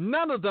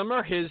 none of them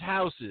are his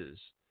houses.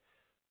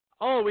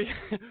 Oh,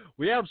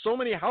 we have so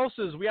many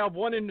houses. We have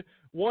one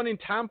in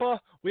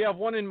Tampa. We have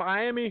one in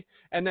Miami.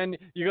 And then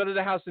you go to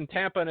the house in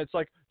Tampa, and it's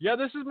like, yeah,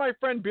 this is my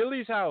friend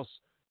Billy's house.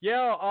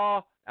 Yeah,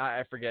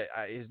 I forget.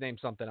 His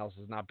name's something else.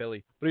 It's not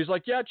Billy. But he's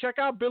like, yeah, check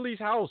out Billy's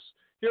house.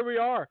 Here we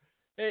are.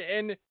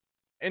 And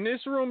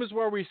this room is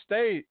where we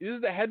stay. This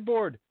is the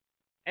headboard.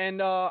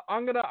 And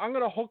I'm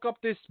gonna hook up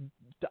this.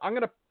 I'm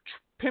gonna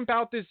pimp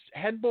out this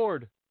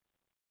headboard.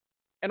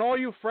 And all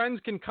you friends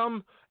can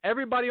come,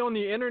 everybody on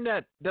the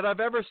internet that I've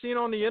ever seen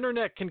on the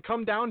internet can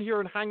come down here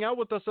and hang out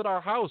with us at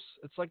our house.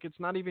 It's like, it's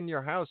not even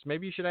your house.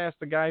 Maybe you should ask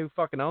the guy who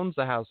fucking owns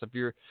the house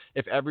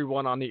if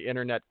everyone on the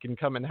internet can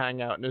come and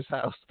hang out in his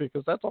house,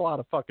 because that's a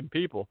lot of fucking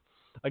people.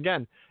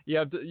 Again, you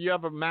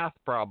have a math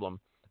problem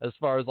as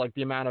far as like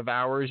the amount of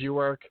hours you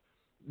work,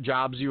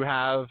 jobs you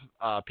have,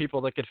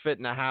 people that could fit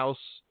in a house,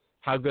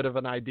 how good of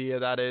an idea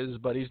that is,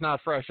 but he's not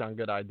fresh on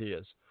good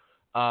ideas.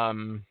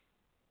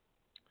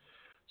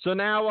 So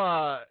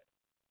now,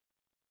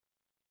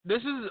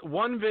 this is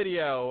one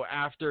video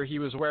after he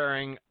was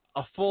wearing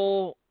a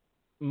full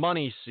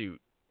money suit,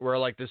 where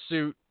like the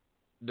suit,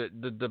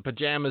 the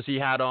pajamas he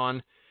had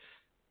on,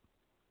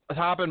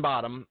 top and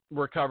bottom,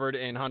 were covered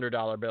in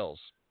 $100 bills.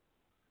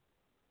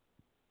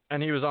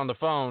 And he was on the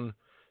phone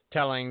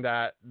telling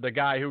that the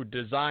guy who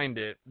designed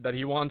it, that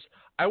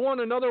I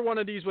want another one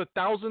of these with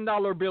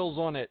 $1,000 bills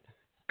on it,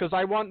 because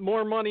I want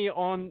more money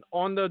on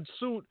the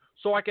suit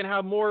so I can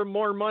have more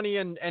money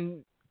and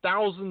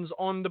thousands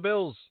on the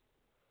bills.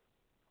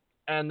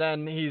 And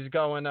then he's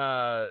going,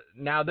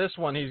 now this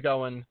one he's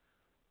going,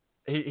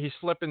 he's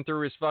flipping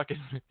through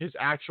his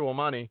actual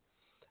money,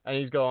 and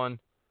he's going,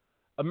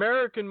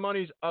 American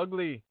money's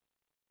ugly.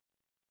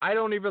 I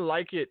don't even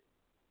like it.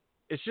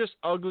 It's just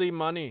ugly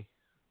money.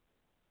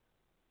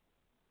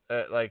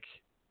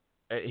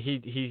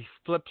 He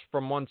flips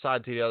from one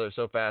side to the other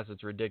so fast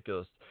it's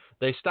ridiculous.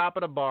 They stop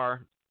at a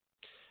bar,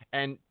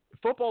 and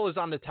football is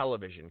on the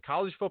television.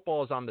 College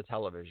football is on the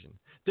television.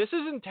 This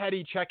isn't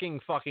Teddy checking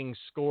fucking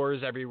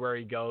scores everywhere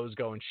he goes,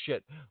 going,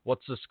 shit,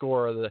 what's the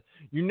score of the...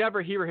 You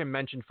never hear him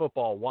mention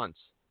football once.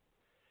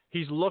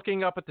 He's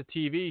looking up at the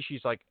TV.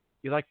 She's like,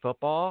 you like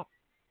football?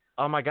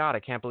 Oh my God,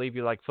 I can't believe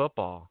you like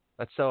football.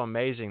 That's so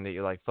amazing that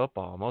you like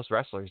football. Most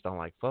wrestlers don't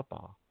like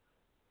football.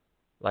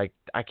 Like,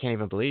 I can't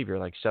even believe you're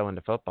like so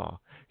into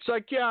football. He's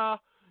like, yeah,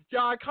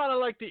 I kind of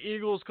like the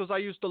Eagles because I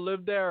used to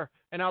live there,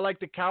 and I like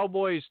the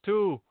Cowboys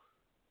too.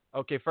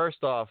 Okay,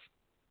 first off,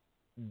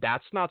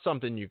 that's not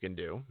something you can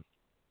do.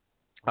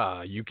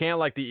 You can't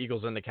like the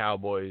Eagles and the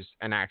Cowboys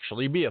and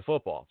actually be a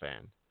football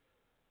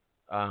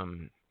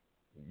fan.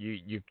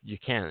 You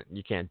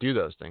can't do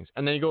those things.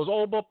 And then he goes,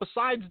 oh, but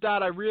besides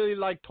that, I really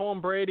like Tom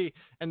Brady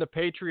and the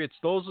Patriots.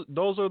 Those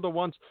are the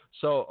ones.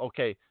 So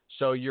okay,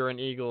 so you're an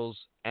Eagles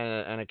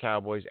and a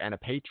Cowboys and a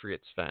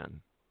Patriots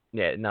fan.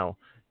 Yeah, no,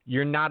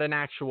 you're not an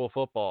actual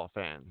football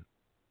fan.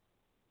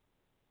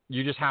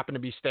 You just happen to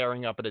be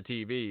staring up at a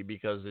TV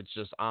because it's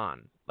just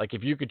on. Like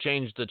if you could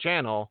change the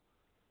channel,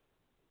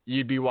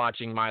 you'd be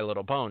watching My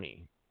Little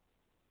Pony.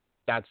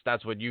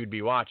 That's what you'd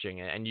be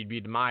watching, and you'd be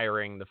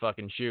admiring the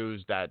fucking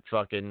shoes that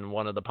fucking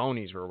one of the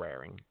ponies were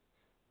wearing,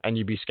 and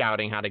you'd be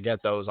scouting how to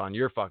get those on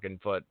your fucking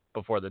foot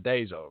before the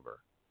day's over.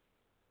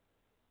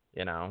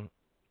 You know.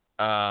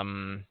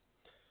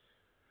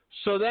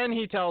 So then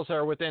he tells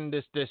her within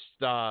this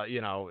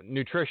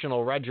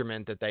nutritional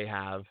regimen that they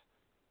have.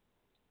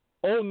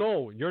 Oh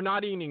no, you're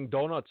not eating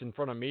donuts in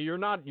front of me. You're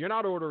not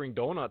ordering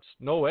donuts.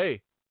 No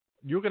way.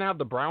 You can have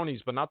the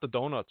brownies, but not the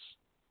donuts.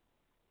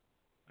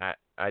 I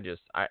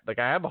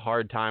have a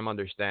hard time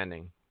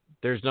understanding.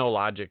 There's no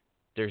logic.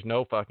 There's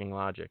no fucking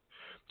logic.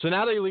 So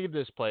now they leave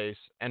this place,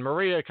 and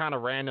Maria kind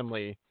of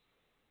randomly,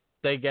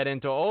 they get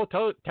into,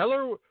 tell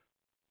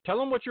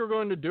him what you're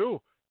going to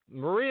do.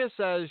 Maria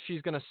says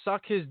she's going to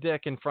suck his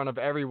dick in front of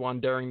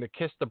everyone during the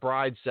Kiss the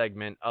Bride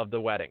segment of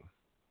the wedding.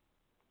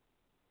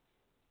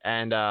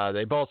 And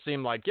they both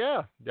seem like,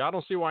 yeah, I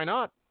don't see why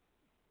not.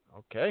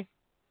 Okay.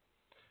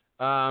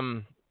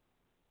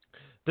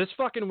 This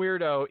fucking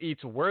weirdo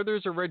eats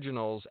Werther's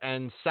Originals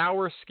and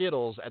sour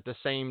Skittles at the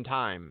same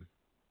time.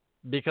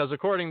 Because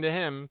according to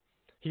him,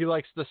 he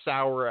likes the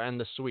sour and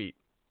the sweet.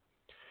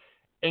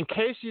 In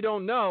case you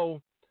don't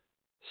know,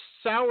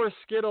 sour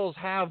Skittles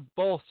have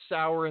both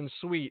sour and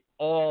sweet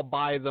all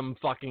by them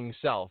fucking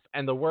self.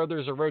 And the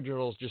Werther's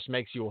Originals just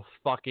makes you a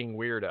fucking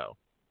weirdo.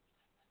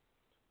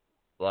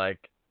 Like,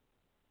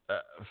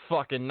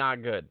 fucking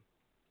not good.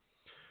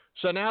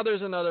 So now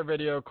there's another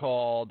video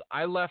called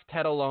I Left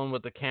Ted Alone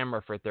with the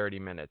Camera for 30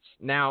 Minutes.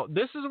 Now,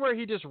 this is where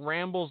he just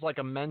rambles like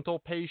a mental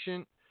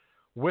patient,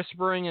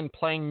 whispering and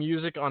playing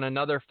music on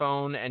another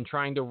phone and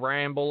trying to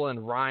ramble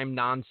and rhyme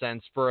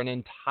nonsense for an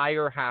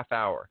entire half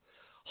hour.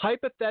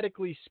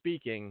 Hypothetically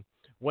speaking,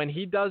 when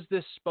he does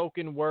this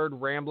spoken word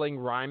rambling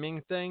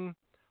rhyming thing,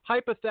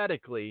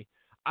 hypothetically,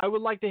 I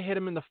would like to hit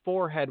him in the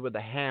forehead with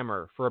a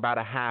hammer for about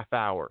a half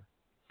hour.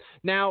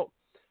 Now,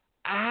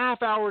 a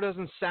half hour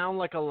doesn't sound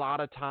like a lot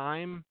of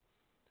time,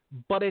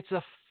 but it's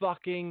a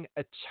fucking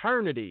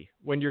eternity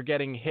when you're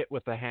getting hit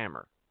with a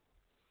hammer.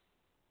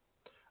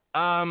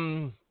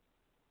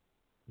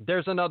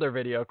 There's another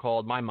video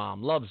called My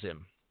Mom Loves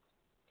Him.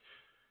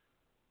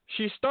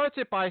 She starts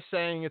it by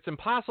saying it's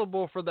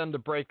impossible for them to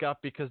break up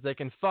because they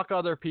can fuck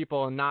other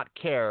people and not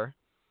care.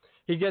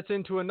 He gets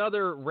into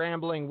another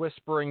rambling,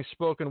 whispering,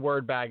 spoken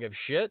word bag of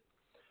shit.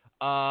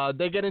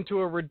 They get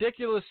into a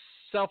ridiculous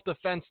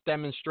self-defense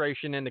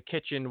demonstration in the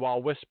kitchen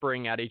while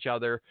whispering at each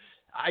other.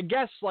 I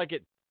guess like at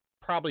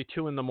probably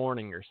 2 a.m.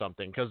 or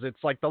something, because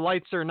it's like the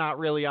lights are not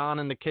really on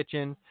in the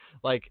kitchen.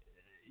 Like,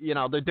 you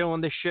know, they're doing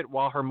this shit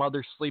while her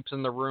mother sleeps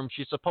in the room.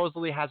 She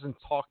supposedly hasn't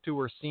talked to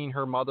or seen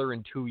her mother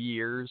in 2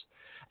 years,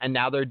 and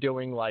now they're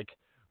doing like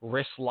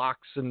wrist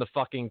locks in the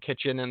fucking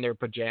kitchen in their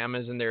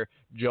pajamas, in their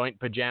joint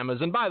pajamas.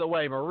 And by the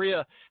way,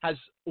 Maria has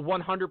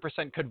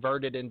 100%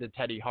 converted into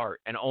Teddy Hart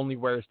and only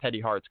wears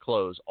Teddy Hart's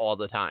clothes all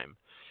the time.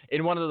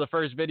 In one of the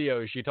first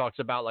videos, she talks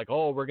about like,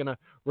 oh, we're gonna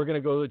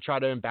go try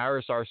to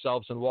embarrass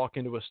ourselves and walk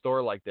into a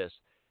store like this.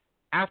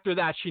 After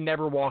that, she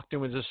never walked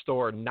into a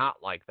store not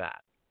like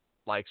that.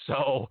 Like,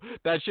 so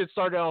that shit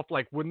started off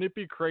like, wouldn't it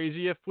be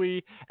crazy if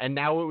we, and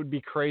now it would be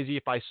crazy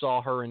if I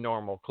saw her in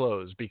normal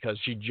clothes because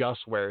she just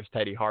wears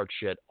Teddy Hart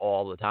shit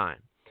all the time.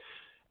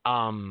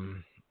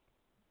 And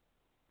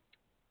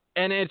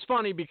it's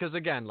funny because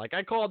again, like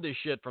I called this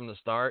shit from the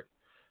start.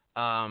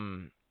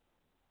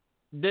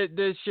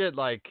 This shit,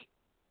 like,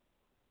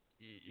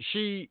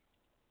 she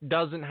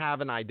doesn't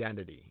have an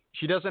identity.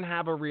 She doesn't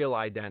have a real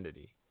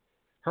identity.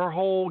 Her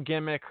whole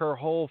gimmick, her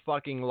whole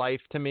fucking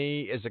life to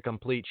me is a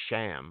complete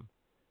sham.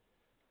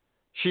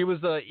 She was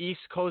the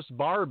East Coast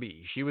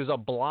Barbie. She was a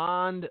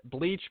blonde,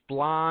 bleach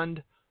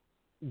blonde,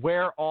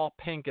 wear all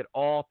pink at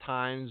all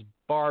times.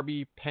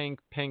 Barbie, pink,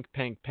 pink,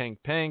 pink, pink,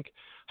 pink.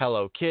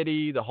 Hello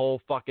Kitty, the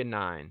whole fucking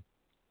nine.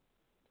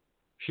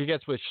 She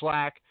gets with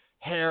Shlak,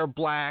 hair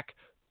black,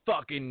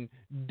 fucking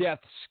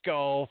death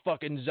skull,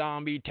 fucking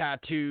zombie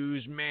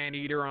tattoos,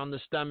 man-eater on the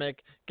stomach.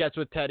 Gets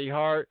with Teddy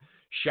Hart,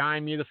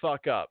 shine me the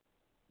fuck up.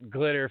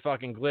 Glitter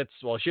fucking glitz.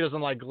 Well, she doesn't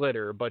like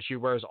glitter, but she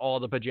wears all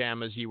the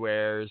pajamas he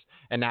wears,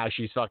 and now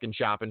she's fucking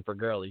shopping for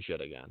girly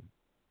shit again.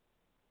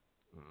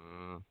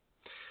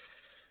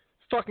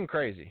 Fucking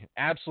crazy.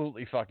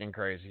 Absolutely fucking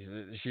crazy.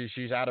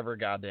 She's out of her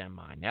goddamn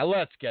mind. Now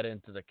let's get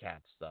into the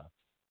cat stuff.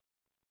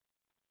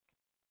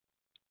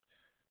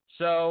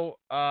 So,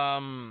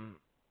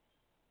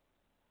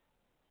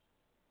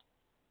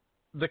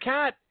 the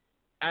cat,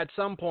 at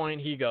some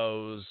point, he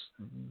goes,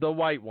 the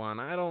white one,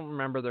 I don't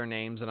remember their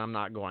names, and I'm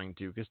not going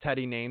to, because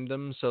Teddy named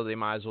them, so they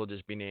might as well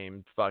just be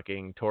named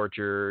fucking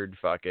tortured,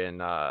 fucking,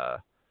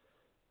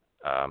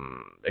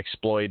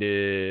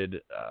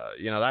 exploited.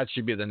 That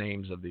should be the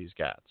names of these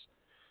cats.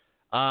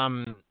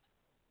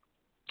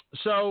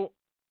 So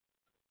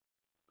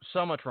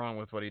much wrong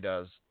with what he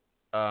does.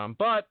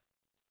 But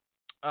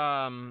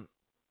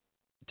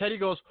Teddy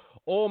goes,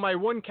 "Oh, my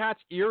one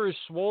cat's ear is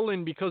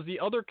swollen because the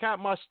other cat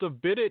must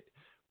have bit it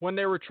when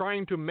they were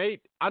trying to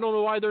mate. I don't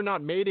know why they're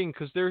not mating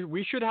because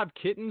we should have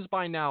kittens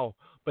by now.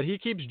 But he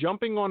keeps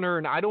jumping on her,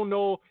 and I don't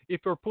know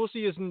if her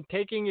pussy isn't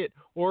taking it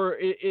or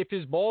if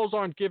his balls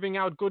aren't giving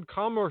out good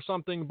cum or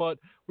something. But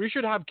we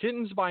should have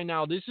kittens by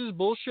now. This is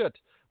bullshit.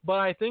 But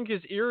I think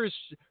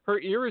her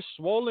ear is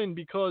swollen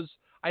because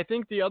I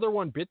think the other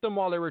one bit them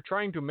while they were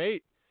trying to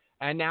mate."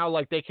 And now,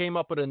 like, they came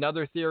up with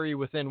another theory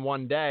within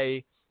one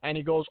day. And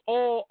he goes,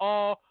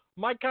 "Oh,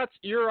 my cat's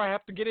ear, I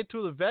have to get it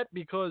to the vet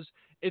because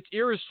its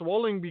ear is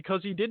swollen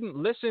because he didn't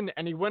listen.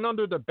 And he went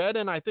under the bed,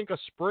 and I think a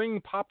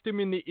spring popped him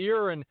in the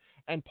ear and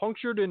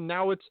punctured, and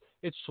now it's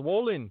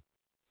swollen."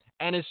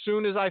 And as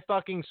soon as I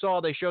fucking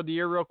saw they showed the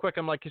ear real quick,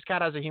 I'm like, his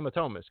cat has a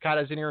hematoma. His cat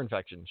has an ear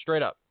infection.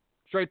 Straight up.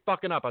 Straight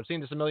fucking up. I've seen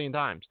this a million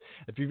times.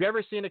 If you've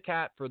ever seen a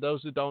cat, for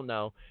those who don't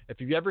know,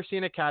 if you've ever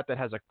seen a cat that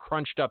has a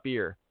crunched up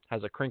ear,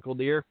 has a crinkled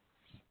ear,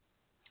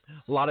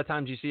 a lot of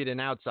times you see it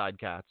in outside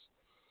cats.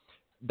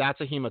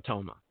 That's a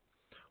hematoma.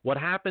 What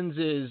happens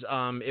is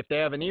if they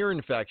have an ear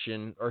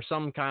infection or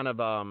some kind of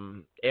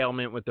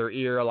ailment with their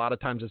ear, a lot of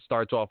times it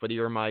starts off with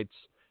ear mites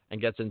and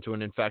gets into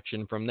an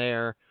infection from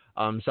there.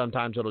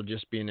 Sometimes it'll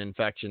just be an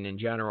infection in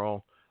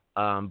general.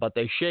 But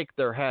they shake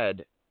their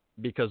head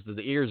because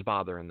the ear's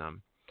bothering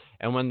them.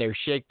 And when they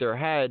shake their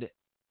head,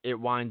 it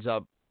winds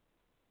up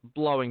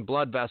blowing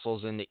blood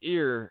vessels in the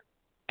ear,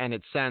 and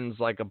it sends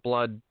like a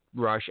blood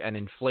rush and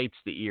inflates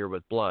the ear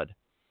with blood.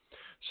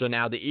 So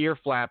now the ear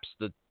flaps,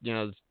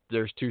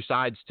 there's two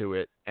sides to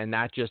it, and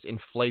that just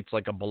inflates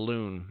like a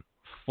balloon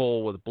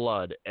full with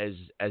blood as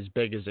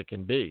big as it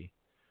can be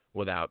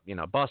without,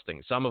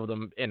 busting. Some of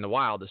them in the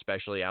wild,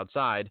 especially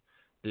outside,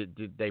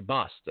 they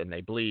bust and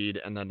they bleed,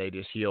 and then they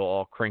just heal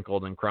all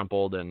crinkled and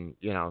crumpled and,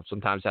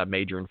 sometimes have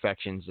major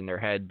infections in their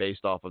head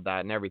based off of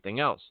that and everything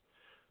else.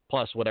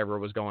 Plus whatever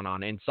was going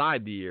on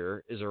inside the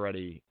ear is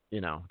already,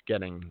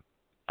 getting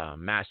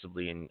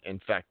massively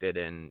infected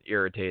and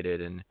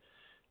irritated and,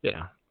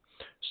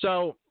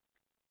 So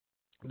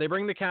they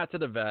bring the cat to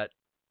the vet,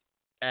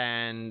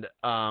 and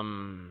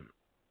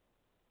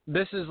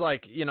this is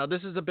like,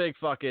 this is a big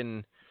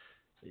fucking,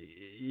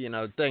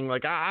 thing.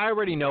 Like, I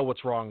already know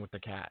what's wrong with the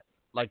cat.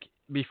 Like,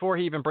 before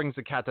he even brings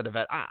the cat to the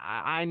vet,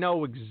 I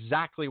know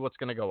exactly what's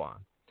going to go on.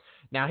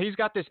 Now, he's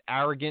got this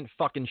arrogant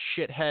fucking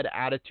shithead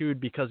attitude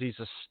because he's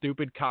a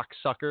stupid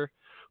cocksucker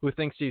who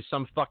thinks he's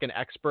some fucking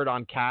expert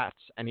on cats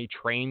and he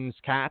trains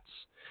cats.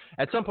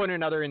 At some point or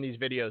another in these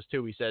videos,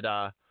 too, he said,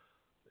 cats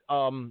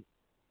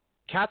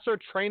are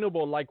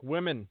trainable like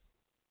women.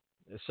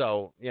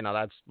 So,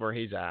 that's where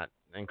he's at.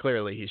 And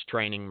clearly he's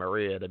training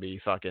Maria to be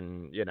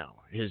fucking,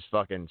 his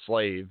fucking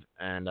slave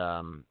and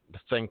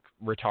think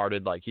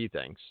retarded like he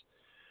thinks.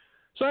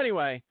 So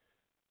anyway,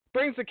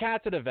 brings the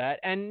cat to the vet,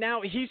 and now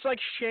he's like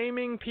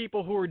shaming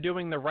people who are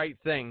doing the right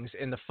things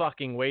in the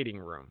fucking waiting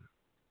room.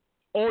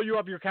 "Oh, you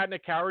have your cat in a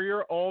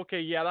carrier? Oh,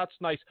 okay, yeah, that's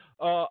nice.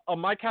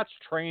 My cat's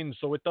trained,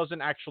 so it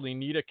doesn't actually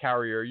need a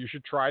carrier. You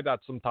should try that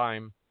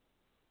sometime."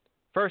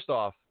 First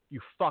off, you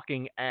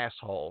fucking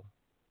asshole.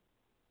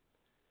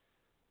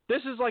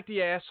 This is like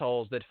the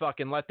assholes that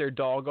fucking let their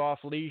dog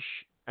off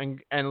leash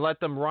and let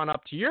them run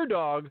up to your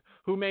dog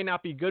who may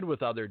not be good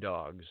with other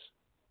dogs.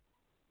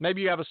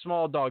 Maybe you have a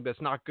small dog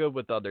that's not good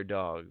with other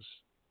dogs.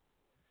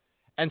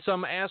 And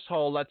some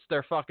asshole lets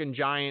their fucking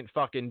giant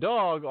fucking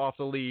dog off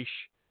the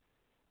leash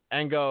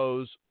and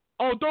goes,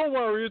 "Oh, don't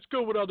worry, it's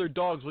good with other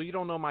dogs." Well, you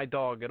don't know my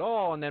dog at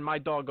all. And then my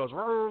dog goes,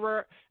 "Rrr, rrr,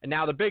 rrr," and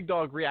now the big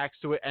dog reacts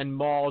to it and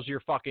mauls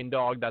your fucking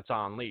dog that's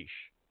on leash.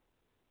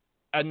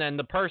 And then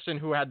the person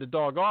who had the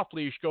dog off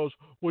leash goes,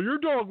 "Well, your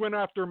dog went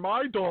after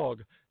my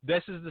dog."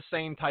 This is the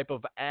same type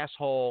of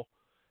asshole,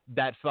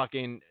 that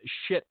fucking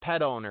shit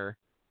pet owner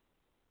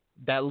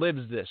that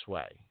lives this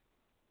way.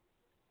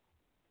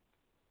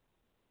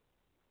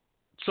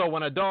 So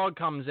when a dog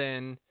comes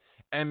in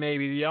and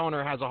maybe the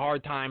owner has a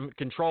hard time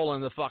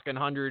controlling the fucking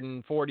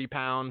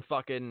 140-pound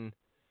fucking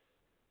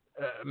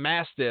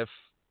Mastiff,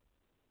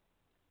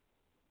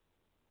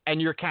 and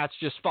your cat's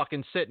just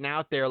fucking sitting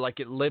out there like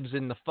it lives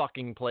in the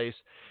fucking place,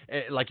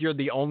 like you're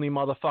the only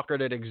motherfucker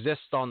that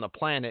exists on the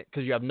planet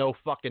because you have no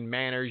fucking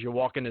manners. You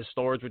walk into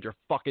stores with your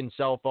fucking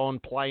cell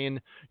phone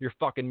playing your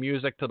fucking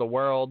music to the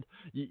world.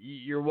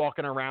 You're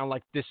walking around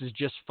like this is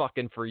just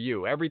fucking for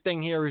you.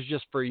 Everything here is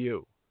just for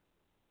you.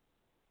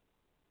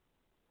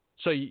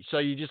 So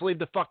you just leave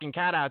the fucking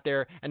cat out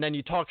there, and then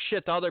you talk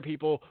shit to other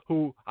people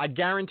who I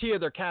guarantee you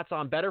their cat's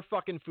on better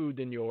fucking food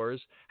than yours,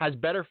 has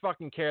better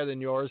fucking care than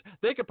yours.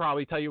 They could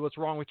probably tell you what's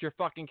wrong with your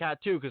fucking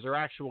cat too, because they're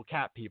actual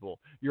cat people.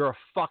 You're a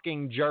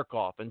fucking jerk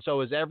off, and so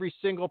is every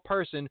single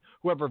person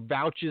who ever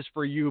vouches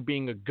for you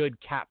being a good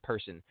cat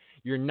person.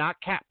 You're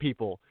not cat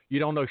people. You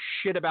don't know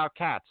shit about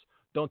cats.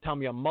 don't tell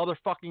me a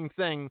motherfucking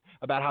thing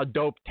about how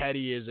dope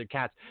Teddy is at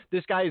cats.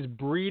 This guy is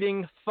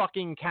breeding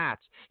fucking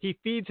cats. He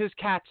feeds his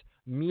cats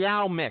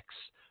Meow Mix.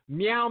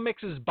 Meow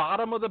Mix is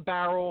bottom of the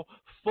barrel,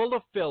 full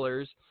of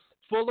fillers,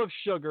 full of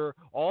sugar.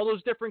 All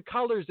those different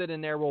colors that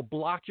in there will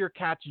block your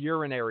cat's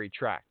urinary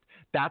tract.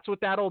 That's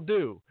what that'll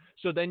do.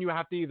 So then you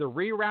have to either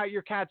reroute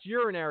your cat's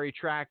urinary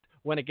tract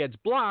when it gets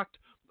blocked,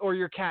 or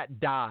your cat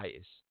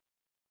dies.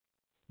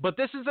 But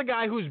this is a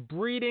guy who's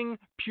breeding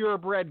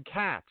purebred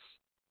cats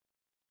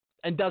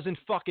and doesn't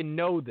fucking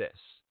know this,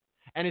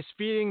 and is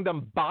feeding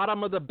them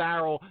bottom of the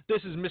barrel.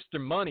 This is Mr.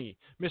 Money.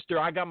 Mr.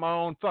 I got my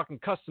own fucking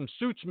custom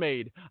suits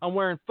made. I'm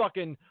wearing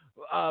fucking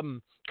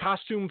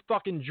costume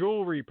fucking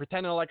jewelry,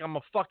 pretending like I'm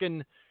a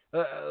fucking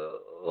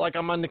like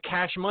I'm on the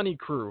Cash Money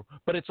crew,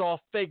 but it's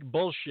all fake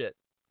bullshit.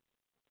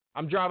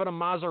 I'm driving a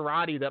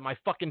Maserati that my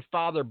fucking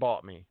father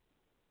bought me.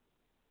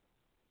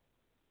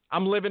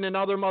 I'm living in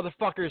other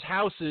motherfuckers'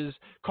 houses,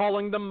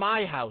 calling them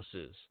my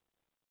houses.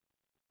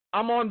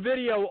 I'm on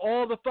video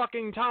all the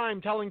fucking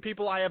time telling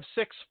people I have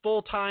 6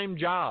 full-time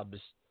jobs.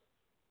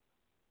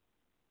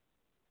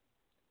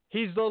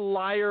 He's the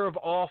liar of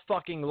all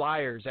fucking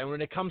liars. And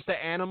when it comes to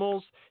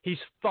animals, he's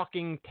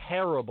fucking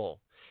terrible.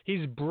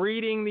 He's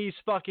breeding these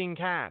fucking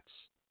cats.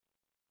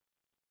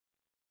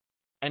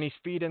 And he's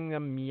feeding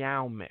them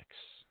Meow Mix.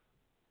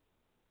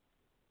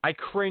 I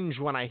cringe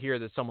when I hear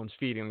that someone's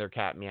feeding their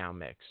cat Meow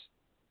Mix.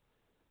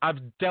 I've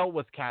dealt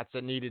with cats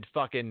that needed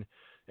fucking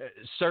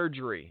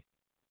surgery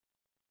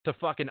to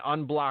fucking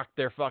unblock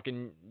their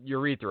fucking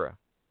urethra.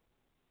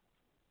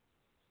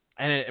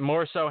 And it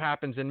more so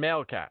happens in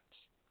male cats.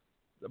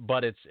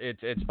 But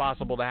it's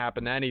possible to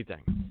happen to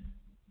anything.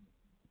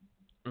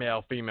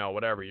 Male, female,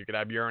 whatever. You could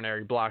have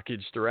urinary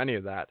blockage through any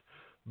of that.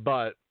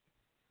 But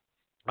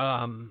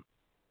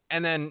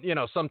and then, you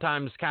know,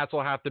 sometimes cats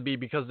will have to be,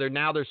 because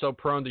they're so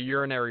prone to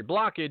urinary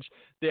blockage,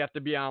 they have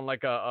to be on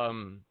like a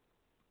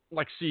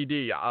like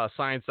CD,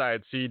 Science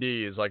Diet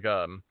CD is like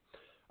a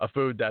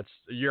food that's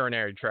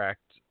urinary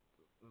tract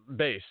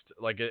based.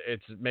 Like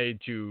it's made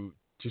to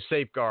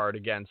safeguard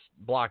against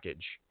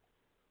blockage.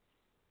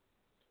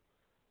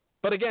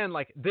 But again,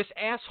 like, this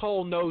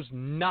asshole knows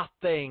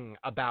nothing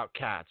about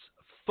cats.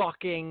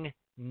 Fucking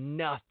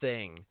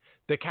nothing.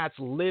 The cats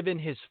live in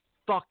his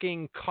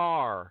fucking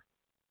car.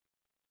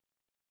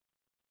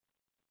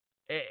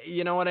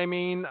 You know what I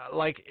mean?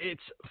 Like,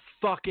 it's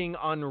fucking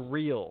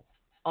unreal.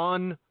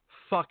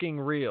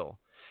 Unfucking real.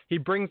 He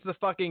brings the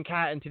fucking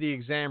cat into the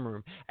exam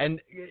room. And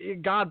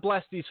God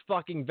bless these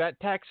fucking vet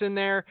techs in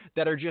there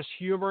that are just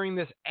humoring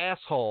this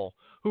asshole.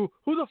 Who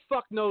the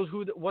fuck knows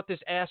what this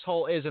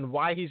asshole is and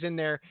why he's in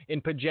there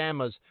in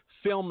pajamas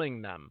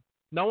filming them?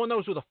 No one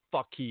knows who the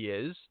fuck he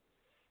is.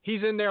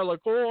 He's in there like,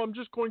 oh, I'm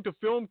just going to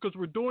film because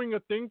we're doing a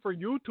thing for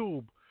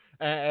YouTube.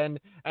 And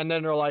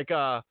then they're like,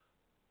 oh,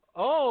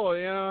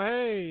 you know,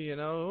 hey, you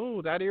know,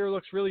 ooh, that ear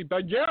looks really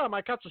bad. Yeah,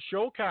 my cat's a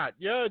show cat.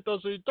 Yeah, it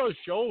does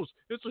shows.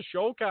 It's a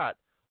show cat.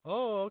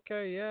 Oh,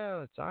 okay,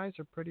 yeah, its eyes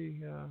are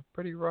pretty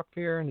rough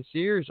here, and its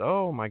ears,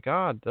 oh my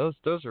God, those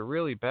are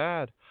really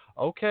bad.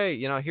 Okay,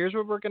 you know, here's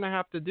what we're gonna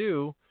have to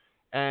do.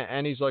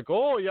 And he's like,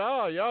 oh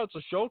yeah, it's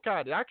a show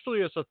cat.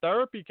 Actually, it's a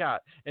therapy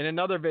cat. In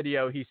another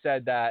video, he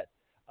said that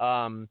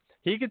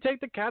he could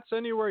take the cats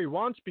anywhere he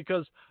wants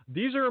because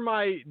these are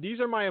my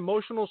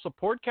emotional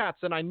support cats,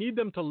 and I need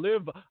them to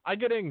live. I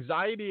get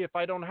anxiety if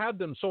I don't have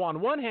them. So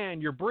on one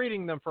hand, you're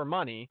breeding them for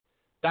money.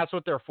 That's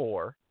what they're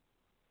for.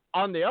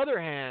 On the other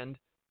hand,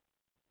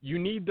 you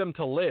need them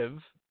to live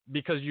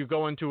because you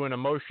go into an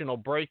emotional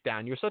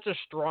breakdown. You're such a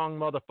strong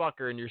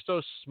motherfucker, and you're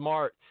so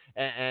smart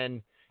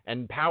and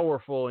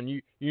powerful, and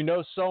you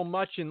know so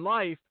much in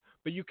life,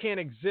 but you can't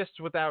exist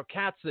without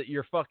cats that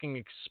you're fucking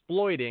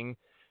exploiting,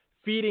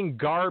 feeding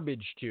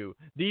garbage to.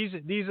 These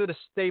are the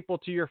staple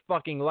to your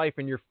fucking life,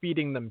 and you're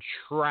feeding them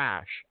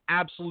trash.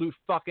 Absolute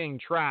fucking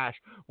trash.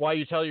 While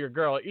you tell your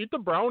girl, eat the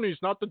brownies,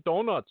 not the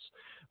donuts.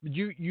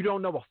 You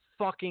don't know a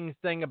fucking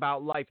thing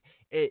about life.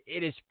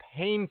 It is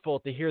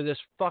painful to hear this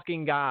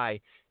fucking guy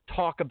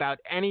talk about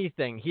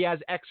anything. He has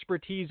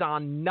expertise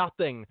on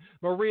nothing.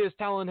 Maria's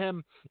telling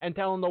him and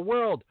telling the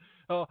world,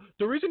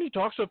 the reason he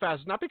talks so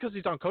fast is not because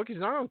he's on coke. He's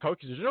not on coke.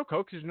 There's no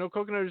coke. There's no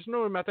coconut. There's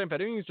no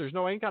methamphetamines. There's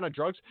no any kind of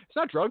drugs. It's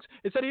not drugs.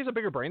 It's that he has a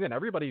bigger brain than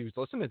everybody who's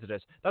listening to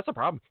this. That's the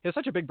problem. He has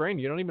such a big brain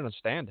you don't even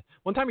understand.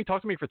 One time he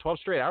talked to me for 12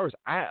 straight hours.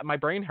 My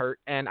brain hurt,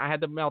 and I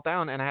had to melt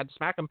down, and I had to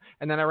smack him,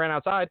 and then I ran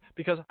outside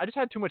because I just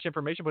had too much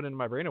information put into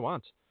my brain at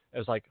once. It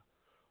was like,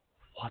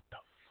 what the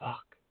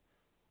fuck?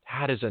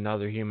 How does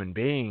another human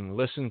being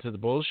listen to the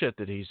bullshit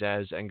that he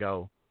says and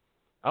go,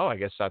 oh, I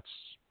guess that's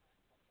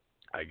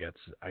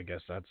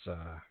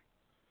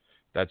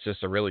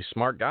just a really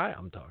smart guy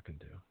I'm talking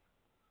to.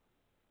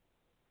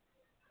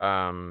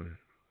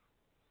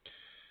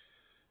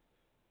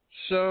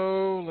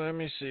 So let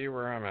me see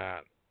where I'm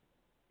at.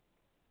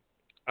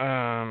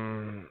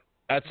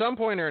 At some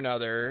point or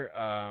another,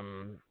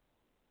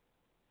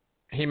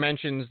 he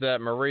mentions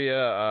that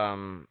Maria,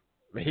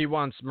 he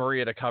wants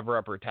Maria to cover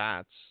up her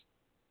tats.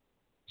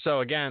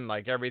 So again,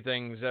 like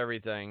everything's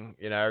everything,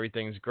 you know,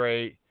 everything's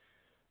great.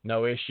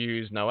 no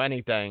issues, no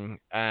anything.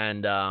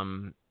 And,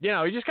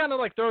 he just kind of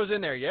like throws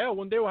in there, yeah,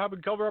 one day we'll have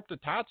it cover up the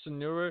tats and,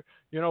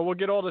 we'll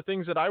get all the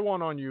things that I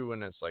want on you.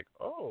 And it's like,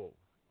 oh,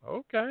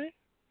 okay.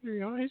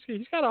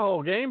 He's got a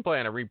whole game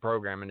plan of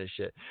reprogramming this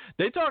shit.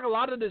 They talk a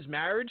lot of this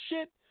marriage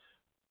shit,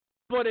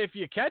 but if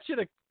you catch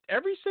it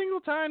every single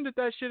time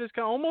that shit is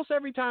almost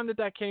every time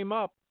that came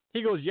up,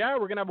 he goes, yeah,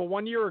 we're going to have a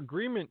 1-year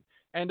agreement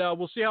and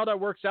we'll see how that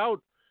works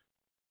out.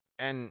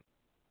 And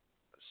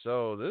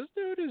so this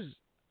dude is,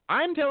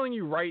 I'm telling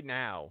you right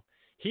now,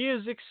 he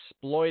is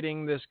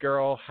exploiting this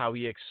girl how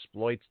he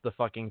exploits the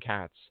fucking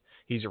cats.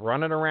 He's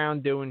running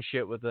around doing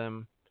shit with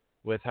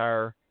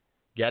her,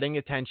 getting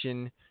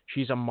attention.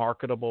 She's a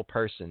marketable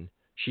person.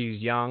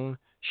 She's young.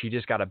 She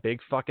just got a big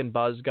fucking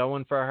buzz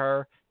going for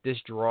her. This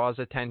draws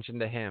attention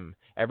to him.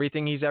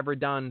 Everything he's ever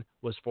done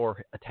was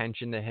for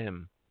attention to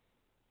him.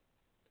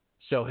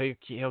 So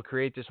he'll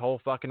create this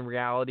whole fucking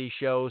reality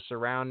show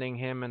surrounding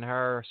him and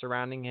her.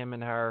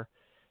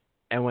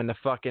 And when the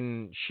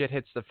fucking shit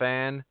hits the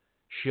fan,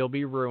 she'll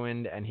be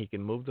ruined and he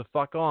can move the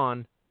fuck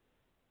on.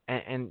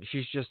 And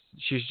she's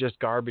just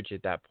garbage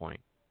at that point.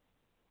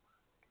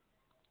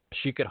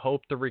 She could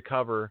hope to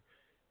recover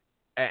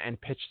and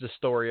pitch the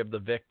story of the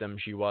victim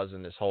she was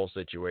in this whole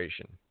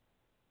situation.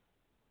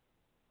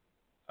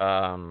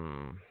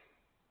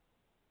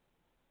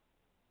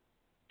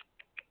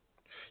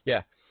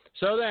 Yeah.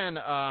 So then,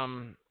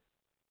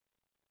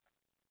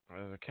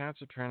 the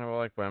cats are trainable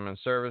like women.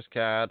 Service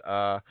cat.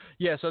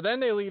 So then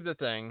they leave the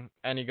thing,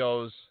 and he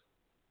goes,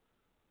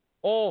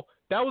 oh,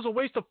 that was a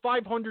waste of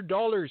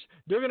 $500.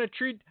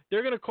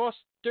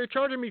 They're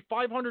charging me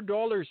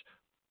 $500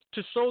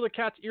 to sew the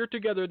cat's ear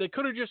together. They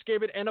could have just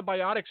gave it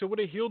antibiotics. It would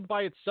have healed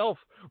by itself.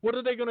 What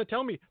are they going to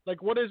tell me?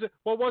 Like, what is it?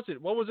 What was it?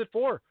 What was it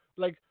for?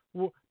 Like,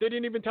 they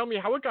didn't even tell me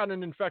how it got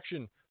an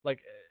infection. Like,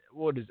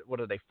 what is it?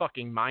 What are they,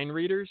 fucking mind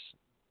readers?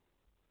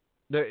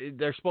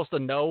 They're supposed to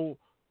know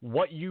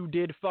what you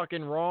did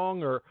fucking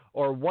wrong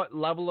or what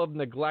level of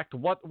neglect.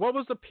 What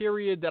was the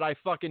period that I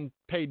fucking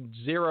paid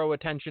zero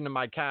attention to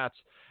my cats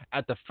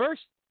at the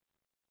first?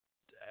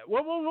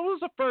 What was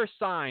the first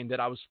sign that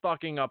I was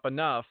fucking up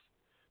enough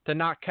to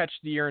not catch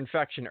the ear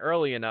infection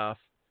early enough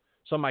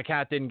so my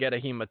cat didn't get a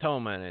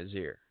hematoma in his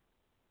ear?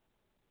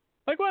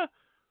 Like, what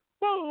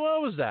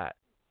was that?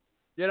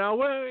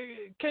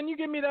 Can you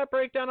give me that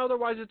breakdown?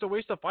 Otherwise, it's a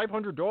waste of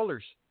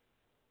 $500.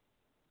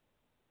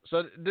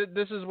 So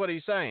this is what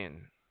he's saying.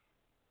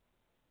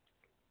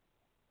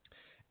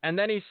 And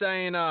then he's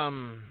saying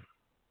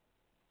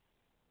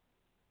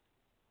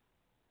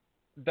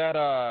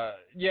that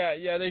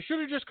they should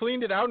have just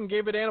cleaned it out and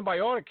gave it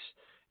antibiotics.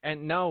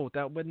 And no,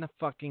 that wouldn't have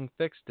fucking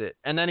fixed it.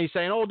 And then he's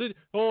saying, he's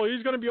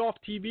going to be off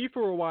TV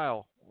for a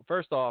while.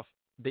 First off,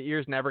 the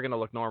ear's never going to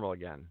look normal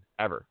again,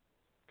 ever.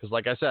 Because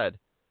like I said,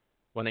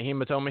 when a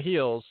hematoma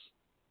heals,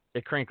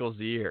 it crinkles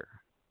the ear.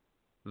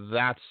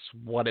 That's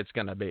what it's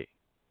going to be.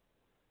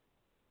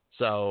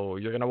 So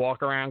you're going to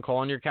walk around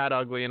calling your cat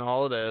ugly and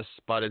all of this,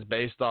 but it's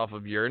based off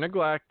of your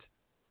neglect,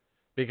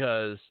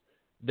 because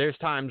there's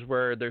times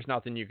where there's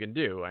nothing you can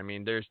do. I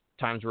mean, there's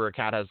times where a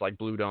cat has like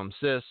blue dome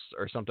cysts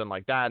or something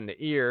like that in the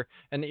ear,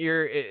 and the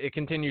ear, it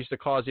continues to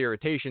cause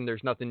irritation.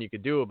 There's nothing you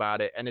could do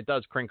about it, and it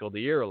does crinkle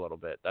the ear a little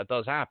bit. That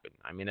does happen.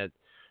 I mean,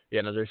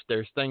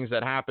 there's things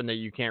that happen that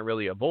you can't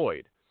really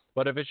avoid.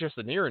 But if it's just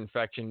an ear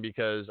infection,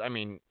 because, I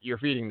mean, you're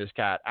feeding this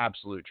cat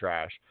absolute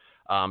trash.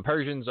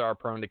 Persians are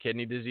prone to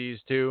kidney disease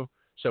too.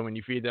 So when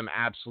you feed them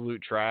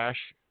absolute trash,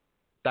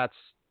 that's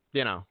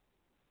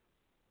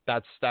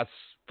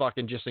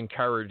fucking just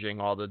encouraging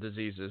all the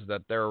diseases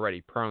that they're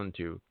already prone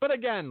to. But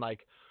again,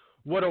 like,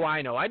 what do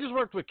I know? I just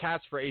worked with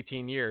cats for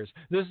 18 years.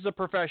 This is a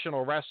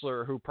professional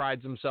wrestler who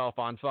prides himself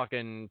on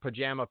fucking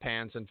pajama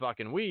pants and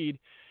fucking weed.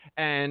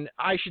 And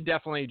I should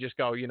definitely just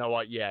go, you know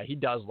what? Yeah, he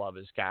does love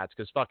his cats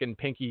because fucking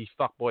Pinky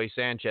Fuckboy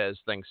Sanchez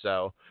thinks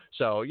so.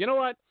 So, you know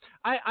what?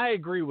 I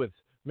agree with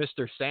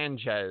Mr.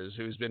 Sanchez,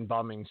 who's been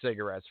bumming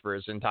cigarettes for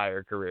his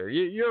entire career.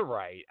 You're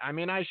right. I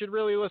mean, I should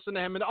really listen to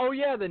him. And oh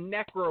yeah, the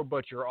Necro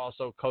Butcher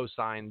also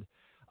co-signed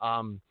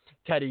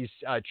Teddy's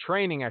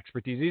training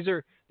expertise.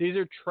 These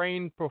are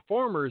trained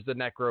performers, the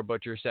Necro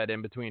Butcher said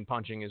in between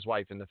punching his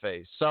wife in the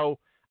face. So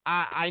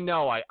I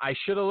know I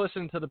should have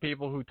listened to the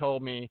people who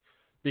told me,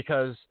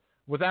 because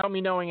without me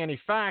knowing any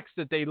facts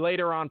that they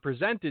later on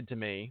presented to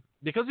me,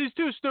 because he's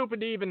too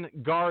stupid to even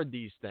guard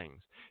these things.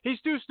 He's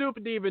too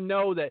stupid to even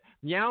know that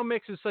Meow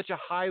Mix is such a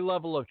high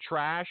level of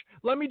trash.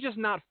 Let me just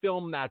not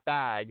film that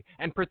bag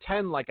and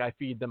pretend like I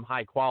feed them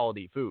high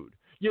quality food.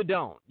 You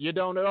don't. You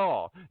don't at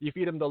all. You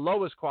feed them the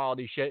lowest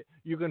quality shit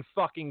you can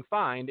fucking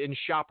find in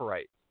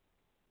ShopRite.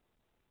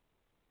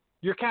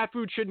 Your cat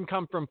food shouldn't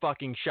come from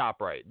fucking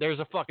ShopRite. There's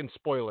a fucking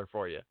spoiler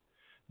for you.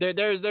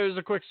 There's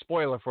a quick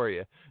spoiler for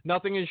you.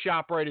 Nothing in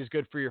ShopRite is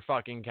good for your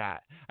fucking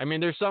cat. I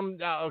mean, there's some,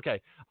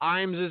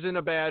 Iams isn't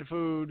a bad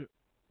food.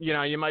 You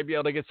know, you might be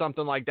able to get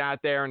something like that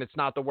there, and it's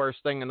not the worst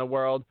thing in the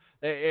world.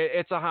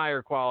 It's a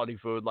higher quality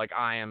food like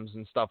Iams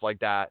and stuff like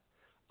that.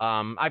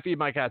 I feed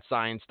my cat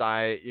Science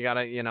Diet. You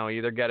gotta,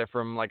 either get it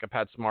from like a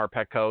PetSmart,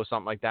 Petco,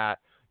 something like that.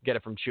 get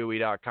it from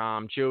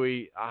Chewy.com.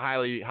 Chewy,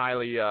 I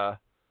highly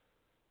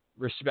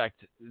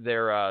respect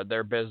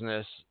their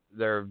business.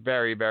 They're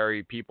very,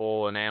 very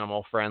people and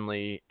animal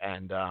friendly,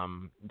 and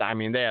I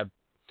mean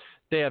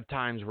they have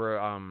times where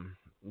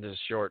this is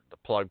short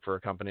plug for a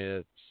company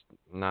that's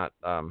not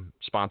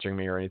sponsoring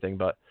me or anything,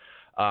 but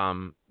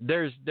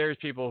there's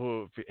people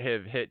who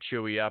have hit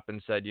Chewy up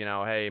and said, you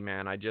know, hey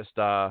man, I just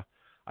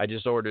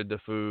ordered the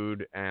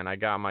food and I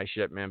got my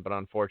shipment, but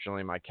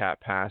unfortunately my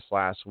cat passed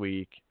last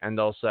week, and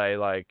they'll say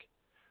like,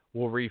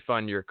 we'll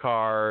refund your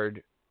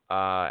card.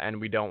 And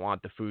we don't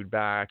want the food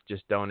back.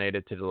 Just donate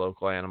it to the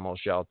local animal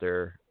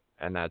shelter,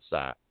 and that's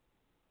that.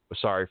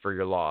 Sorry for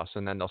your loss.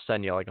 And then they'll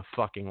send you like a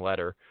fucking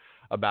letter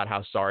about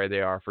how sorry they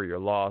are for your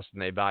loss,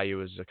 and they value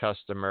you as a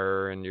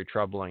customer and your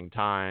troubling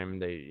time.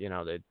 They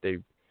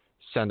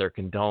send their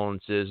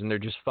condolences, and they're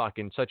just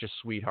fucking such a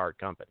sweetheart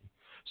company.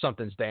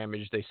 Something's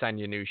damaged, they send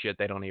you new shit.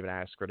 They don't even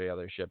ask for the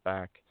other shit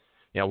back.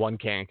 You know, one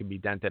can could be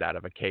dented out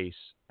of a case,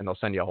 and they'll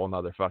send you a whole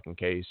nother fucking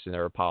case, and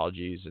their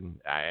apologies, and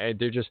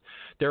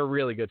they're a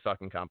really good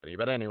fucking company.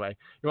 But anyway,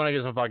 you want to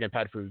get some fucking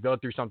pet food, go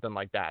through something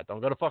like that.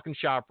 Don't go to fucking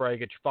ShopRite,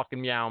 get your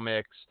fucking Meow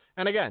Mix.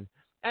 And again,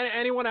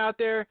 anyone out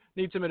there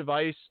needs some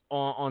advice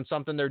on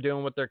something they're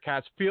doing with their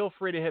cats, feel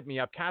free to hit me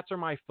up. Cats are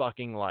my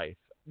fucking life.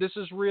 This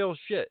is real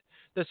shit.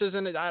 This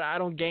isn't, I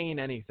don't gain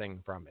anything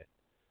from it.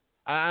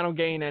 I don't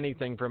gain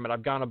anything from it.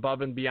 I've gone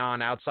above and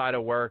beyond outside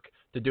of work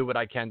to do what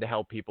I can to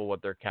help people with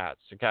their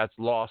cats. The cat's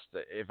lost.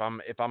 If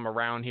I'm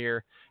around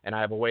here and I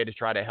have a way to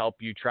try to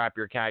help you trap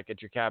your cat,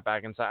 get your cat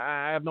back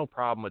inside, I have no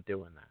problem with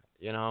doing that.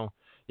 You know,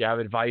 you have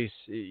advice,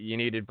 you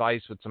need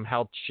advice with some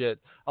health shit.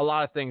 A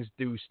lot of things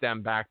do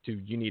stem back to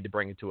you need to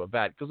bring it to a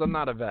vet, because I'm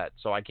not a vet,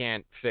 so I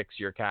can't fix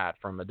your cat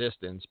from a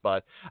distance,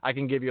 but I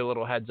can give you a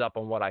little heads up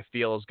on what I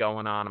feel is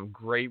going on. I'm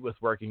great with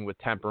working with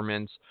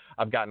temperaments.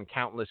 I've gotten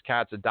countless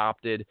cats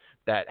adopted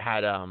that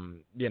had,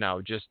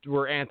 just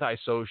were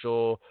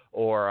antisocial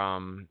or,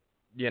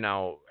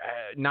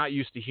 not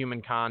used to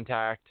human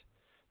contact,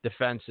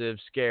 defensive,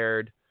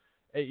 scared,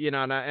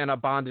 and I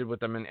bonded with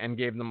them and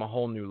gave them a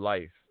whole new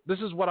life. This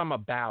is what I'm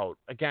about.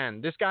 Again,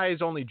 this guy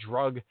has only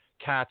drug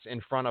cats in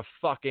front of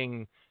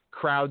fucking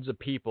crowds of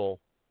people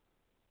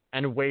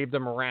and waved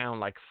them around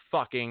like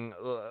fucking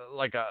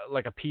like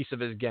a piece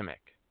of his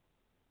gimmick.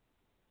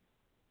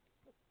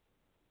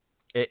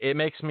 It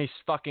makes me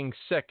fucking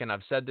sick, and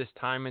I've said this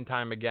time and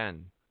time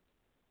again.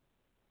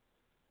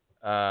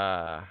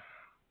 So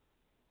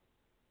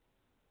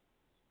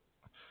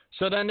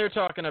then they're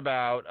talking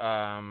about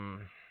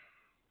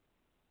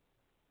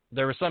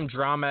there was some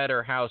drama at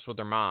her house with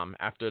her mom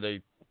after they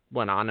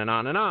went on and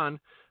on and on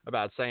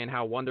about saying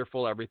how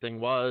wonderful everything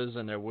was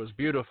and it was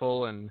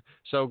beautiful and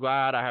so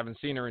glad I haven't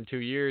seen her in 2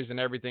 years and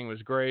everything was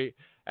great.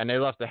 And they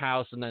left the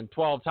house, and then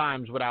 12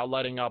 times without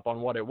letting up on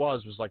what it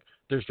was like,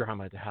 there's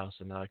drama at the house,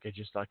 and I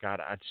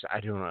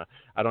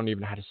don't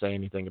even know how to say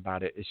anything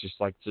about it. It's just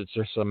like it's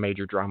just some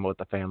major drama with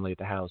the family at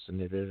the house,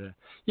 and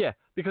yeah,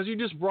 because you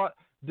just brought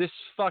this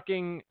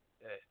fucking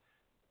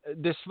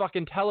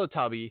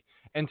Teletubby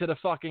into the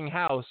fucking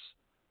house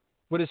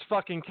with his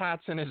fucking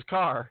cats in his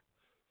car.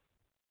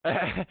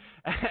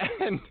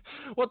 And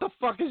what the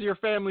fuck is your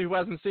family who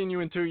hasn't seen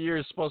you in 2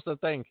 years supposed to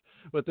think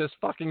with this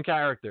fucking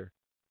character?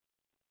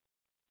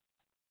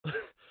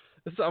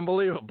 It's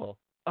unbelievable.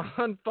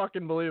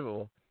 Unfucking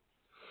believable.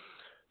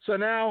 So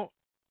now,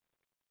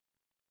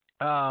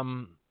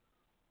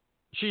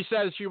 she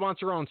says she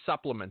wants her own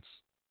supplements.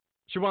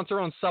 She wants her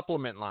own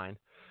supplement line.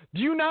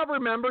 Do you not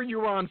remember you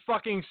were on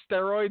fucking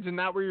steroids and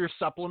that were your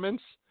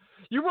supplements?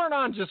 You weren't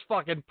on just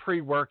fucking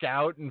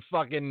pre-workout and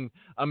fucking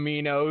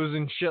aminos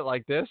and shit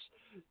like this.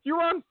 You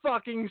were on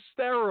fucking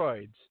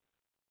steroids.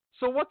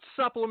 So what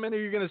supplement are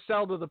you going to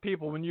sell to the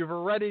people when you've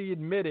already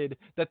admitted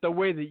that the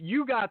way that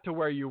you got to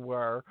where you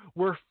were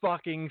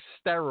fucking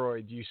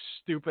steroids, you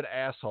stupid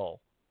asshole?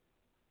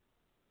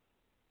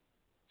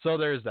 So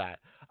there's that.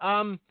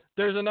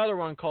 There's another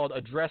one called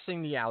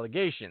Addressing the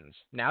Allegations.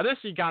 Now this,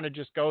 he kind of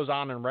just goes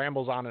on and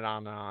rambles on and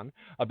on and on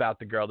about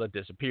the girl that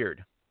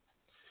disappeared.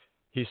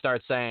 He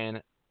starts saying,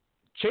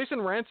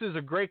 Chasyn Rance is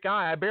a great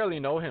guy. I barely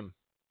know him.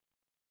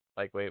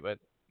 Like, wait, what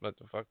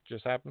the fuck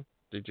just happened?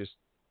 You just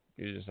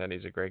said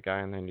he's a great guy,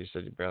 and then you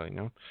said you barely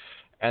know him.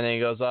 And then he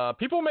goes,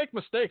 people make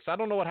mistakes. I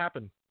don't know what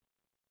happened.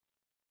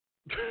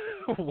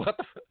 What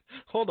the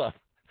hold up.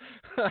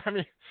 I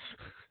mean,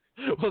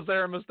 was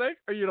there a mistake,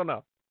 or you don't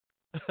know?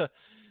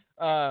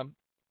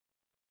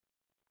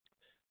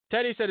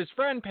 Teddy said his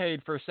friend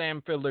paid for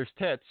Sam Fiddler's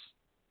tits.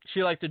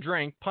 She liked to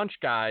drink, punch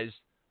guys,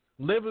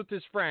 lived with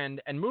his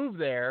friend, and moved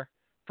there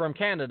from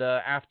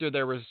Canada after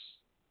there was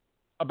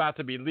about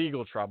to be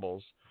legal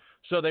troubles.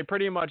 So they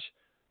pretty much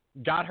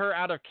got her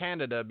out of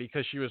Canada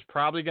because she was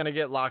probably going to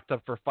get locked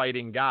up for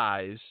fighting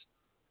guys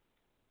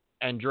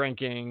and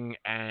drinking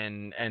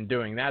and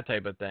doing that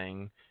type of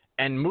thing,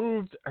 and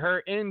moved her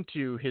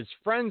into his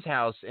friend's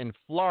house in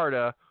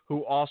Florida,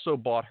 who also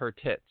bought her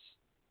tits.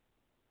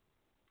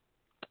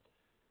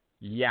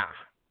 Yeah.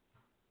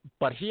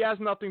 but he has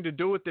nothing to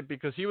do with it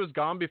because he was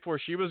gone before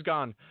she was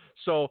gone.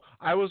 So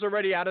I was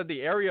already out of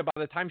the area by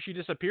the time she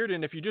disappeared.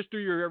 And if you just do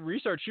your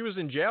research, she was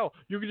in jail.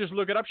 You can just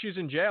look it up. She's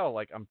in jail.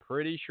 Like, I'm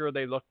pretty sure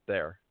they looked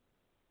there.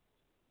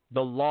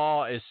 The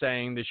law is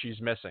saying that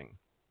she's missing.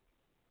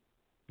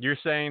 You're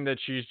saying that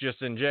she's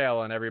just in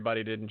jail and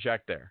everybody didn't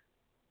check there.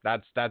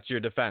 That's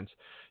your defense.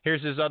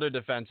 Here's his other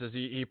defense. Is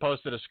he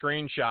posted a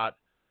screenshot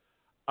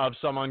of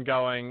someone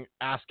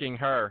asking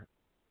her,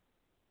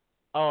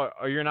 "Oh,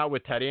 you're not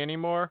with Teddy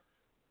anymore?"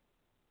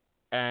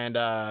 And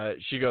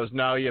she goes,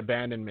 "No, he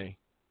abandoned me."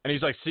 And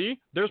he's like,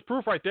 "See, there's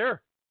proof right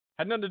there.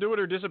 Had nothing to do with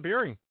her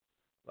disappearing."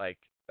 Like,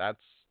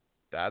 that's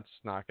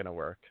not gonna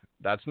work.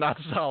 That's not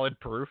solid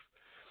proof.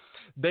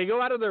 They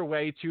go out of their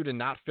way to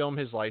not film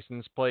his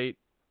license plate.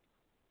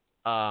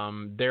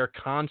 They're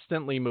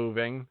constantly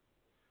moving.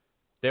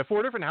 They have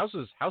 4 different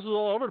houses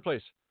all over the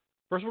place.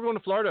 First we're going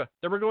to Florida,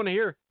 then we're going to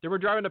here, then we're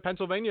driving to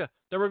Pennsylvania,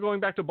 then we're going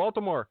back to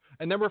Baltimore,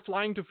 and then we're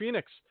flying to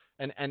Phoenix.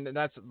 And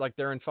that's like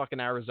they're in fucking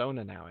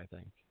Arizona now, I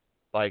think.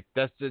 Like,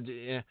 that's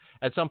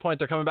at some point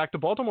they're coming back to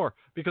Baltimore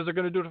because they're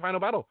going to do the final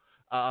battle.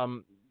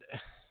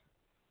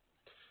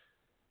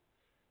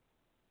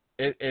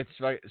 It's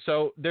like,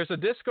 so there's a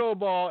disco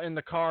ball in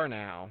the car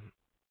now,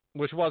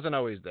 which wasn't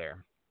always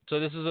there. So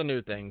this is a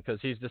new thing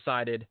because he's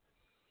decided,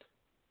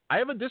 I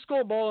have a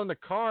disco ball in the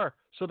car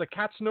so the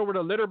cats know where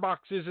the litter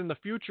box is in the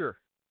future.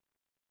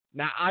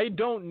 Now, I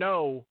don't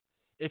know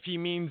if he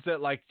means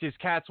that, like, his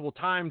cats will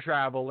time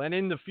travel and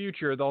in the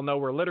future they'll know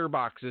where litter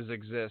boxes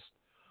exist,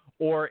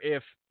 or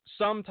if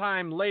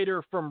sometime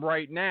later from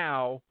right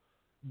now,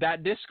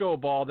 that disco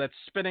ball that's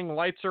spinning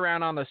lights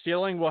around on the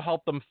ceiling will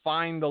help them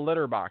find the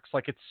litter box.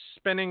 Like, it's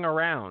spinning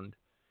around.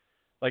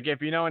 Like,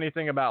 if you know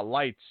anything about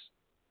lights,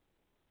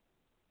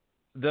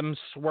 them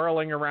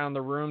swirling around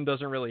the room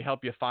doesn't really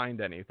help you find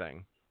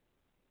anything.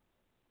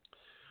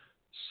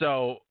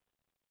 So,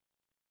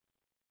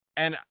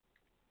 and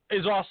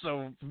it's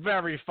also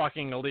very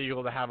fucking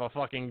illegal to have a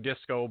fucking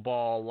disco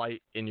ball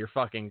light in your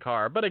fucking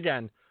car. But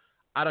again,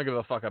 I don't give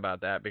a fuck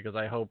about that because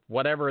I hope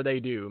whatever they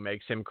do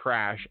makes him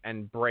crash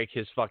and break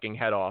his fucking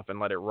head off and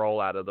let it roll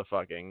out of the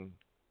fucking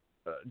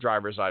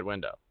driver's side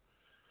window.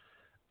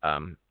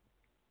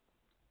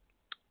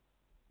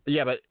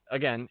 Yeah, but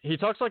again, he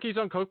talks like he's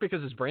on coke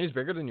because his brain is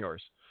bigger than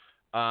yours.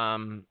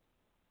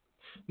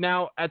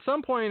 Now, at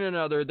some point or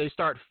another, they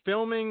start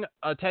filming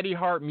a Teddy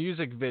Hart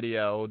music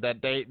video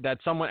that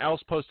someone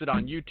else posted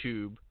on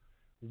YouTube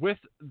with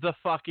the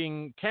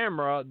fucking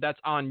camera that's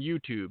on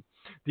YouTube.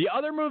 The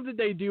other move that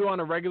they do on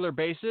a regular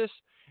basis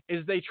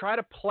is they try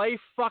to play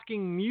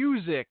fucking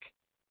music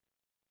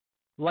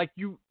like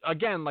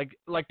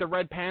the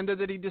Red Panda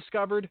that he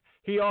discovered.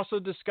 He also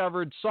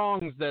discovered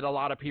songs that a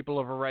lot of people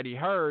have already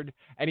heard,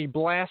 and he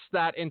blasts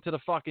that into the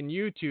fucking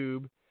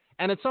YouTube.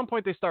 And at some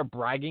point they start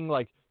bragging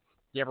like,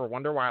 you ever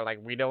wonder why, like,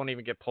 we don't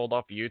even get pulled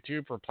off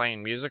YouTube for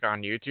playing music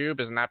on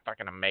YouTube? Isn't that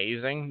fucking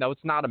amazing? No,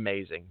 it's not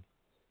amazing.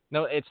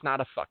 No, it's not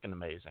a fucking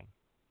amazing.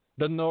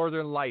 The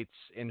Northern Lights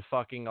in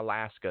fucking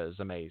Alaska is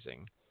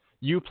amazing.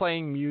 You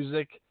playing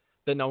music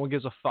that no one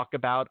gives a fuck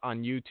about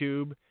on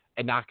YouTube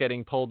and not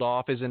getting pulled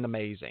off isn't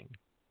amazing.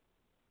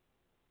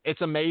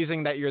 It's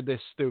amazing that you're this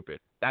stupid.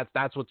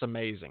 That's what's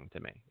amazing to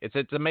me.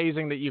 It's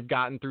amazing that you've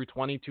gotten through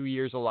 22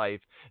 years of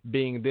life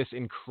being this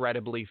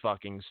incredibly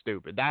fucking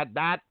stupid.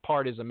 That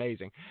part is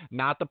amazing.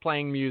 Not the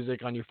playing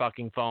music on your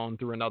fucking phone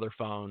through another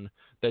phone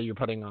that you're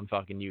putting on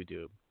fucking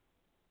YouTube.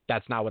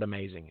 That's not what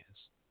amazing is.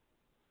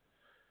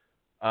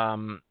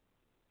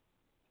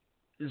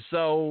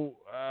 So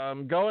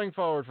going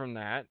forward from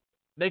that,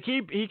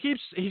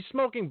 he's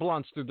smoking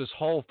blunts through this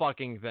whole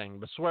fucking thing,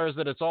 but swears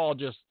that it's all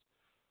just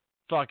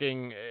black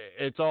and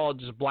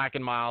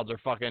milds or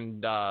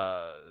fucking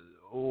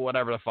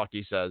whatever the fuck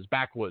he says,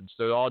 backwoods.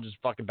 They're all just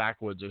fucking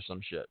backwoods or some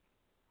shit.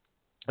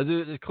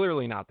 It's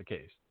clearly not the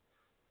case.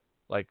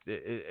 Like,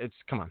 it's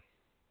come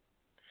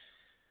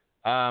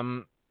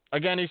on.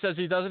 Again, he says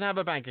he doesn't have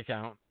a bank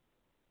account,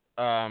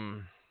 but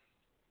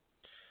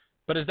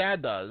his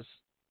dad does,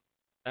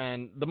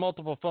 and the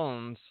multiple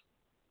phones.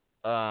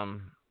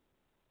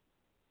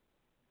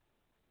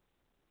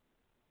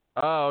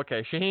 Oh,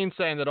 okay. Shaheen's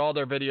saying that all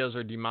their videos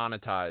are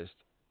demonetized,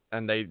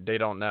 and they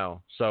don't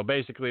know. So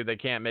basically, they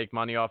can't make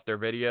money off their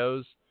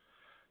videos.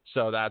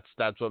 So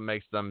that's what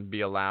makes them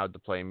be allowed to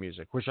play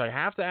music. Which I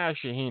have to ask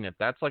Shaheen if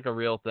that's like a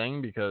real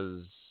thing,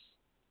 because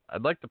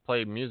I'd like to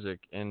play music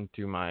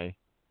into my.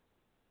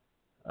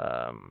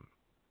 I'd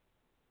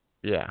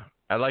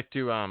like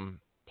to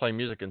play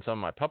music in some of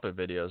my puppet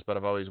videos, but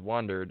I've always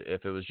wondered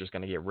if it was just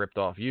going to get ripped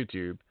off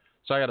YouTube.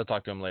 So I got to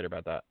talk to him later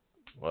about that.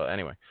 Well,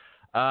 anyway.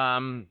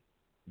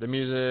 The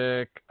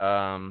music.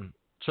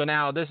 So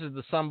now this is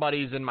the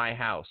Somebody's in My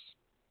House.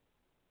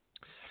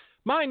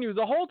 Mind you,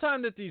 the whole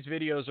time that these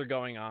videos are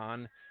going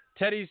on,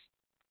 Teddy's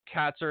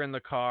cats are in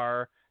the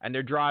car and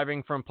they're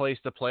driving from place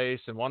to place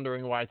and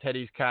wondering why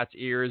Teddy's cat's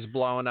ear is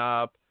blown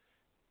up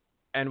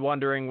and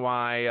wondering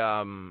why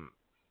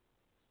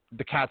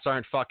the cats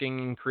aren't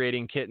fucking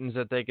creating kittens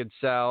that they could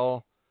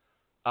sell.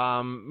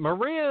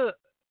 Maria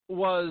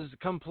was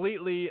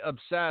completely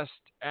obsessed,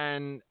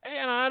 and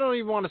I don't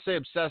even want to say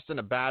obsessed in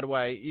a bad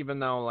way, even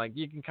though, like,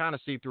 you can kind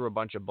of see through a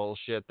bunch of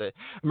bullshit that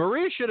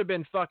Maria should have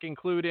been fucking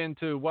clued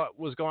into what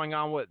was going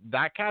on with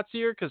that cat's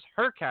ear, because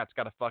her cat's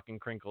got a fucking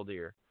crinkled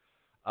ear.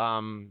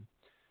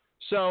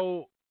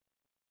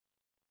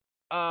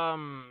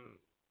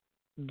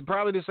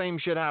 Probably the same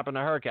shit happened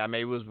to her cat.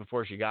 Maybe it was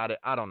before she got it.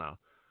 I don't know.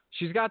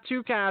 She's got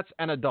 2 cats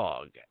and a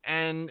dog.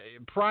 And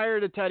prior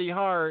to Teddy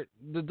Hart,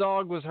 the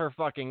dog was her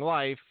fucking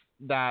life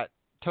that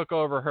took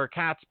over her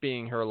cats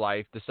being her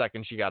life the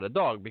second she got a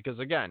dog. Because,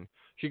 again,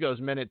 she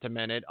goes minute to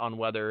minute on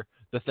whether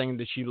the thing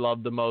that she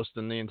loved the most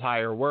in the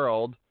entire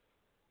world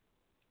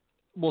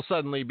will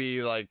suddenly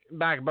be like,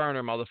 back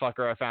burner,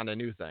 motherfucker, I found a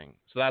new thing.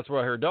 So that's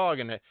where her dog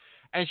and it.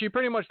 And she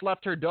pretty much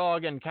left her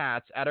dog and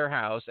cats at her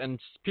house, and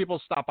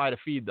people stopped by to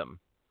feed them.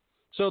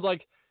 So,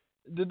 like,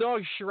 the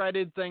dog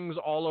shredded things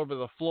all over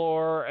the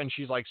floor, and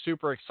she's, like,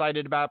 super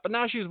excited about it. But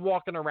now she's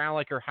walking around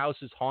like her house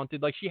is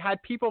haunted. Like, she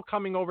had people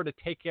coming over to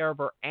take care of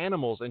her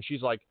animals, and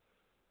she's like,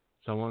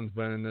 someone's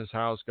been in this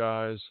house,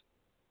 guys.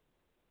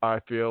 I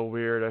feel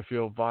weird. I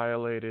feel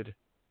violated.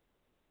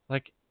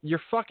 Like, your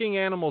fucking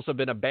animals have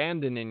been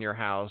abandoned in your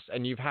house,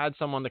 and you've had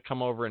someone to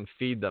come over and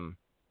feed them.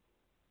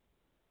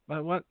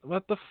 But what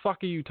the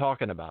fuck are you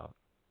talking about?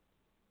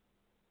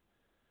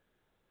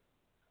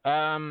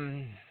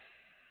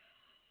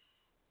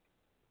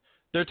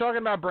 They're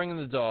talking about bringing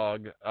the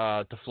dog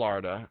to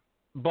Florida,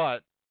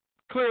 but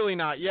clearly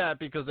not yet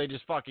because they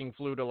just fucking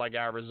flew to, like,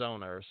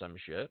 Arizona or some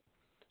shit.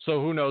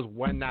 So who knows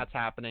when that's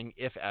happening,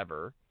 if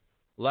ever.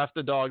 Left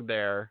the dog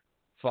there,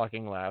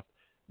 fucking left.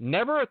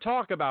 Never a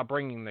talk about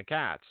bringing the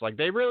cats. Like,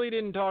 they really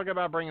didn't talk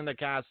about bringing the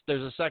cats.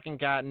 There's a second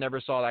cat,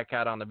 never saw that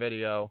cat on the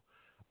video.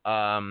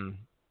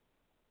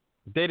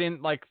 They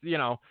didn't, like, you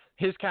know,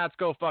 his cats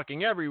go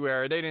fucking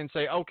everywhere. They didn't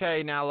say,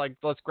 okay, now, like,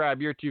 let's grab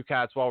your 2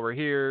 cats while we're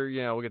here.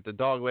 You know, we'll get the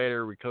dog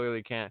later. We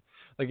clearly can't.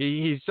 Like,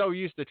 he's so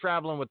used to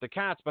traveling with the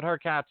cats, but her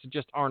cats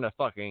just aren't a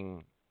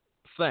fucking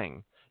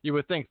thing. You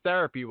would think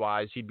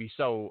therapy-wise he'd be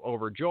so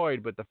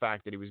overjoyed with the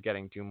fact that he was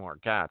getting 2 more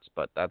cats,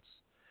 but that's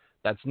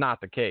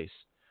not the case.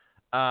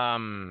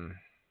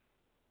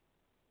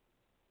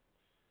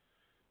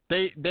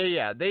 They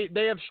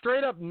have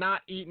straight up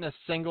not eaten a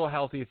single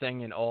healthy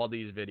thing in all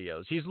these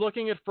videos. He's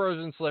looking at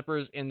frozen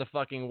slippers in the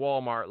fucking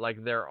Walmart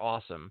like they're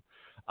awesome.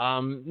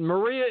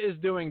 Maria is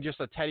doing just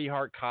a Teddy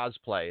Hart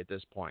cosplay at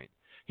this point.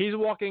 He's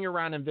walking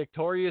around in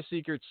Victoria's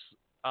Secret's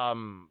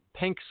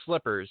pink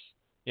slippers,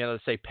 you know,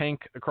 that say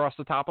pink across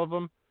the top of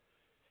them,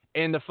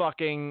 in the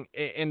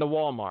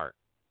Walmart.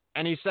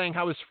 And he's saying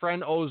how his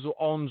friend owns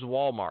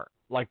Walmart.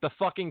 Like the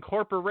fucking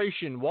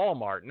corporation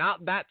Walmart.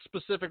 Not that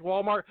specific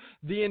Walmart.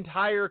 The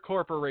entire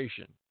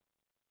corporation.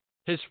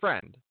 His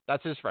friend.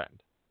 That's his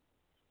friend.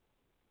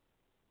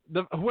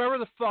 Whoever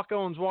the fuck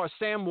owns Walmart,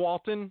 Sam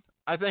Walton,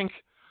 I think,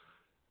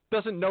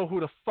 doesn't know who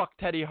the fuck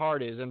Teddy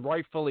Hart is, and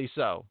rightfully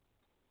so.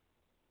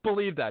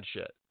 Believe that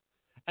shit.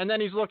 And then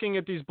he's looking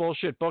at these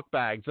bullshit book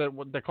bags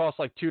that cost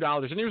like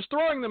 $2, and he was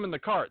throwing them in the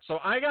cart. So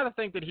I gotta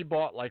think that he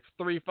bought like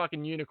 3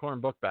 fucking unicorn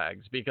book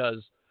bags,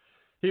 because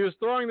he was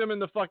throwing them in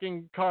the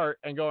fucking cart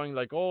and going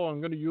like, oh,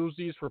 I'm going to use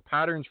these for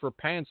patterns for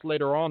pants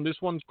later on.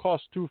 This one's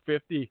cost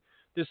 $250.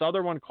 This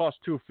other one cost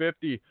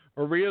 $250.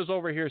 Maria's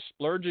over here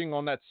splurging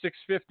on that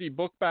 $650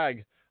 book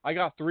bag. I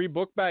got 3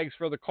 book bags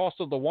for the cost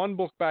of the 1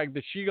 book bag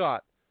that she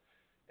got.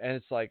 And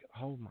it's like,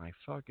 oh my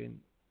fucking...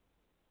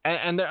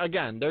 And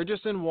again, they're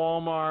just in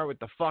Walmart with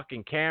the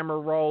fucking camera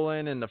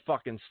rolling and the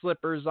fucking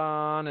slippers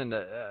on and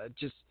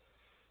just...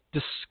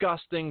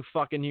 disgusting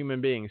fucking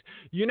human beings.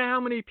 You know how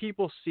many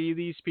people see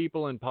these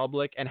people in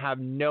public and have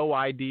no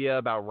idea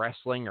about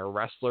wrestling or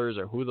wrestlers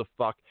or who the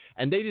fuck,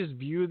 and they just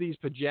view these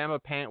pajama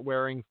pant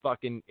wearing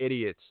fucking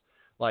idiots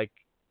like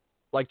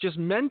just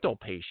mental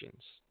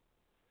patients.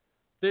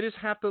 They just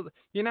have to,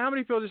 you know how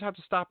many people just have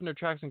to stop in their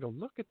tracks and go,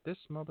 look at this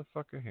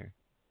motherfucker here.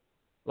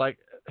 Like,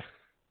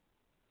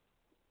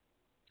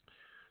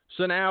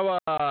 so now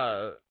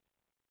I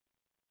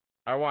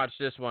watched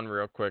this one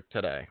real quick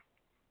today.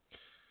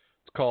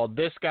 Called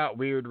This Got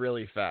Weird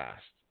Really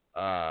Fast.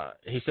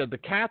 He said the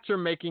cats are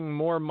making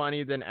more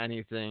money than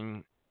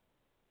anything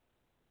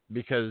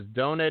because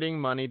donating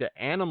money to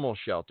animal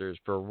shelters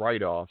for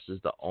write-offs is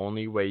the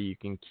only way you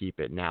can keep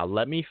it. Now,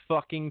 let me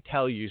fucking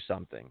tell you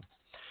something,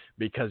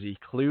 because he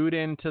clued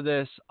into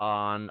this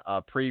on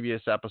a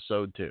previous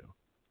episode too.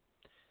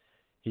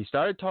 He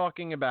started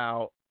talking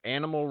about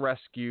animal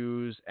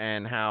rescues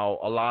and how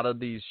a lot of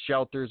these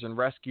shelters and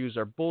rescues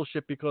are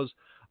bullshit because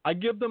I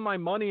give them my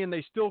money and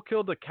they still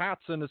kill the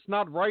cats, and it's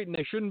not right, and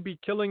they shouldn't be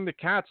killing the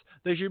cats.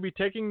 They should be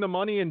taking the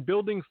money and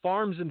building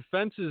farms and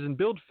fences and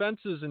build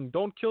fences and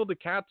don't kill the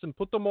cats and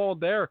put them all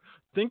there.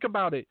 Think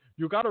about it.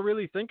 You got to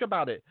really think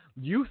about it.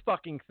 You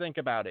fucking think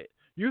about it.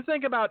 You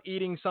think about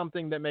eating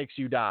something that makes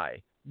you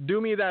die. Do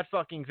me that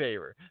fucking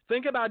favor.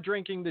 Think about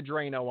drinking the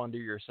Drano under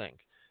your sink.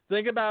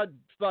 Think about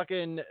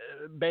fucking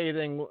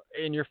bathing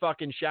in your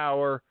fucking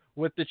shower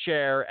with the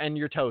chair and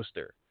your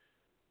toaster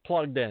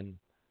plugged in.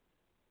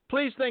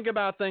 Please think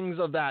about things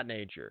of that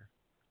nature.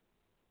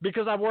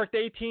 Because I've worked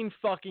 18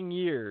 fucking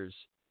years.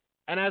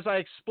 And as I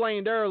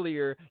explained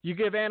earlier, you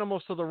give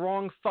animals to the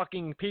wrong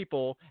fucking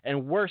people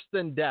and worse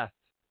than death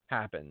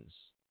happens.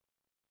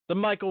 The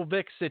Michael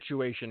Vick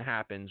situation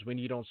happens when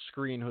you don't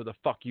screen who the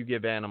fuck you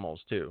give animals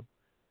to.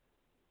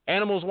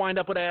 Animals wind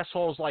up with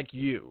assholes like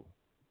you.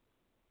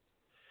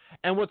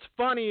 And what's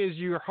funny is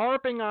you're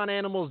harping on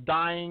animals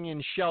dying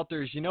in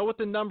shelters. You know what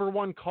the number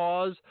one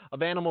cause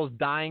of animals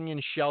dying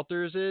in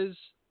shelters is?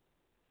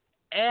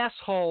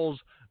 Assholes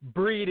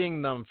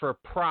breeding them for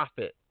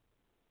profit.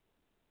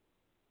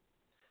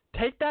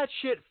 Take that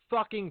shit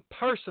fucking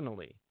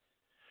personally.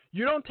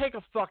 You don't take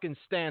a fucking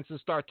stance and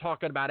start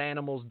talking about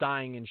animals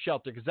dying in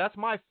shelter, because that's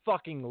my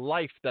fucking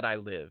life that I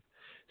live.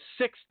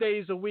 6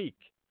 days a week,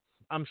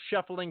 I'm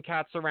shuffling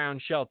cats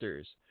around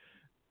shelters,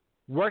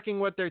 working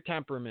with their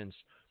temperaments,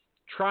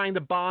 trying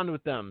to bond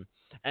with them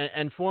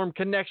and form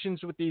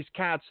connections with these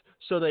cats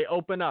so they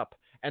open up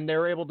and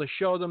they're able to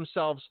show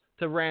themselves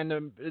to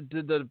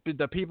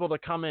the people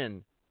that come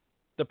in,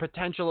 the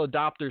potential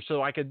adopters,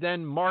 so I could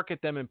then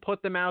market them and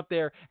put them out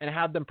there and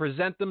have them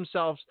present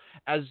themselves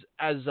as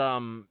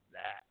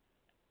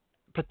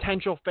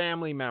potential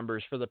family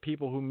members for the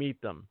people who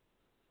meet them.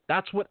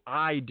 That's what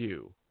I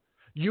do.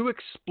 You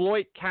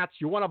exploit cats.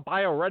 You want to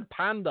buy a Red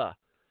Panda,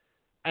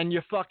 and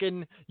you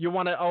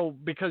want to,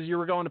 because you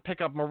were going to pick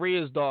up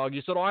Maria's dog,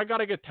 you said, I got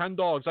to get 10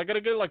 dogs. I got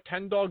to get like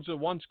 10 dogs at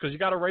once because you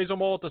got to raise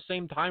them all at the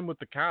same time with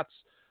the cats.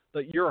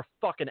 That you're a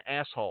fucking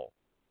asshole.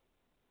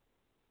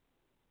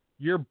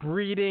 You're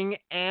breeding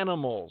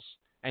animals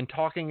and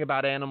talking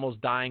about animals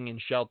dying in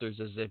shelters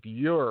as if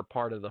you're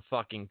part of the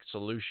fucking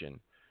solution.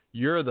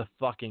 You're the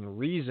fucking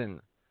reason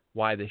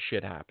why this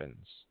shit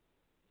happens.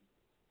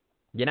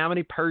 You know how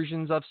many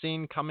Persians I've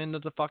seen come into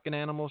the fucking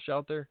animal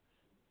shelter?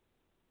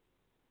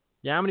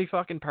 You know how many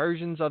fucking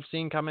Persians I've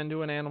seen come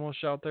into an animal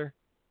shelter?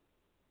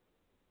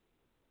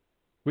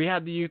 We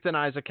had to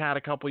euthanize a cat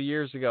a couple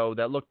years ago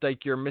that looked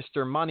like your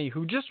Mr. Money,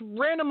 who just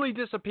randomly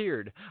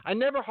disappeared. I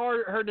never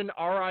heard an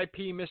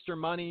R.I.P. Mr.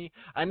 Money.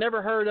 I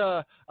never heard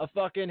a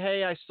fucking,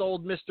 hey, I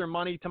sold Mr.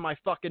 Money to my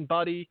fucking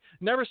buddy.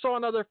 Never saw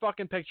another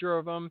fucking picture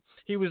of him.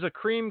 He was a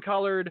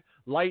cream-colored,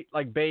 light,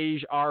 like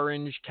beige,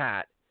 orange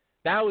cat.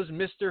 That was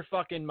Mr.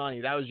 fucking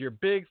Money. That was your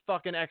big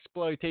fucking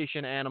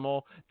exploitation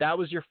animal. That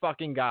was your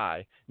fucking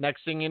guy.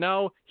 Next thing you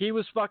know, he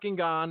was fucking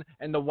gone,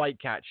 and the white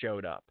cat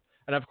showed up.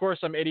 And of course,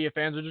 some idiot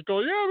fans would just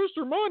go, yeah,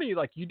 Mr. Money.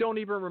 Like, you don't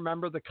even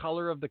remember the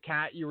color of the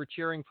cat you were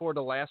cheering for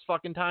the last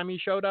fucking time he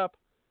showed up?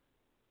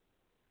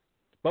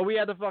 But we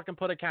had to fucking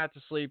put a cat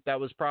to sleep that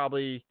was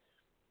probably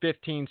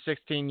 15,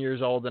 16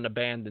 years old and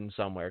abandoned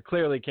somewhere.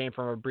 Clearly came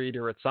from a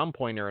breeder at some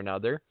point or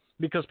another,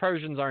 because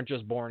Persians aren't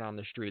just born on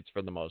the streets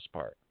for the most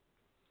part.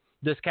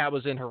 This cat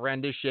was in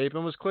horrendous shape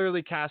and was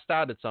clearly cast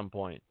out at some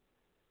point.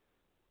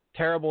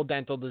 Terrible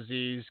dental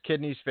disease,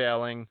 kidneys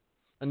failing,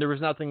 and there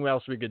was nothing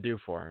else we could do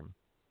for him.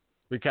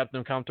 We kept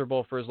him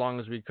comfortable for as long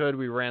as we could.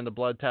 We ran the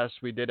blood tests.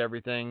 We did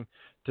everything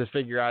to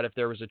figure out if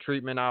there was a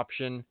treatment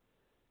option.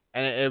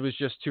 And it was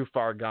just too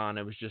far gone.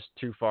 It was just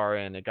too far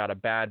in. It got a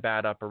bad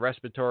upper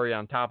respiratory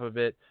on top of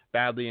it,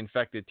 badly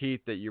infected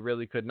teeth that you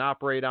really couldn't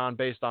operate on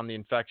based on the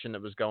infection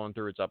that was going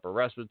through its upper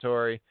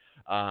respiratory,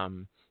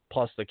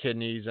 plus the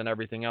kidneys and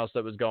everything else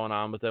that was going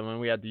on with him. And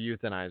we had to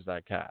euthanize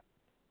that cat.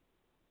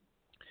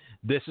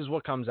 This is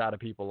what comes out of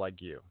people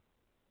like you.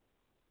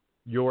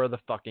 You're the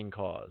fucking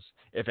cause.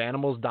 If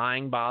animals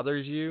dying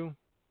bothers you,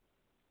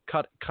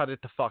 cut it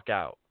the fuck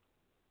out.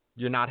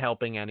 You're not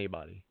helping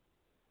anybody.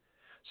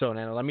 So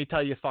now let me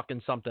tell you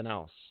fucking something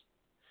else.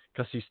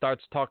 Because he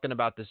starts talking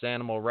about this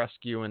animal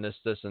rescue and this,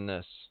 and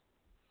this.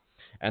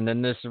 And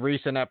then this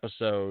recent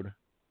episode,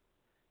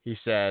 he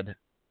said,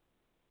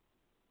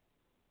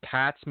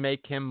 cats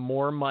make him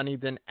more money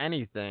than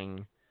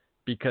anything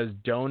because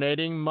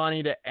donating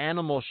money to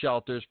animal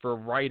shelters for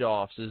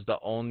write-offs is the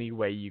only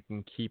way you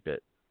can keep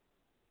it.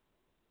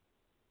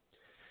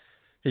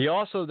 He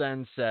also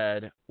then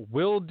said,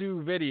 we'll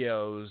do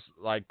videos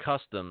like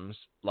customs,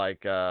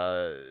 like,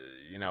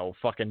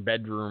 fucking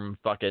bedroom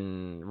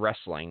fucking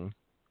wrestling.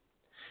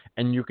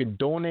 And you can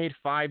donate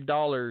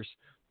 $5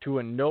 to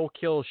a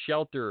no-kill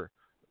shelter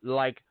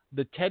like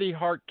the Teddy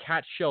Hart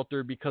cat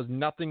shelter because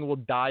nothing will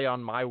die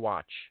on my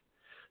watch.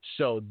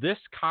 So this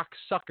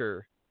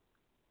cocksucker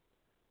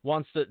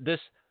wants this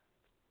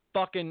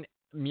fucking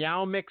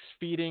Meow Mix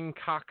feeding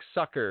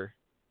cocksucker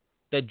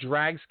that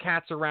drags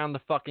cats around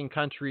the fucking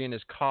country in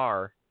his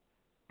car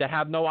that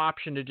have no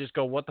option to just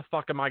go, what the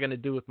fuck am I going to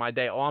do with my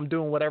day? Oh, I'm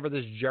doing whatever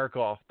this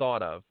jerk-off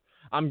thought of.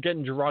 I'm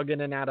getting drugged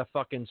in and out of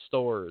fucking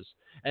stores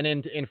and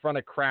in front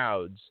of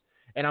crowds.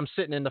 And I'm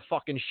sitting in the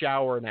fucking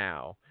shower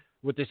now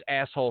with this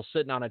asshole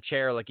sitting on a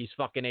chair like he's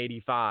fucking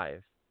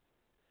 85.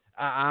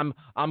 I'm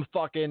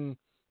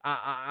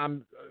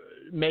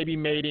maybe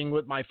mating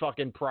with my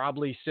fucking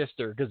probably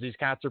sister because these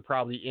cats are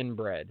probably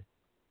inbred.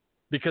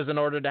 Because in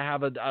order to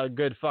have a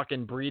good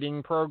fucking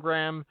breeding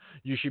program,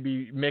 you should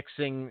be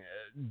mixing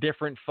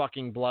different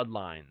fucking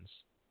bloodlines.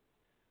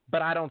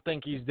 But I don't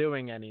think he's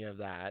doing any of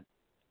that.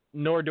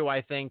 nor do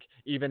I think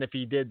even if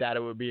he did that,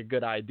 it would be a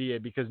good idea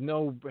because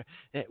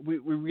we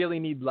really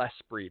need less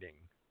breeding.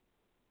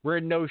 We're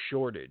in no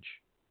shortage.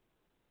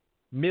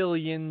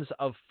 Millions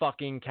of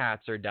fucking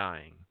cats are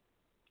dying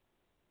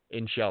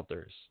in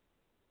shelters.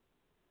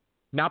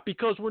 Not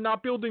because we're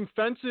not building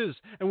fences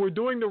and we're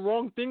doing the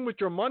wrong thing with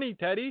your money,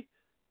 Teddy.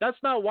 That's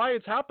not why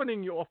it's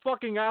happening, you a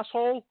fucking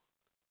asshole.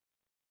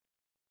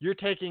 You're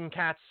taking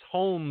cats'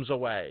 homes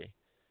away.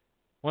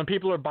 When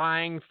people are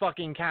buying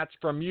fucking cats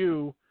from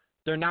you,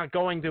 they're not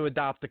going to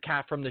adopt the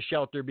cat from the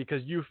shelter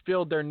because you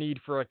filled their need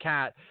for a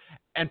cat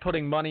and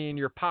putting money in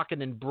your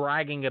pocket and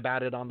bragging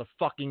about it on the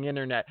fucking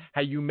internet,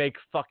 how you make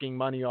fucking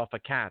money off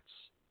of cats.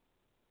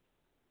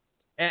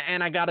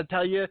 And I gotta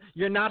tell you,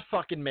 you're not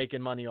fucking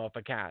making money off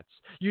of cats.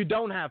 You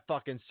don't have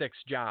fucking 6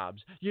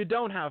 jobs. You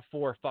don't have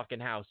 4 fucking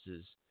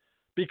houses.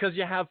 Because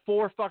you have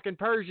 4 fucking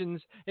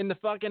Persians in the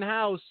fucking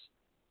house.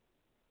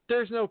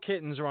 There's no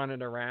kittens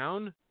running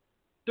around.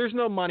 There's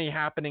no money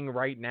happening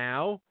right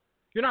now.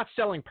 You're not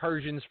selling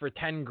Persians for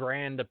 10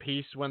 grand a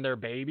piece when they're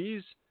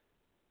babies.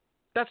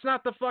 That's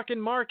not the fucking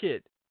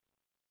market.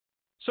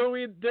 So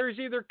there's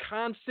either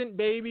constant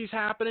babies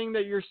happening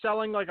that you're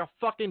selling like a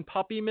fucking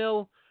puppy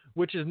mill,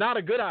 which is not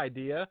a good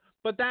idea.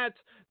 But that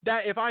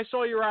if I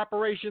saw your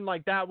operation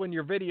like that when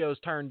your videos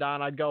turned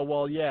on, I'd go,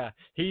 well, yeah,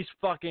 he's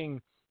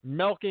fucking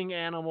milking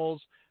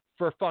animals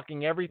for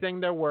fucking everything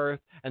they're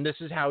worth, and this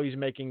is how he's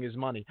making his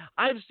money.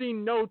 I've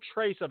seen no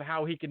trace of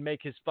how he can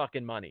make his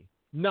fucking money.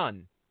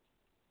 None.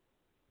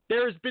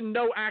 There's been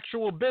no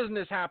actual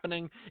business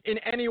happening in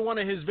any one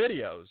of his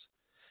videos.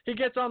 He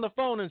gets on the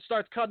phone and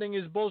starts cutting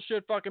his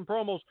bullshit fucking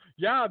promos.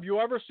 Yeah, have you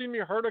ever seen me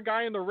hurt a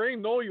guy in the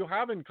ring? No, you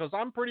haven't, because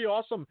I'm pretty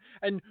awesome.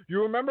 And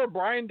you remember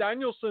Bryan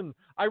Danielson?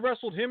 I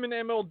wrestled him in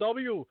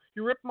MLW.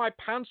 He ripped my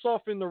pants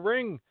off in the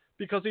ring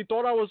because he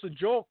thought I was a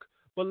joke.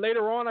 But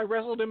later on, I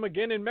wrestled him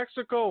again in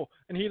Mexico,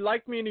 and he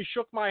liked me, and he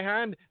shook my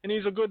hand, and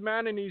he's a good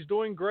man, and he's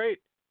doing great.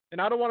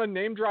 And I don't want to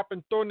name drop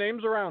and throw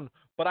names around,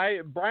 but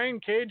Brian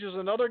Cage is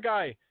another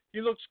guy. He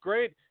looks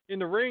great in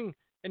the ring,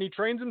 and he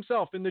trains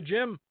himself in the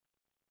gym.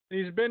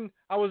 And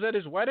I was at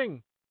his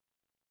wedding.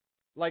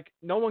 Like,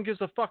 no one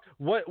gives a fuck.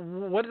 What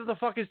the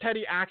fuck is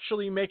Teddy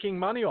actually making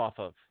money off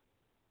of?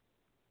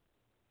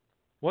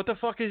 What the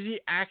fuck is he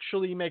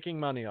actually making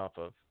money off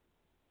of?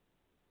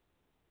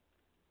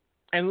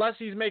 Unless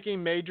he's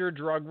making major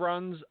drug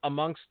runs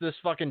amongst this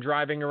fucking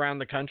driving around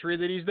the country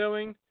that he's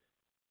doing,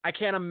 I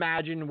can't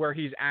imagine where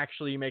he's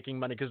actually making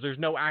money because there's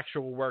no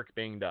actual work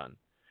being done.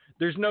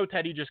 There's no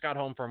Teddy just got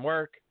home from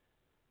work.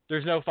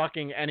 There's no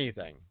fucking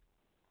anything.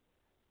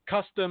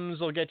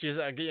 Customs will get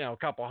you, a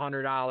couple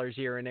 $100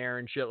 here and there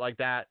and shit like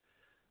that.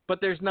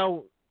 But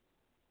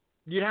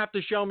you'd have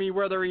to show me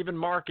where they're even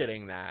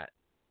marketing that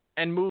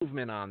and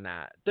movement on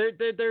that.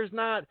 There's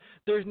not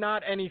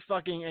any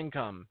fucking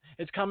income.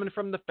 It's coming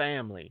from the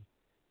family.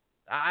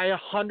 I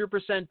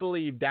 100%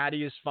 believe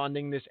Daddy is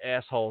funding this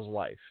asshole's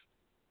life.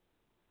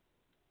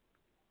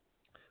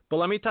 But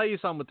let me tell you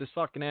something with this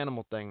fucking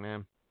animal thing,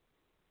 man.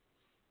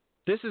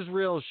 This is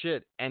real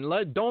shit. And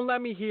don't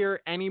let me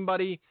hear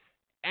anybody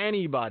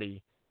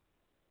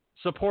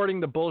supporting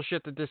the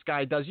bullshit that this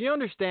guy does. You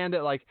understand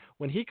that, like,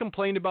 when he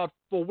complained about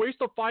a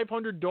waste of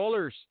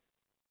 $500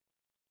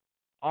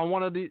 on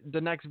one of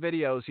the next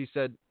videos, he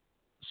said,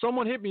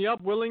 someone hit me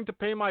up willing to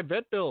pay my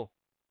vet bill.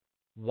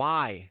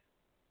 Why?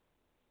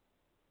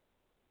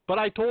 But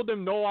I told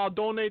him, no, I'll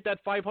donate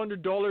that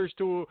 $500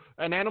 to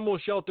an animal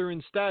shelter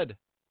instead.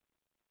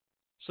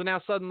 So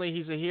now suddenly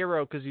he's a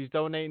hero because he's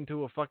donating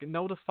to a fucking...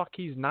 No, the fuck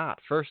he's not,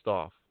 first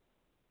off.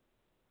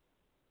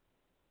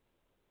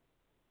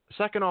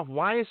 Second off,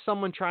 why is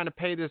someone trying to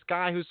pay this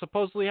guy who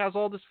supposedly has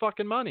all this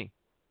fucking money?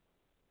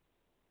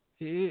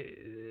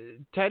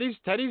 Teddy's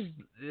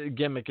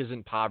gimmick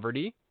isn't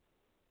poverty.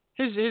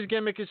 His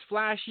gimmick is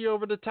flashy,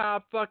 over the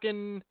top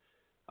fucking...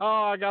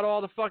 Oh, I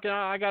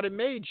got it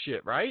made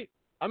shit, right?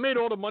 I made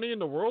all the money in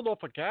the world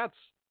off of cats.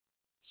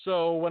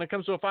 So when it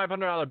comes to a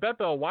 $500 bet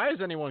bill, why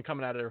is anyone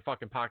coming out of their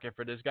fucking pocket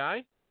for this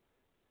guy?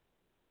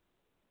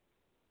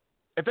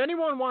 If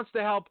anyone wants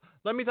to help,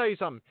 let me tell you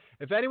something.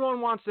 If anyone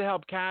wants to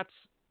help cats,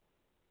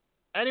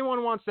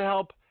 anyone wants to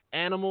help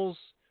animals,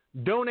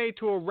 donate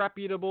to a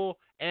reputable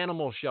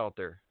animal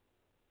shelter.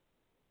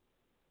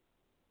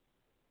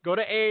 Go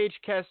to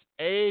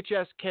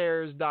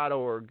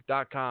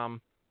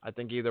ahscares.org.com. I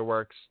think either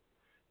works.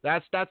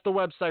 That's the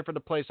website for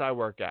the place I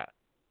work at.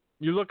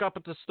 You look up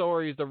at the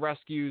stories, the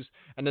rescues,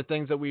 and the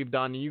things that we've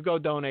done, and you go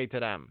donate to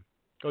them.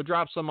 Go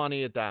drop some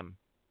money at them.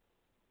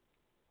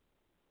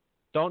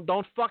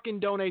 Don't fucking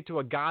donate to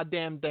a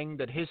goddamn thing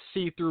that his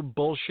see-through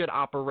bullshit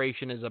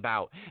operation is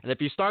about. And if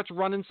he starts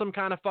running some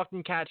kind of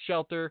fucking cat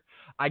shelter,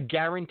 I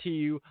guarantee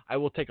you I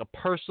will take a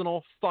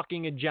personal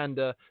fucking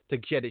agenda to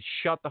get it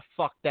shut the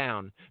fuck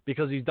down.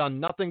 Because he's done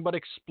nothing but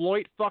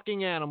exploit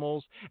fucking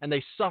animals, and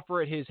they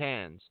suffer at his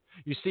hands.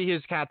 You see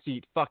his cats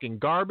eat fucking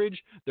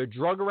garbage, they're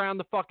drug around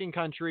the fucking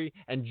country,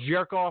 and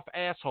jerk off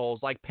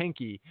assholes like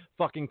Pinky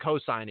fucking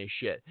co-sign his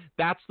shit.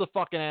 That's the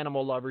fucking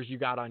animal lovers you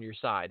got on your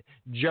side.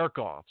 Jerk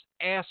offs,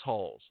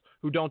 assholes,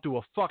 who don't do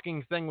a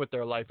fucking thing with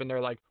their life, and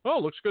they're like, oh,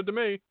 looks good to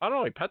me. I don't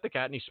know, he pet the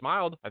cat and he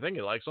smiled. I think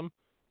he likes him.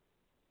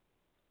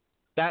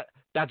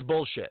 That's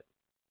bullshit.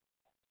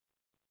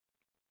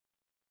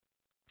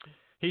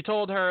 He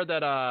told her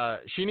that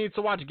she needs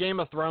to watch Game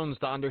of Thrones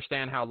to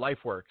understand how life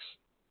works.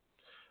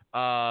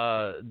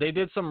 They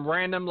did some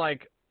random,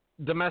 like,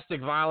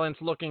 domestic violence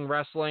looking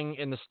wrestling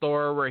in the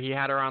store where he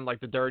had her on, like,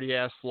 the dirty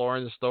ass floor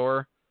in the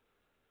store.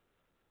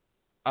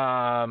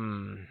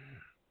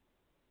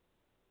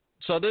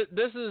 So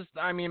this is,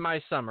 I mean,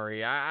 my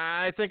summary.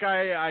 I think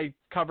I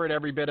covered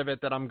every bit of it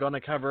that I'm going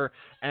to cover,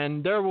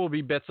 and there will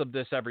be bits of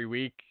this every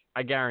week.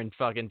 I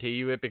guarantee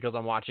you it because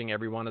I'm watching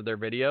every one of their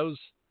videos.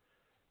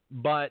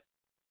 But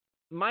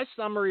my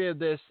summary of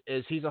this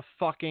is he's a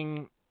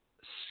fucking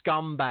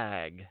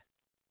scumbag.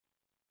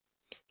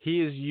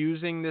 He is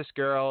using this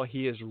girl.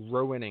 He is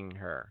ruining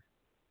her.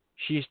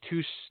 She's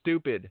too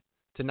stupid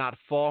to not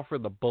fall for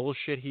the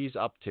bullshit he's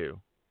up to.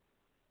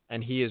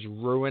 And he is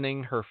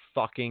ruining her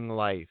fucking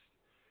life.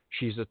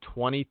 She's a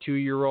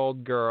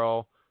 22-year-old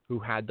girl who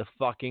had the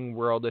fucking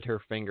world at her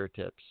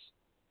fingertips.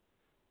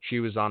 She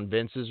was on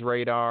Vince's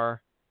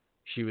radar.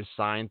 She was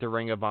signed to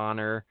Ring of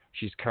Honor.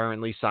 She's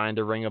currently signed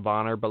to Ring of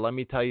Honor. But let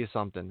me tell you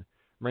something.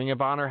 Ring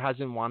of Honor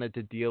hasn't wanted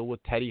to deal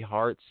with Teddy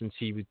Hart since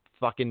he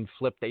fucking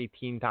flipped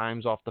 18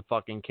 times off the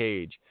fucking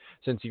cage.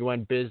 Since he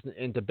went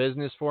into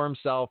business for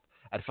himself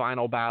at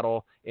Final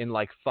Battle in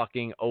like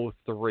fucking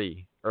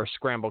 03. Or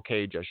Scramble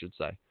Cage, I should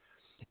say.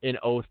 In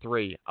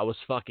 03. I was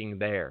fucking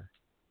there.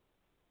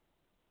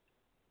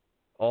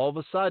 All of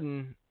a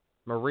sudden,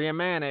 Maria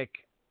Manic,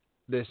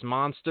 this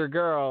monster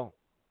girl,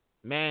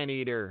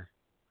 man-eater,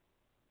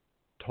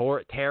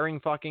 tearing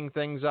fucking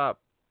things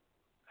up,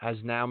 has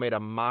now made a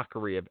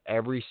mockery of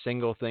every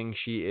single thing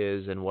she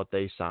is and what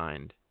they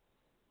signed.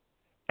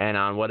 And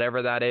on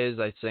whatever that is,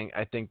 I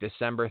think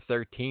December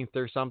 13th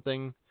or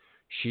something,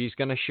 she's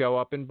going to show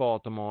up in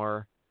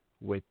Baltimore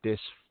with this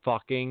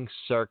fucking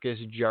circus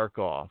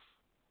jerk-off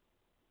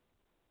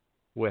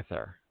with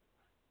her.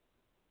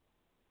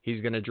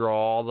 He's going to draw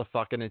all the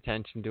fucking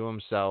attention to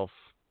himself.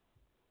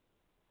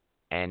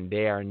 And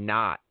they are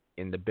not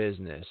in the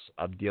business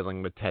of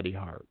dealing with Teddy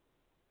Hart.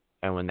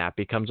 And when that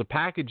becomes a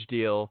package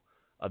deal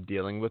of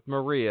dealing with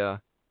Maria,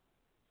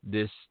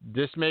 this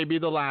may be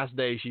the last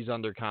day she's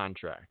under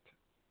contract.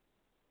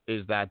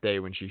 Is that day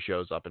when she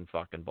shows up in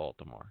fucking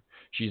Baltimore.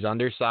 She's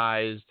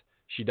undersized.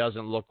 She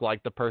doesn't look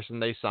like the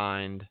person they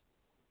signed.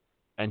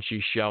 And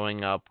she's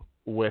showing up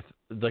with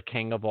the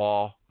king of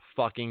all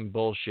fucking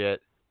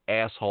bullshit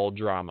asshole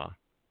drama.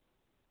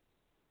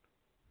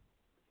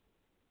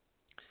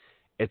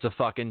 It's a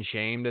fucking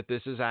shame that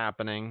this is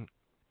happening.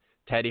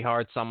 Teddy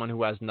Hart's someone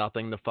who has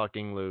nothing to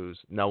fucking lose.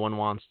 No one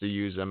wants to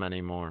use him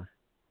anymore.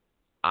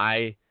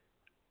 I'd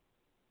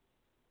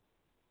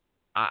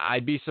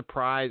be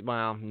surprised.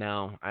 Well,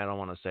 no, I don't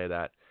want to say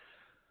that.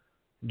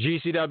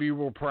 GCW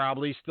will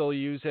probably still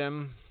use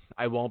him.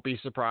 I won't be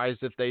surprised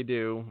if they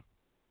do.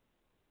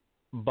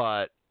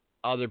 But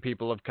other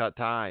people have cut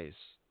ties.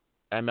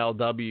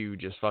 MLW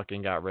just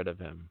fucking got rid of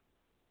him.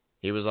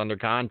 He was under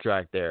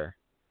contract there.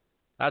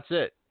 That's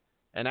it.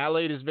 And that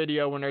latest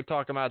video when they're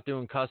talking about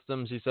doing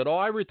customs, he said, oh,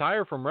 I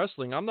retire from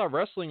wrestling. I'm not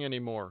wrestling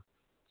anymore.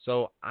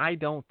 So I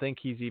don't think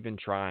he's even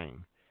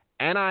trying.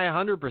 And I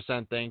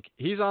 100% think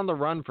he's on the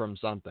run from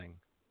something.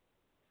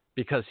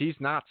 Because he's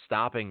not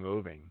stopping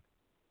moving.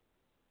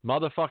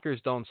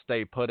 Motherfuckers don't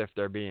stay put if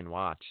they're being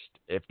watched.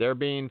 If they're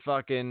being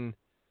fucking...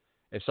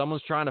 If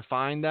someone's trying to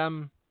find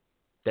them,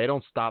 they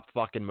don't stop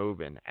fucking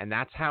moving. And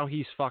that's how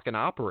he's fucking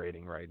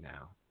operating right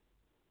now.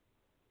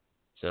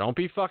 So don't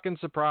be fucking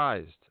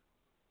surprised.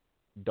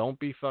 Don't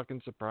be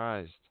fucking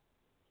surprised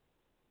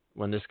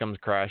when this comes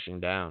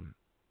crashing down.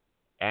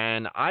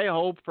 And I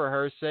hope for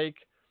her sake,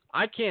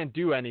 I can't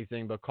do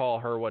anything but call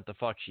her what the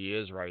fuck she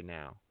is right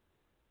now.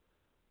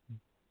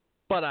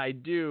 But I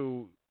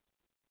do,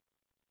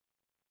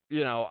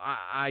 you know,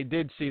 I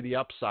did see the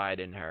upside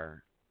in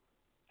her.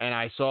 And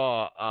I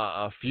saw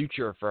a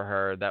future for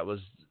her that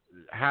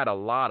had a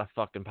lot of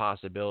fucking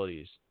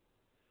possibilities.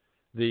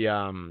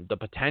 The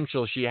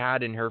potential she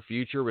had in her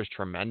future was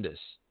tremendous.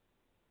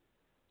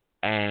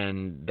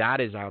 And that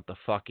is out the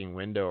fucking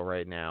window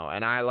right now.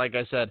 And like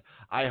I said,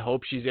 I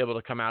hope she's able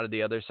to come out of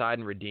the other side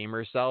and redeem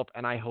herself.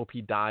 And I hope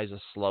he dies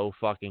a slow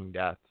fucking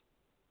death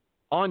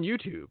on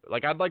YouTube.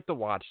 Like, I'd like to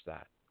watch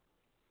that.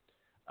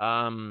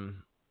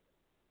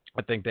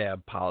 I think they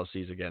have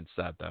policies against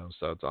that, though,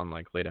 so it's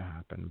unlikely to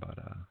happen. But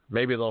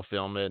maybe they'll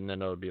film it, and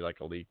then it'll be like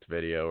a leaked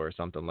video or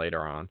something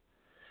later on.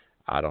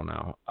 I don't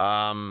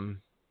know.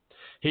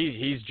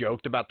 He's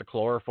joked about the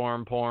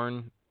chloroform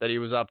porn that he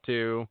was up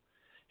to.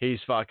 He's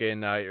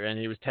fucking, and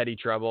he was Teddy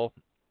Trouble,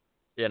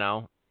 you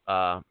know.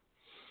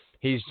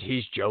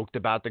 He's joked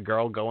about the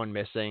girl going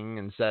missing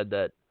and said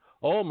that,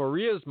 oh,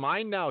 Maria's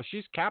mine now.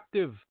 She's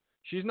captive.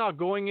 She's not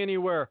going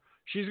anywhere.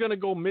 She's going to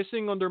go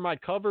missing under my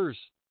covers.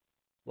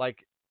 Like,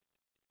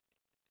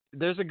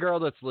 there's a girl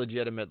that's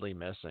legitimately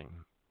missing.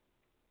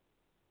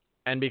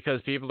 And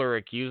because people are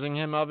accusing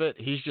him of it,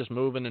 he's just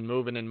moving and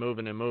moving and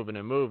moving and moving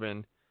and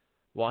moving.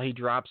 while he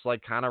drops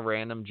like kind of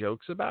random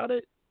jokes about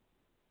it.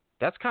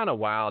 That's kind of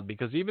wild,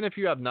 because even if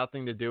you have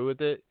nothing to do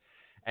with it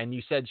and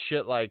you said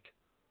shit like,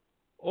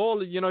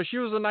 oh, you know, she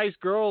was a nice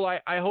girl.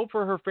 I hope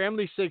for her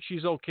family's sake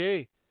she's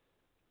okay.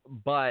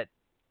 But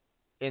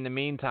in the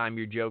meantime,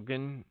 you're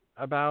joking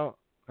about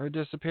her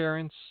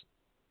disappearance.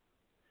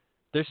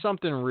 There's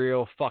something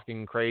real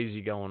fucking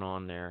crazy going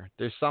on there.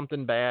 There's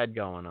something bad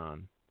going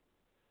on.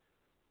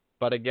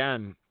 But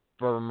again,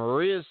 for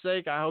Maria's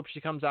sake, I hope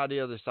she comes out the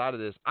other side of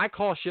this. I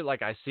call shit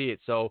like I see it,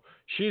 so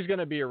she's going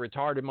to be a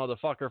retarded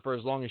motherfucker for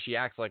as long as she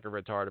acts like a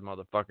retarded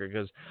motherfucker,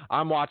 because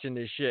I'm watching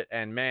this shit,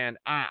 and man,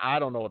 I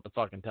don't know what to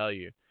fucking tell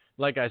you.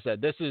 Like I said,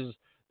 this is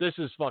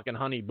fucking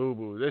Honey Boo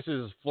Boo. This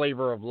is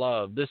Flavor of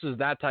Love. This is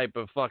that type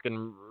of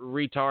fucking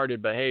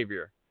retarded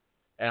behavior.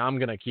 And I'm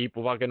going to keep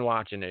fucking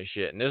watching this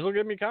shit, and this will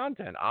give me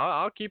content.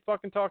 I'll keep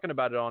fucking talking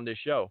about it on this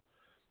show.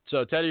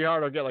 So Teddy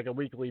Hart will get like a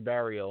weekly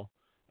burial.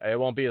 It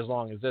won't be as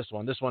long as this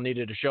one. This one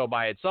needed a show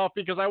by itself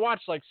because I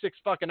watched like 6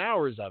 fucking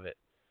hours of it.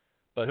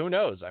 But who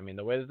knows? I mean,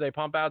 the way that they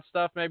pump out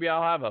stuff, maybe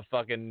I'll have a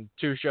fucking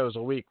 2 shows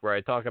a week where I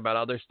talk about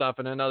other stuff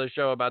and another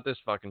show about this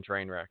fucking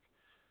train wreck.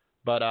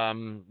 But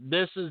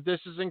this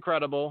is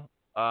incredible.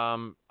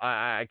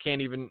 I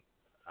can't even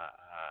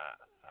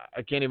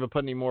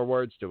put any more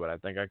words to it. I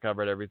think I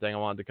covered everything I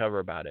wanted to cover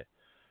about it.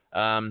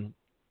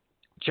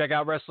 Check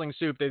out Wrestling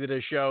Soup. They did a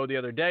show the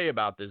other day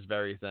about this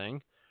very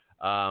thing.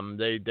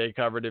 They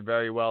covered it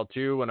very well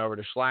too. Went over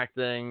the Shlak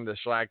thing, the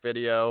Shlak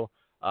video,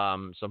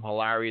 some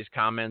hilarious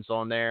comments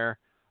on there.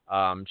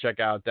 Check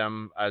out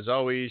them as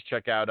always.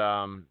 Check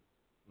out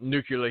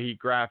Nuclear Heat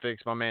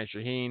Graphics, my man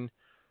Shaheen.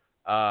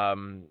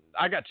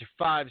 I got you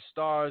 5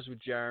 stars with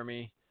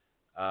Jeremy.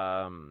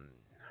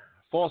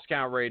 False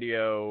Count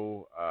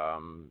Radio,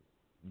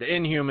 The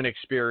Inhuman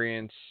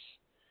Experience.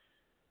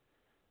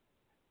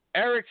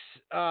 Eric's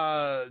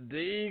The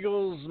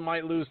Eagles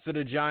Might Lose to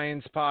the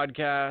Giants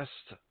podcast.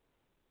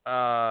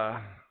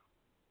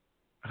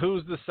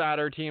 Who's the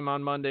Sadder Team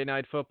on Monday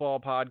Night Football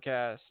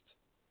podcast.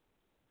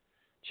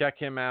 Check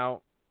him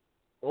out.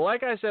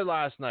 Like I said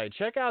last night,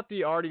 check out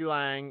the Artie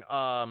Lang,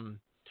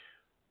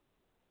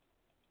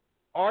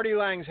 Artie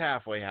Lang's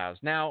Halfway House.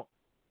 Now,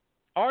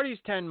 Artie's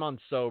 10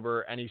 months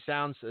sober, and he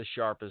sounds as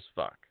sharp as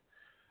fuck.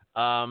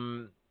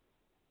 On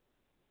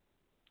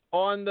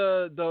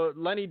the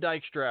Lenny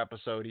Dykstra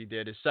episode he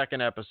did, his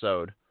second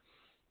episode,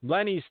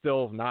 Lenny's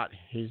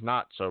he's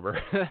not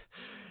sober.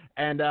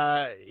 And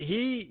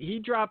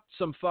he dropped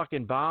some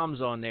fucking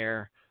bombs on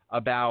there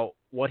about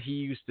what he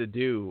used to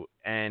do.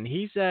 And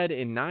he said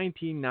in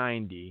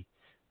 1990,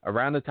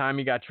 around the time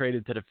he got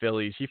traded to the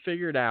Phillies, he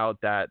figured out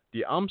that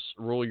the umps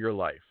rule your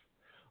life.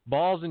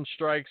 Balls and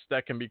strikes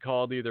that can be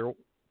called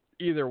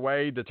either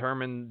way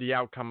determine the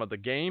outcome of the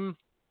game,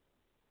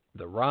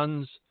 the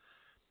runs,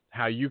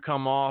 how you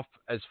come off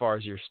as far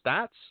as your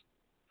stats,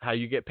 how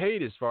you get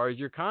paid as far as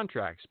your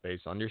contracts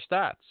based on your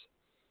stats,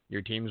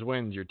 your team's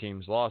wins, your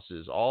team's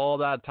losses. All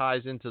that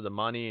ties into the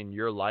money and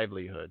your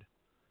livelihood.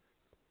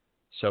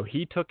 So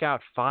he took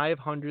out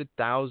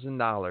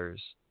 $500,000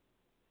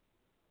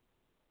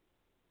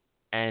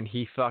 and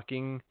he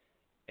fucking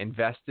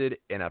invested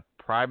in a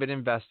private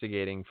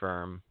investigating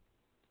firm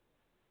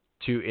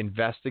to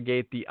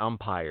investigate the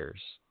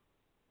umpires,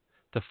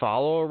 to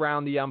follow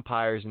around the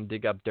umpires and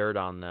dig up dirt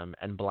on them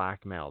and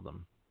blackmail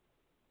them.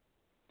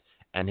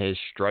 And his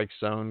strike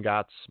zone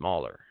got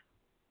smaller.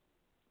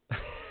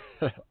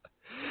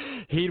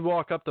 He'd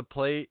walk up the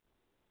plate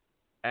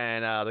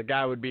and the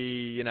guy would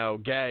be,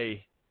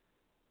 gay,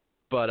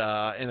 but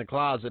in the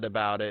closet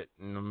about it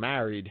and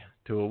married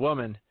to a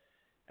woman.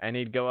 And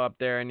he'd go up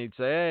there and he'd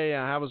say, hey,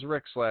 how was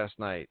Rick's last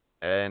night?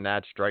 And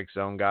that strike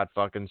zone got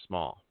fucking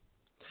small.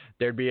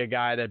 There'd be a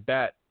guy that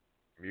bet.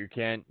 You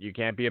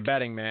can't be a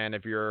betting man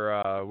if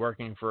you're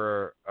working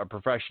for a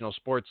professional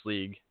sports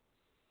league.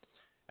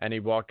 And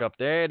he'd walk up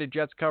there, hey, the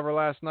Jets cover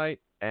last night,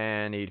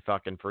 and he'd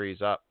fucking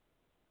freeze up.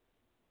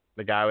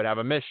 The guy would have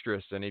a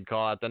mistress, and he'd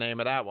call out the name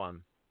of that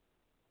one.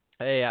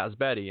 Hey, how's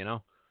Betty,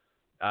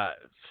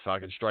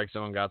 fucking strike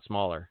zone got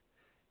smaller.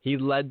 He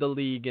led the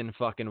league in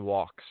fucking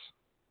walks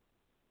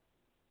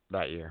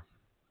that year.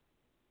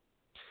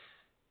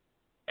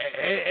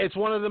 It's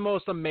one of the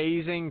most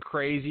amazing,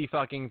 crazy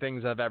fucking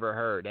things I've ever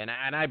heard. And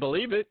I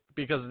believe it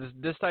because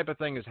this type of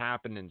thing has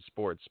happened in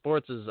sports.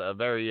 Sports is a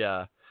very,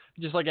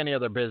 just like any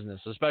other business,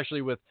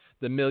 especially with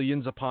the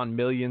millions upon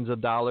millions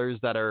of dollars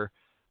that are,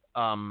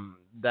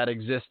 that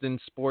exist in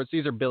sports.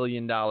 These are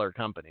billion-dollar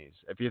companies.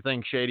 If you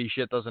think shady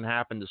shit doesn't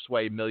happen to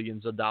sway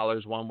millions of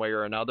dollars one way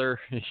or another,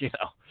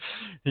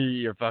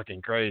 you're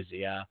fucking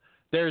crazy.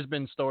 There's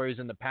been stories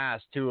in the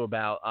past too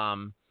about,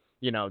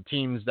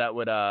 teams that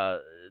would,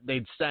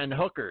 they'd send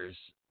hookers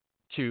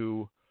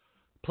to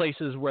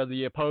places where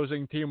the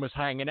opposing team was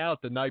hanging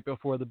out the night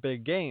before the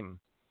big game,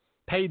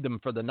 paid them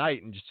for the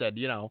night and just said,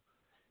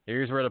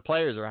 here's where the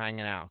players are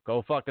hanging out.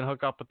 Go fucking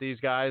hook up with these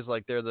guys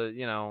like they're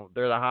the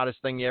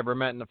hottest thing you ever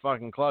met in the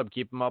fucking club.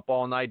 Keep them up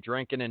all night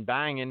drinking and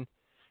banging.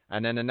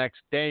 And then the next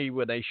day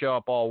when they show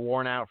up all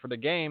worn out for the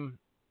game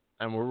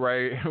and we're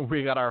ready,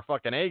 we got our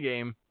fucking A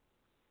game,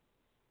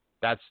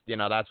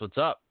 that's what's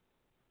up.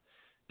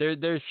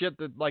 There's shit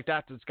like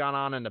that's gone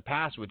on in the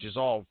past, which is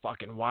all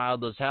fucking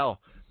wild as hell.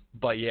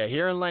 But yeah,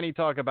 hearing Lenny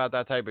talk about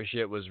that type of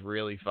shit was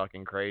really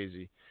fucking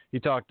crazy. He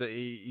talked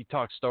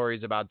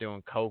stories about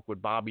doing coke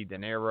with Bobby De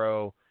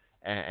Niro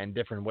and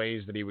different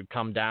ways that he would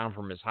come down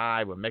from his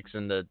high with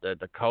mixing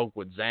the coke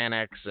with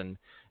Xanax and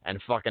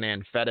fucking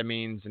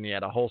amphetamines, and he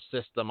had a whole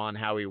system on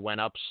how he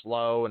went up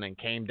slow and then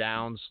came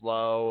down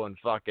slow, and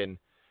fucking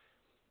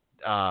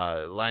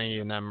Lenny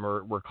and them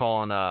were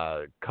calling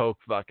coke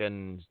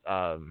fucking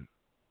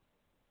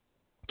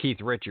Keith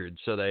Richards.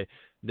 So the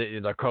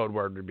code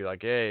word would be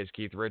like, hey, is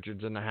Keith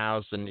Richards in the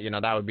house? And,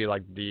 that would be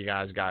like, do you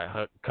guys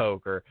got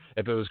coke? Or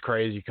if it was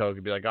crazy coke,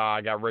 it'd be like, oh,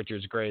 I got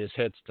Richards' greatest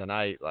hits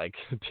tonight. Like,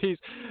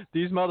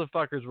 these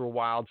motherfuckers were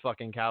wild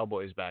fucking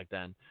cowboys back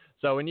then.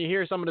 So when you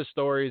hear some of the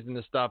stories and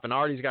the stuff, and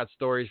Artie's got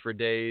stories for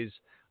days,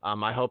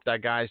 I hope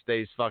that guy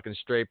stays fucking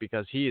straight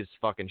because he is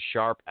fucking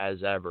sharp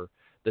as ever.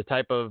 The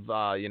type of,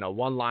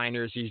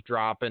 one-liners he's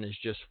dropping is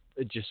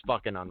just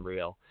fucking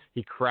unreal.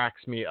 He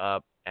cracks me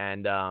up.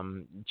 And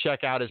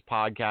check out his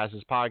podcast.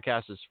 His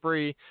podcast is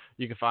free.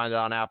 You can find it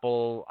on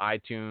Apple,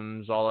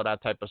 iTunes, all of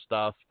that type of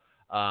stuff.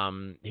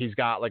 He's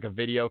got like a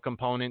video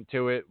component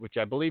to it, which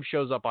I believe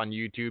shows up on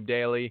YouTube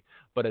daily,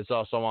 but it's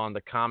also on the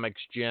Comics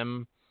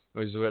Gym,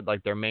 which is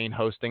like their main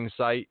hosting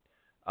site.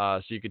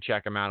 So you could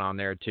check him out on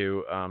there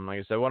too. Like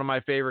I said, one of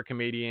my favorite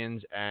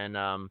comedians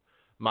and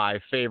my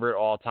favorite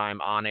all-time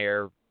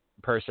on-air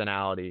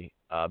personality,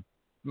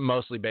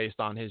 mostly based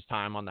on his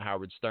time on the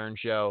Howard Stern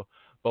Show.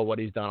 But what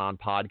he's done on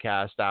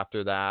podcast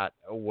after that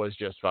was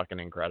just fucking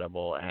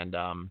incredible. And,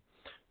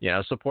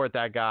 support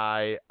that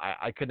guy.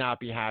 I could not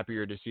be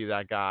happier to see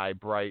that guy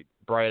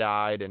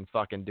bright-eyed and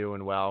fucking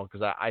doing well,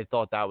 because I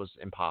thought that was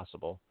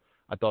impossible.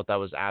 I thought that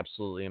was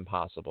absolutely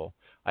impossible.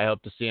 I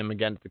hope to see him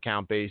again at the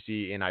Count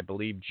Basie in, I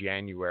believe,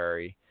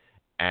 January.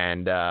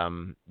 And,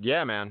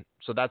 yeah, man.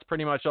 So that's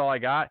pretty much all I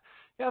got.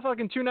 Yeah,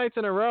 fucking 2 nights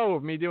in a row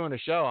of me doing a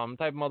show. I'm the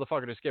type of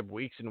motherfucker to skip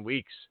weeks and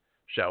weeks.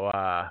 So,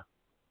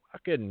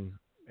 fucking...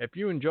 if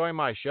you enjoy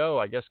my show,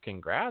 I guess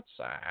congrats.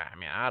 I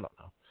mean, I don't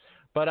know.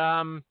 But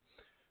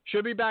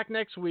should be back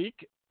next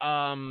week.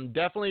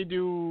 Definitely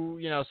do,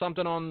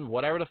 something on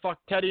whatever the fuck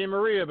Teddy and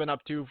Maria have been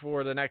up to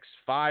for the next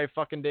 5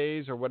 fucking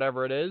days or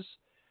whatever it is.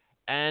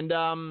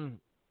 And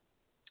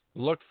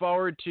look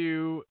forward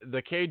to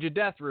the Cage of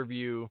Death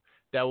review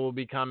that will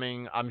be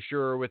coming, I'm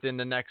sure, within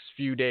the next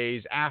few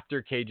days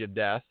after Cage of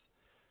Death,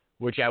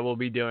 which I will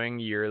be doing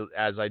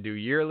as I do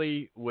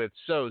yearly with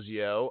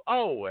Sozio.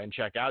 Oh, and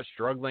check out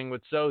Struggling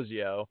with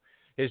Sozio,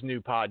 his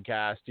new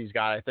podcast. He's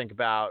got, I think,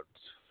 about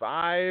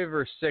 5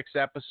 or 6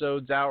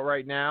 episodes out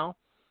right now.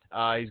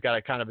 He's got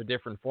a kind of a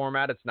different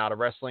format. It's not a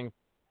wrestling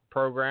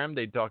program.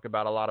 They talk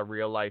about a lot of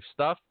real life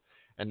stuff,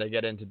 and they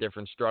get into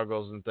different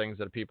struggles and things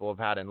that people have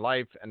had in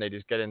life, and they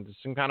just get into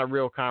some kind of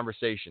real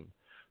conversation.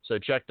 So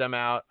check them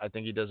out. I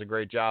think he does a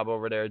great job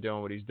over there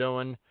doing what he's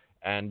doing.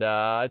 And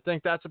I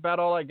think that's about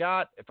all I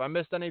got. If I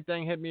missed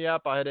anything, hit me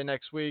up. I'll hit it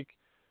next week.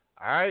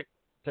 All right.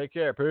 Take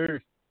care.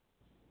 Peace.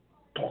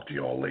 Talk to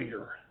y'all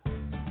later.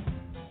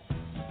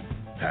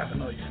 Have a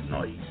nice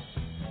night.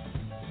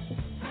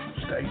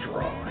 Stay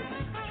dry.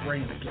 It's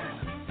raining again.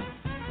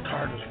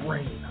 Tired as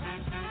rain.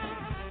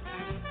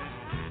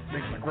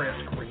 Makes my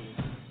grass green.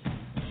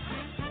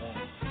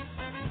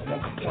 I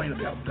won't complain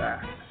about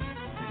that.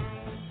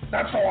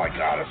 That's all I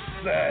gotta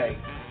say.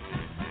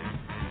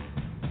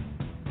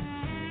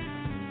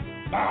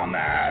 I'm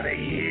out of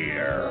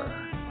here.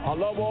 I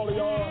love all of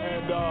y'all,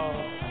 and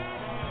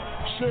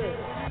shit.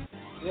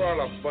 You're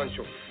all a bunch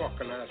of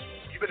fucking assholes.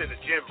 You've been in the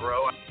gym,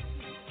 bro.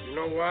 You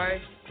know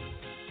why?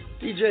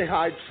 DJ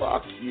Hyde,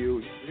 fuck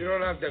you. You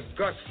don't have the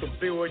guts to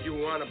be what you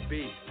want to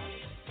be.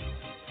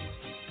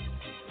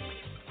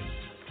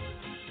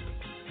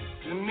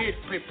 You need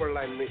people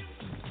like me.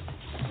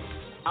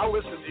 I'll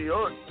listen to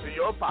your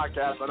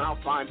podcast and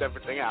I'll find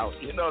everything out.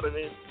 You know what I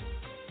mean?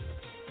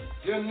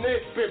 You need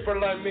people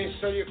like me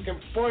so you can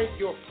point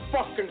your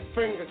fucking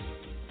fingers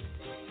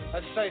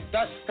and say,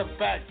 that's the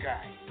bad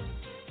guy.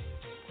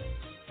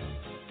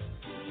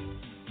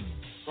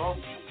 So,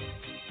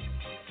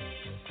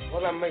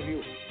 what'll I make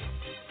you?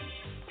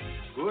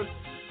 Good?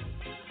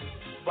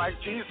 Black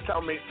Cheese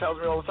tells me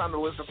all the time to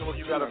listen to what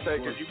you gotta say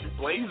because you be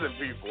blazing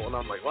people. And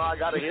I'm like, well, I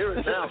gotta hear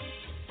it now.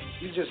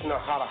 You just know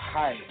how to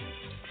hide.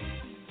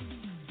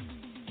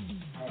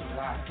 How to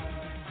lie.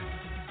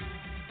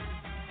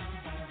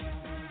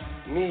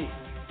 Me,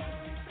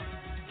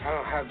 I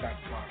don't have that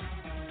problem.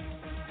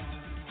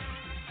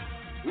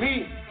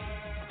 Me,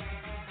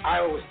 I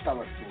always tell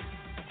the truth.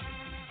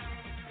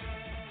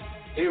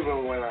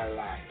 Even when I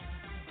lie.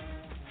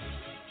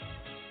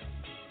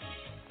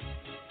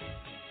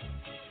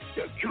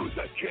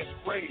 Yakuza Kick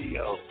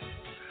Radio.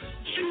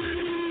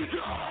 Jesus!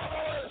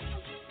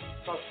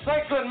 So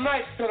say good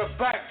night to the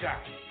bad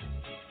guy.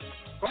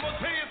 I'm gonna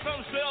tell you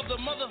something straight off the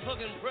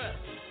motherfucking press.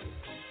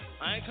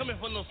 I ain't coming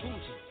for no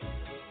fools.